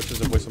out because that's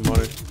just a waste of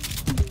money.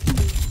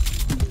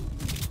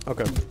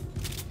 Okay.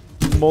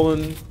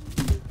 Molten.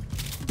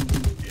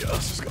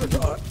 Yes, it's gonna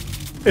die.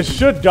 It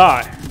should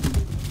die.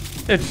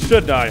 It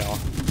should die, y'all.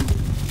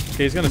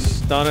 Okay, he's gonna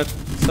stun it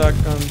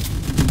second.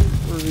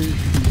 Pretty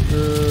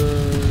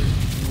sure.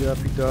 Yep,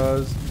 he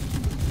does.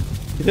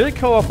 He didn't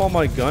kill off all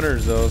my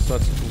gunners though, so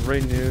that's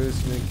great news.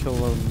 He didn't kill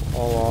them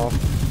all off.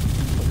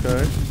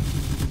 Okay.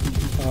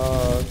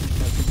 I'll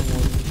put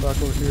them back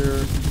over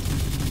here.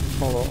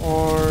 Follow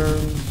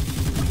arms.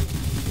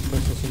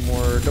 Place some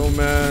more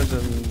nomads,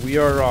 and we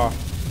are off.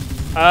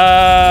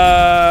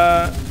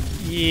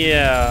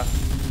 Yeah.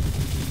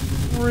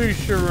 Pretty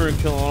sure we're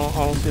gonna kill him.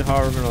 I don't see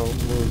how we're gonna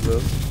lose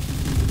this.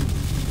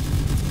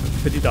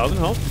 50,000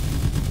 health.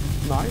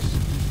 Nice.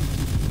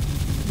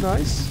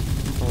 Nice.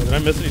 Oh, did I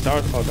miss any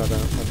towers? Oh, god damn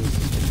it.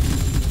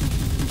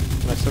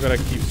 I still gotta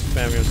keep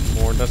spamming him some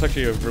more. That's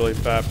actually a really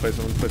bad place.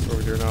 I'm gonna place it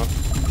over here now.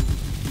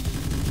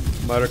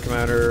 Miter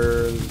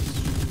Commander is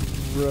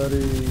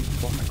ready.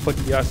 Come on, I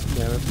clicked yes,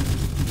 damn it.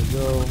 There we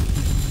go.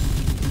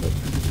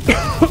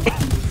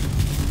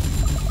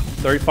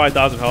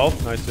 35,000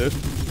 health. Nice, dude.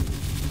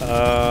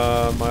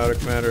 My other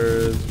commander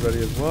is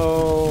ready as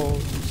well.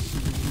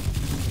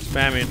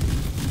 Spamming.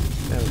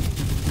 Damn it.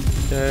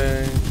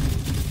 Okay.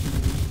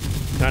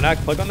 Can I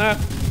not click on that?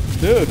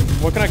 Dude,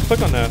 what can I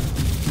click on that?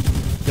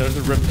 Yeah, there's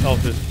a Ripped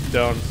Elf just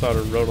down the side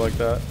of the road like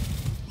that.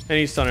 And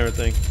he stunned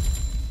everything.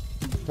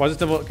 Why is it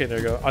demo? Okay, there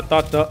you go. I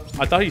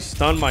thought he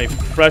stunned my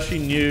freshly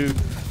new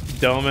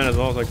Delman as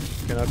well. I was like,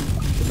 okay, that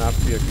should not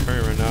be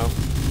occurring right now.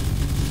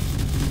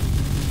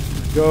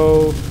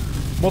 Go.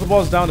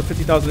 Multiple is down to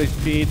 50,000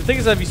 HP. The thing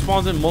is that if he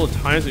spawns in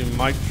multiple times, we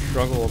might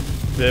struggle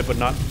a bit, but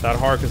not that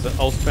hard because the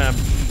L spam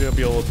should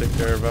be able to take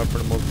care of that for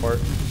the most part.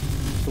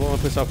 So we'll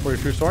place out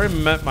 43. So I already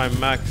met my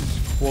max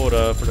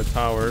quota for the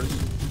towers.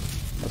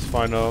 That's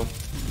fine though.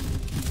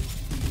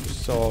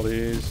 Just sell all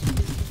these.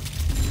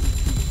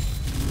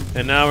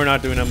 And now we're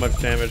not doing that much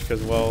damage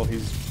because, well,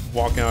 he's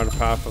walking out of the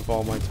path of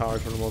all my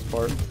towers for the most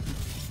part.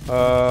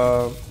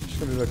 Just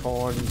gonna do the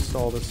call on and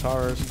sell these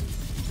towers.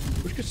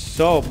 We could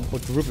sell a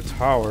group of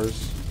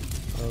towers,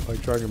 like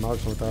dragging them out or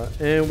something like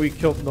that. And we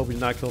killed, no, we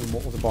not killed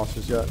the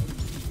bosses yet.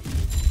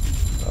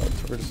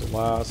 Turret is the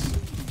last.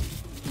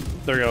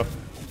 There we go.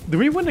 Did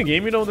we win the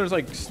game? You know, there's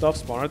like stuff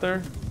spawned right there.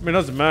 I mean, it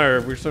doesn't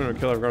matter. We're still gonna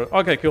kill it.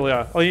 Okay, cool.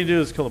 Yeah, all you need to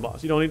do is kill the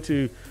boss. You don't need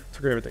to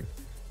trigger everything.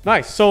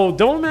 Nice. So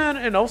Doman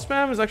and Elf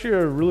Spam is actually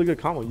a really good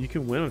combo. You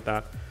can win with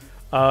that.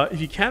 If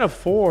you can't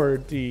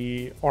afford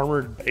the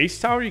armored base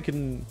tower, you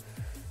can.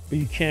 But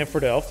you can't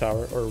afford the Elf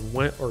Tower or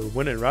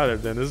win it rather.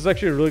 Then this is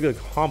actually a really good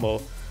combo.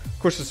 Of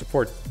course, the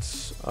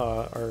supports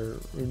are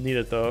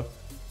needed though.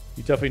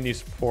 You definitely need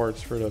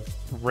supports for the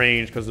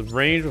range because the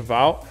range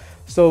without.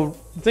 So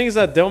the thing is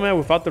that Delman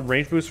without the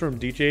range boost from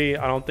DJ,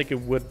 I don't think it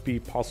would be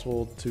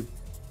possible to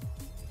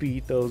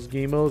beat those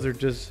game modes. They're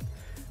just,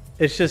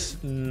 it's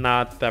just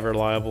not that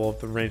reliable if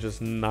the range is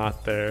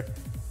not there.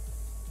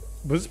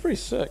 But it's pretty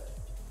sick.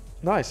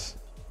 Nice.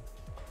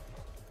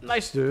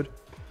 Nice, dude.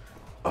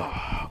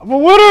 I'm a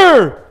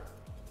winner!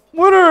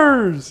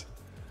 Winners!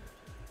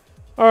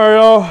 Alright,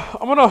 y'all.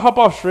 I'm gonna hop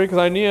off straight because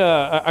I need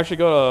to actually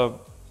go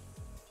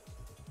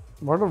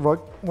to... Why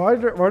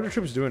are the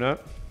troops doing that?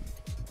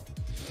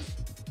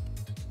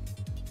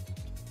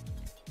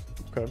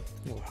 Okay.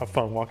 Well, have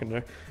fun walking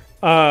there.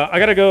 I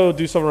gotta go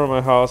do something around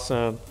my house,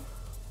 and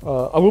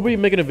I will be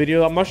making a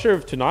video. I'm not sure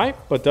if tonight,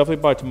 but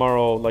definitely by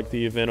tomorrow, like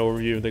the event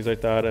overview and things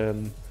like that,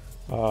 and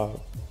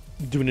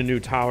doing a new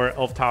tower,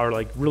 elf tower,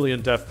 like really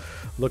in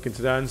depth look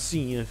into that and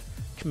seeing if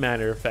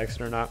commander affects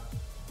it or not.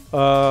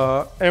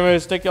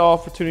 Anyways, thank y'all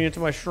for tuning into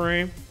my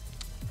stream.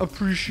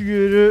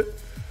 Appreciate it.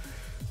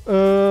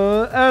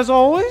 As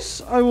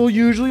always, I will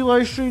usually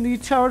live stream the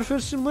Tower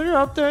Defense Simulator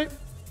update.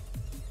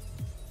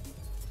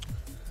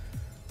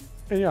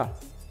 And yeah.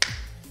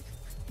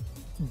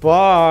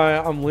 Bye.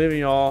 I'm leaving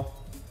y'all.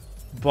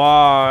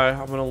 Bye.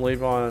 I'm gonna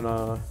leave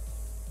on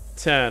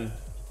 10,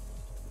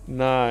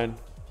 9,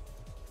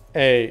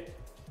 8,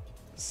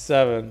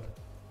 7,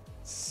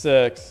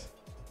 6,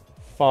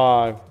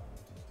 5,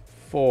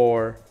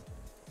 4,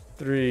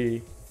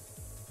 3,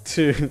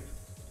 2